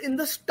girls in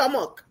the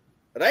stomach,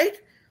 right?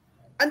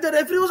 And the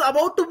referee was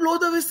about to blow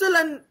the whistle,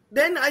 and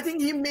then I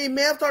think he may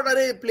have thought,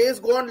 "Arey,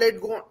 please go on,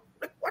 let go on."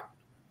 Like, what?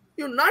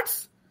 You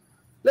nuts?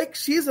 Like,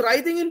 she's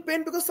writhing in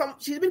pain because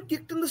she's been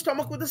kicked in the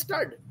stomach with a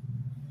stud.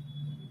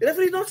 The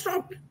referee is not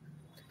stopped.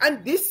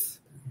 And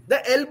the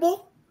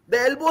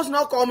elbow is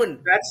now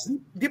common.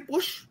 The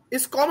push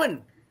is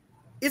common.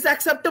 Is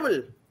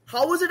acceptable.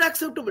 How is it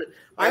acceptable?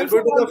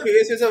 Elbow to the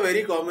face is a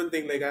very common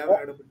thing. Like, I've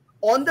heard of it.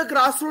 On the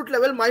grassroots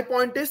level, my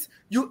point is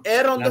you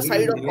err on the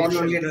side of caution.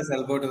 Only does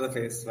elbow to the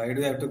face. Why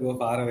do you have to go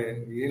far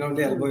away? You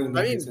only elbow in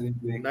the face.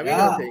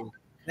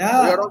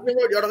 Yeah. You're talking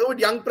about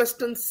Young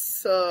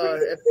Preston's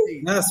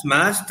FC. Yeah,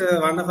 smashed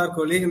one of our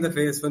colleague in the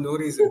face for no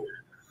reason.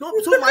 No,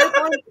 so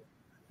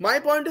my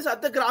point is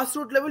at the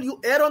grassroots level, you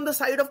err on the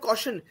side of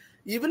caution.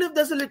 Even if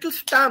there's a little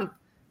stamp,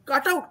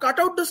 cut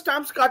out the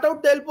stamps, cut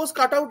out the elbows,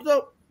 cut out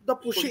the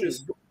pushing.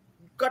 Pushes.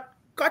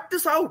 Cut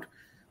this out.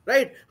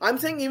 Right? I'm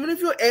saying even if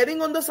you're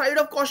erring on the side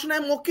of caution,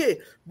 I'm okay.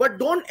 But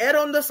don't err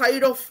on the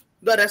side of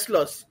the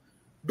wrestlers.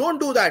 Don't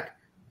do that.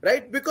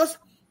 Right? Because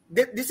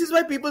this is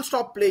why people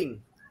stop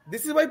playing.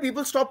 This is why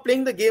people stop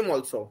playing the game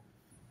also.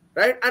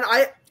 Right? And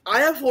I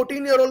have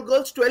 14-year-old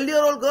girls,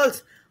 12-year-old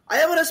girls. I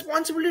have a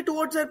responsibility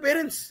towards their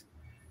parents.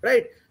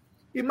 Right?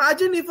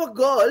 Imagine if a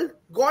girl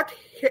got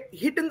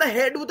hit in the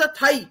head with a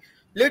thigh.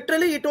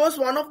 Literally, it was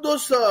one of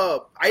those,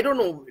 I don't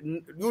know,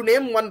 you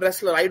name one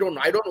wrestler, I don't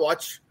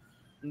watch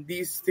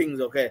these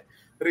things, okay?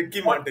 Ricky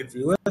Martin.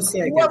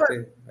 UFC, I can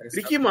say.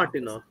 Ricky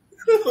Martin, no?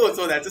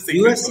 So that's a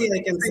single. UFC,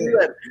 I can say.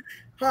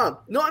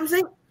 No, I'm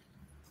saying,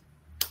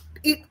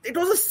 it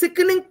was a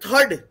sickening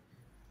thud.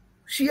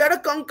 She had a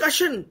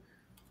concussion.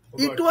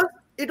 It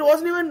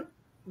wasn't even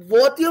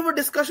worthy of a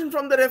discussion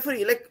from the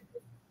referee. Like,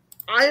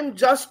 I am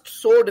just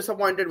so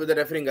disappointed with the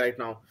refereeing right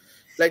now.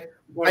 Like,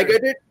 I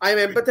get it. I'm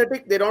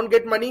empathetic. They don't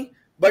get money.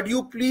 But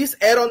you please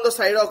err on the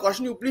side of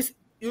caution.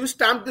 You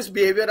stamp this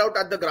behavior out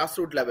at the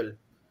grassroots level.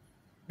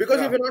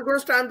 Because if you're not going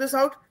to stamp this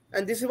out,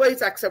 and this is why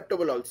it's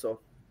acceptable also.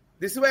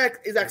 This is why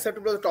it's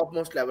acceptable at the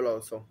topmost level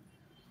also.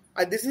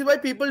 And this is why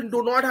people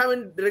do not have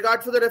in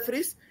regard for the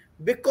referees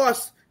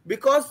because they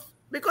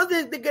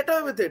get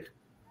away with it.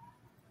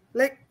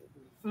 Like,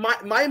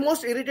 my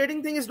most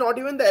irritating thing is not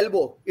even the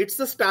elbow. It's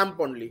the stamp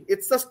only.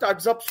 It's the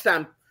studs up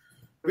stamp,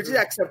 which is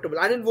acceptable.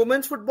 And in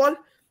women's football,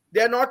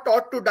 they are not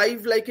taught to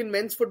dive like in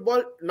men's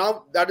football.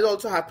 Now, that is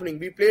also happening.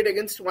 We played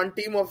against one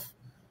team of,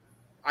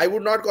 I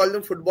would not call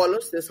them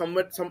footballers. There's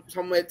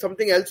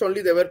something else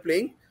only they were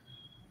playing.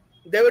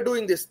 They were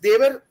doing this. They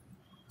were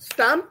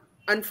stamp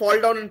and fall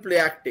down and play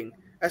acting.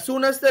 As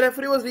soon as the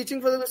referee was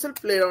reaching for the whistle,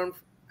 play down.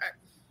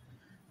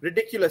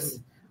 Ridiculous.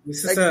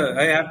 This is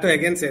I have to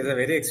again say, it's a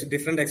very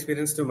different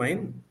experience to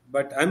mine.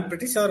 But I'm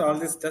pretty sure all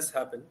this does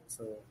happen.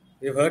 So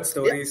we've heard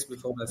stories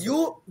before.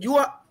 You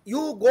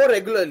go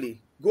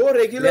regularly.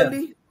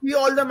 See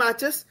all the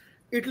matches.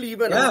 It'll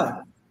even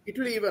out.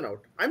 It'll even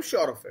out. I'm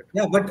sure of it.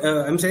 Yeah, but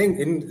I'm saying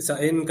in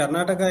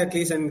Karnataka at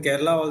least and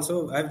Kerala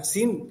also, I've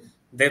seen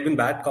there have been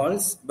bad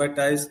calls, but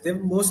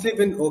they've mostly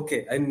been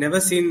okay. I've never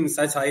seen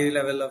such high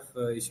level of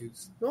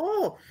issues.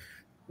 No.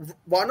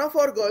 One of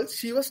our girls,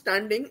 she was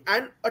standing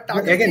and a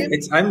tackle came.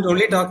 I'm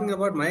only talking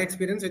about my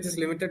experience, which is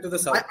limited to the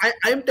south.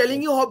 I'm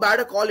telling you how bad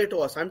a call it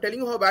was.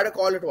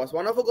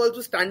 One of our girls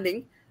was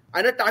standing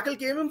and a tackle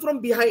came in from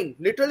behind.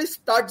 Literally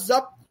studs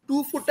up,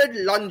 2-footed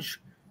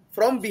lunge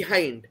from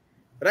behind.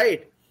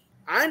 Right?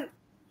 And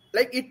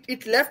like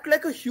it left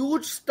like a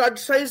huge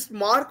stud-sized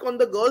mark on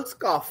the girl's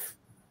calf.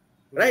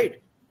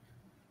 Right?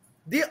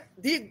 The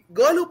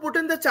girl who put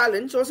in the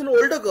challenge was an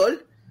older girl.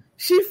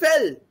 She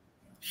fell.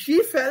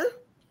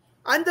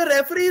 And the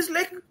referee is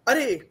like,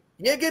 "Arey,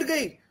 ye gir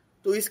gayi,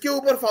 to iske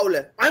upar foul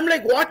hai." I'm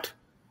like, what?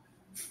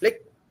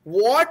 Like,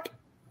 what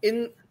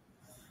in,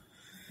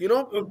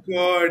 Oh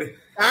God.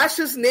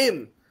 Ash's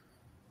name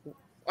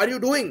are you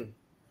doing?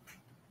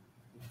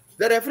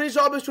 The referee's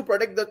job is to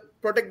protect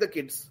the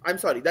kids. I'm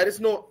sorry,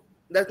 there's no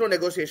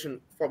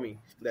negotiation for me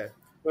there.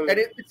 And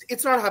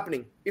it's not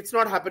happening. It's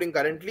not happening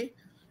currently.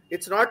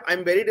 It's not.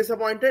 I'm very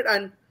disappointed,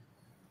 and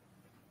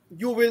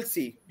you will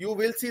see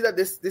that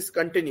this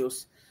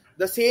continues.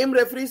 The same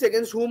referees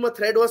against whom a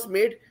thread was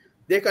made,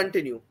 they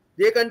continue,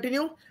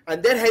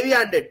 and they're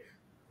heavy-handed.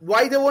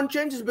 Why they won't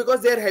change is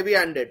because they're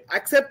heavy-handed.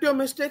 Accept your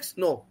mistakes?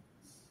 No.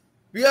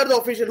 We are the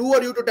official. Who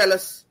are you to tell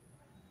us?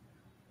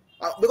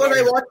 Because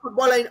I watch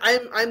football,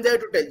 I'm there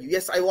to tell you.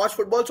 Yes, I watch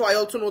football, so I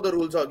also know the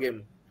rules of the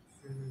game.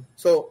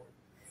 So,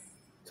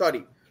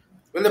 sorry.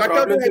 Well, the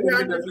problems in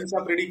Indian referees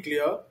are pretty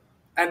clear.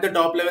 At the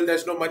top level,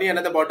 there's no money, and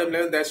at the bottom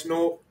level, there's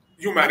no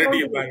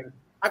humanity.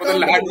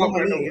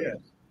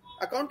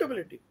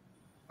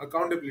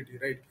 Accountability,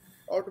 right.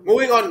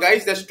 Moving on,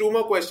 guys. There's 2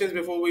 more questions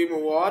before we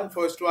move on.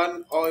 First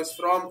one is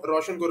from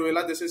Roshan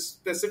Guruvela. This is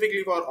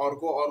specifically for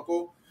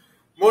Orko.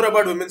 More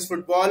about women's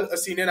football. A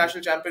senior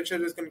national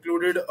championship was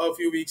concluded a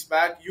few weeks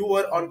back. You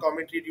were on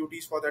commentary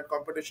duties for that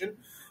competition.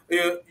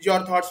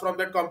 Your thoughts from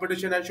that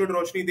competition, and should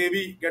Roshni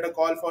Devi get a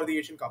call for the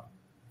Asian Cup?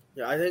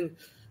 Yeah, I think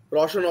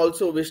Roshan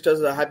also wished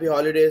us a happy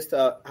holidays.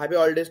 Happy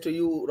holidays to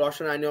you,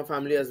 Roshan, and your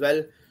family as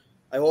well.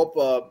 I hope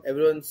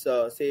everyone's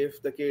safe,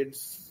 the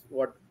kids,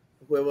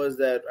 whoever's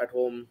there at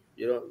home,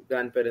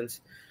 grandparents.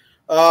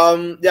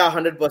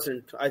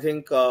 100%. I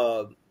think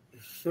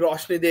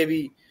Roshni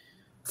Devi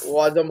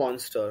was a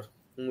monster.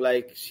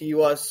 She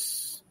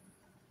was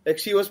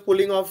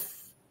pulling off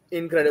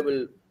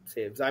incredible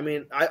saves. I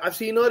mean, I've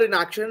seen her in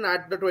action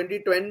at the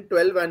 2010,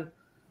 12 and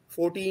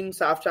 14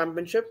 SAF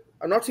championship.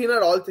 I've not seen her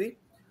at all 3.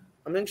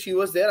 I mean, she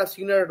was there. I've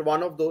seen her at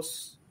one of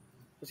those.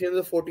 I've seen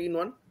the 14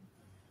 one.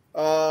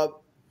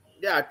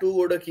 Too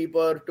good a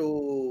keeper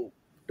to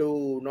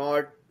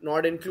not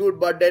not include.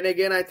 But then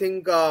again, I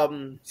think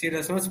She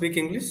does not speak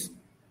English.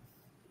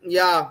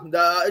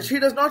 she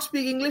does not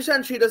speak English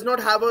and she does not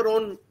have her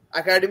own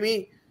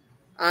academy.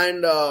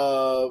 And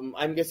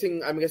I'm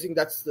guessing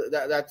that's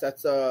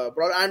a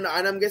problem.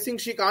 And I'm guessing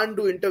she can't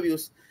do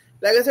interviews.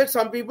 Like I said,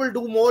 some people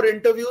do more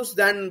interviews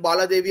than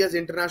Baladevi's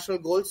international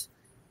goals.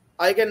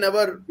 I can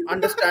never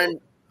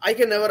understand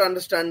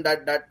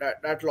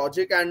that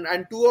logic.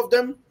 And two of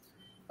them,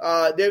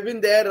 they've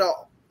been there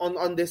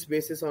on this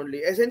basis only.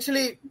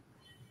 Essentially,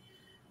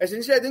 I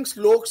think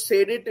Sloke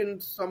said it in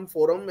some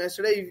forum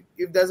yesterday.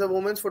 If there's a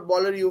women's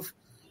footballer you've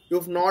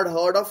not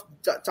heard of,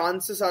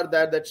 chances are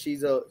there that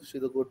she's a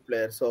good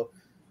player. So,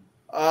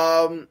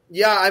 I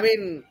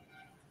mean,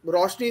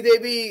 Roshni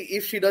Devi,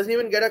 if she doesn't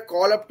even get a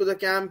call up to the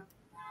camp,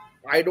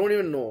 I don't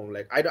even know.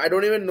 Like, I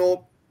don't even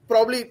know.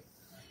 Probably,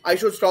 I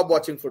should stop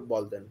watching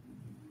football then.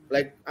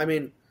 Like, I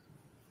mean,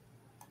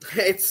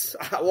 it's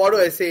what do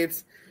I say?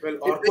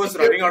 Orko's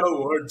running out of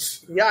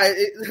words. Yeah,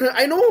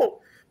 I know,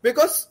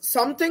 because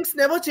some things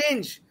never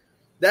change.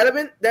 There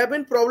have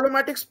been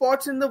problematic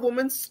spots in the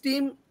women's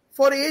team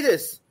for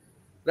ages,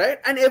 right?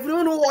 And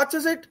everyone who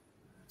watches it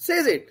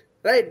says it,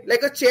 right?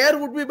 Like a chair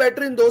would be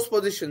better in those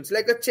positions.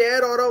 Like a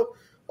chair or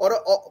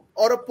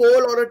a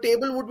pole or a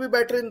table would be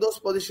better in those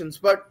positions,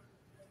 but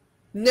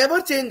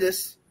never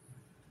changes.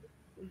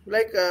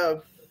 Like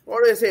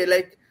what do I say?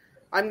 Like,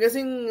 I'm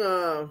guessing.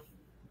 I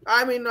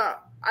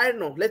don't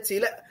know. Let's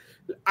see.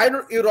 I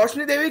don't. If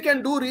Roshni Devi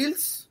can do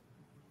reels,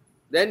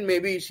 then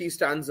maybe she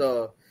stands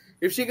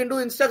if she can do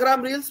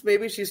Instagram reels,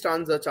 maybe she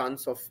stands a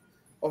chance of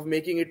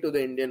making it to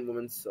the Indian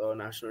women's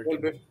national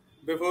team. Well,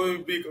 before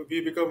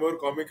we become more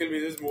comical, we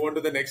just move on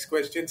to the next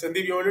question.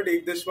 Sandeep, you want to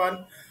take this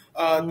one?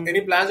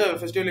 Any plans of a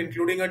festival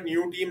including a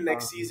new team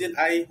next season?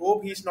 I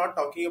hope he's not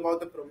talking about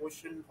the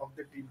promotion of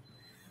the team.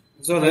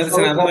 So there's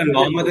another one.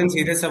 Mohammedan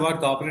serious about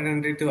corporate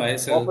entry to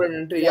ISL. Corporate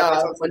entry,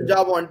 yeah.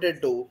 Punjab wanted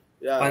to.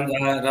 Yeah.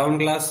 Round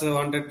Glass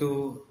wanted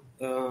to.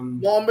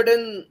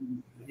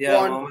 Mohammedan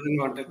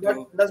wanted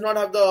to. Does not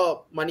have the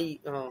money.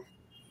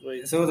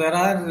 So there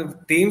are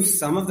teams,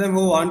 some of them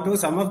who want to,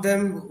 some of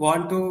them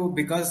want to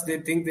because they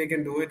think they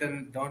can do it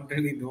and don't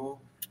really know.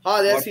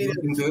 They're serious.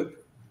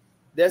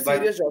 They're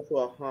serious,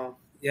 Joshua.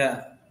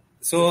 Yeah.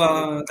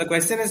 So the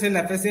question is, will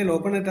FSCL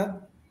open it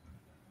up?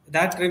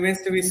 That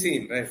remains to be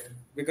seen, right?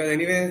 Because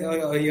anyway,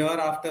 a year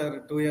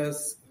after, 2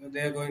 years, they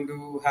are going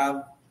to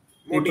have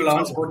people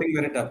on sporting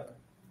merit up.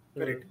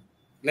 Correct.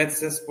 Let's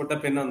just put a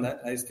pin on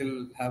that. I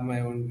still have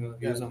my own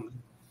views on that.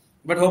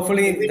 But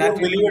hopefully... We don't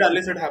believe it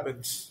unless it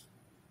happens.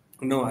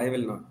 No, I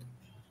will not.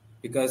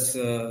 Because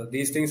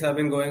these things have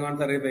been going on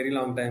for a very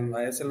long time.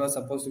 ISL was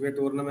supposed to be a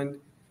tournament,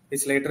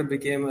 which later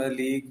became a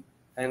league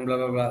and blah,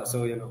 blah, blah.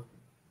 So,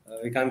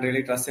 we can't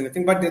really trust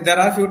anything. But there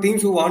are a few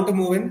teams who want to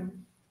move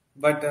in.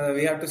 But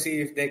we have to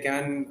see if they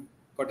can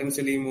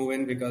potentially move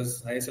in,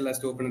 because ISL has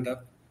to open it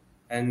up.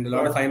 And a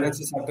lot of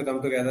finances have to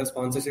come together.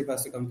 Sponsorship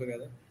has to come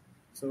together.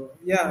 So,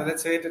 yeah,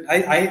 let's wait.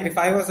 If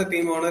I was a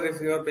team owner, if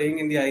you are playing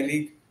in the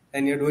I-League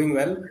and you're doing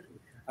well,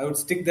 I would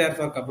stick there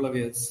for a couple of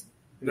years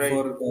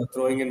before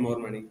throwing in more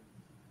money.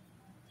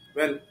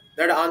 Well,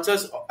 that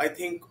answers, I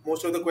think,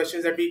 most of the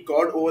questions that we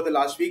got over the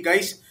last week.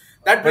 Guys,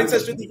 that brings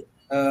us to the...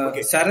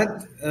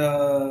 Sharath,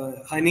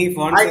 Hanif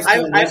wants us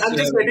to... I'm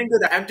just getting to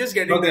that. I'm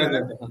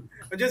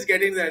just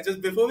getting there.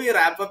 Just before we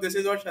wrap up, this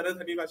is what Sharath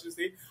Hanif has to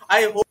say.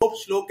 I hope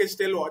Shlok is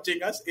still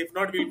watching us. If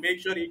not, we'll make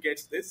sure he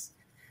gets this.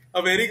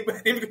 A very,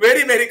 very,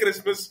 very Merry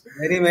Christmas.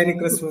 Very Merry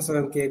Christmas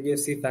from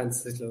KBFC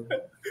fans, Shlok.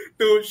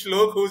 To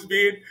Shlok, who's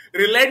been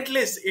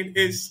relentless in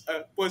his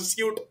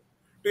pursuit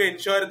to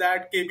ensure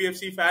that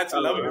KBFC fans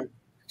love him.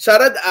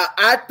 Sharad,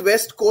 at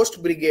West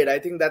Coast Brigade, I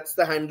think that's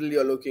the handle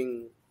you're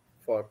looking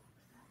for.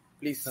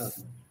 Please have...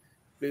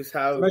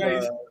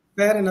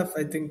 fair enough,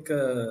 I think.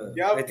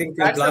 I think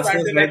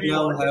Blasters right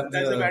now have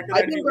the...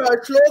 I think,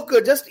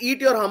 Shlok, just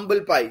eat your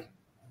humble pie.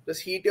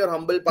 Just eat your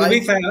humble pie. To be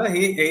fair,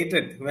 he ate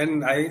it.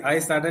 When I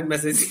started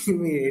messaging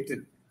him, he ate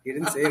it. He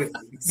didn't say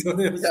anything. So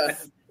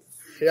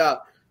yeah.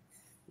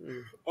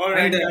 All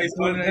right, and, guys.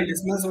 For the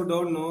listeners who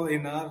don't know,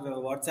 in our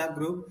WhatsApp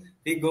group,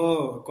 we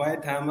go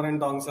quite hammer and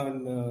tongs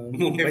on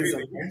Mumbai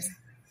sometimes.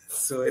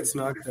 So it's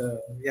not,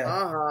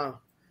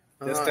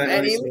 Just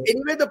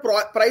anyway, the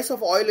price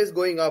of oil is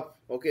going up.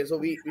 Okay, so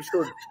we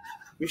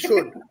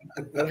should.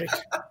 Right.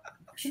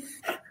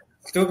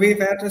 To be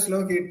fair to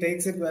Shlok, he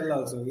takes it well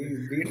also.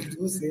 We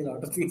do say a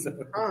lot of things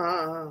about it.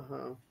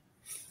 All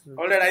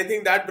right, I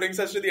think that brings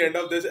us to the end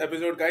of this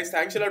episode, guys.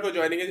 Thanks a lot for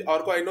joining us.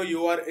 Orko, I know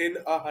you are in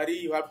a hurry.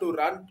 You have to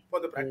run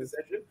for the practice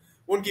session.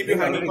 Won't keep you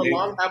hanging for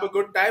long. Have a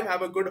good time.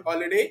 Have a good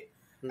holiday.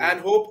 And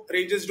hope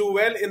Rangers do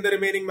well in the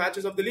remaining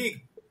matches of the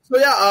league. So,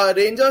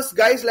 Rangers,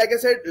 guys, like I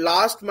said,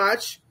 last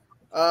match,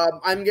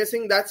 I'm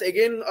guessing that's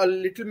again a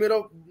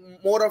little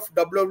more of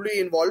WWE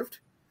involved.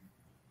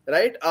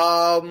 Right?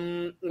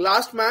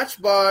 Last match,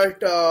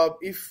 but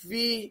if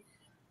we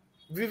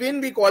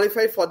win, we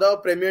qualify for the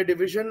Premier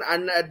Division,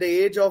 and at the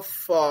age of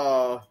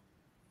 14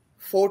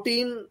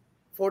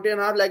 and a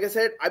half, like I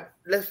said,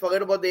 let's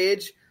forget about the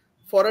age.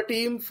 For a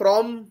team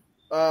from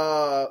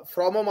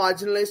from a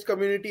marginalized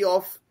community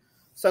of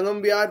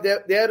Sangam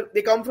Bihar.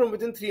 They come from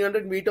within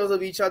 300 meters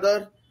of each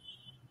other.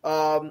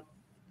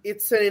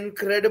 It's an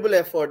incredible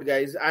effort,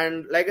 guys.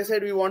 And like I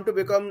said, we want to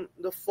become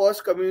the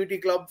first community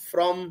club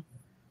from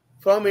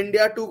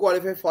India to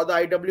qualify for the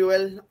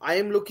IWL. I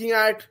am looking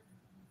at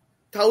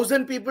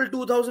 1,000 people,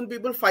 2,000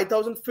 people,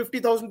 5,000,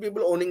 50,000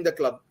 people owning the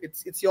club.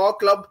 It's your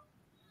club.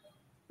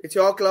 It's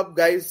your club,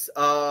 guys.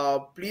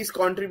 Please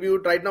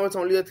contribute. Right now, it's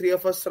only the three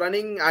of us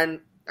running,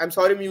 and I'm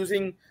sorry I'm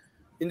using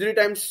injury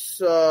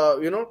times,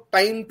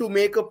 time to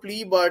make a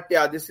plea. But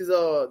yeah, there's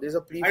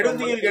a plea. I don't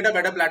think you'll get a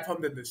better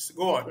platform than this.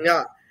 Go on.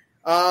 Yeah.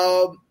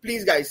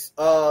 Please, guys,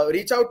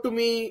 reach out to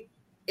me.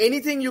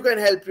 Anything you can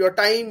help, your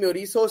time, your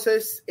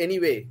resources,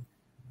 anyway.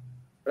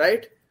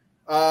 Right?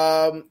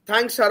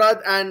 Thanks,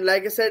 Sharad. And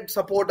like I said,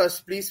 support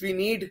us, please. We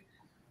need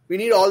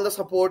all the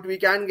support we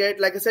can get.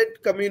 Like I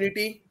said,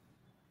 community.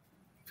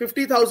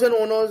 50,000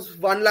 owners,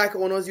 1 lakh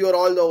owners, you are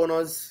all the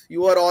owners.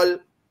 You are all,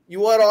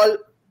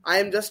 I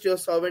am just your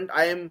servant.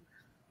 I am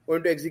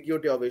going to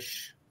execute your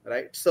wish.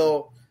 Right?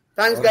 So,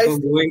 thanks, guys. I'm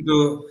going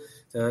to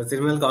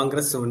Tribunal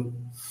Congress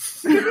soon.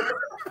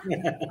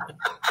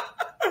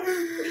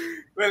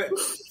 Well,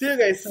 see you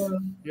guys.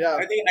 Yeah.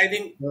 I think I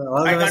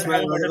can't have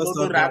a better note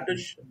to wrap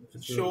this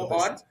show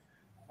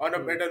on a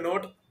better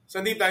note.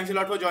 Sandeep, thanks a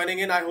lot for joining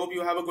in. I hope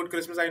you have a good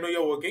Christmas. I know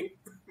you're working,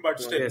 but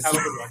still have a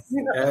good one.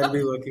 I'll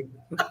be working.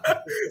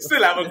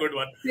 Still have a good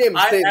one. Same.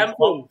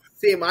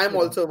 I'm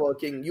also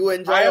working. You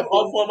enjoy. I am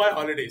off for my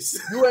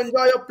holidays. You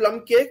enjoy your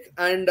plum cake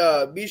and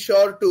be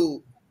sure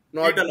to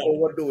not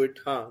overdo it.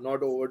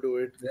 Not overdo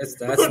it. That's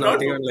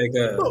not even like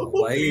a.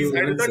 Why you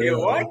even say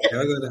what?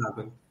 Never going to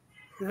happen.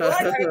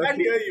 What? I can't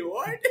hear you.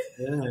 What?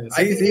 Yeah.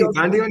 See, you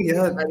can't even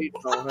hear.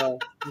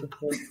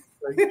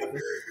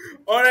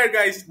 All right,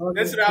 guys.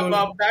 Let's wrap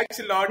up. Thanks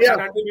a lot.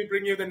 And until we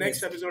bring you the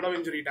next episode of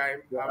Injury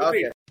Time. Have a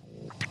great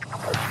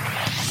day.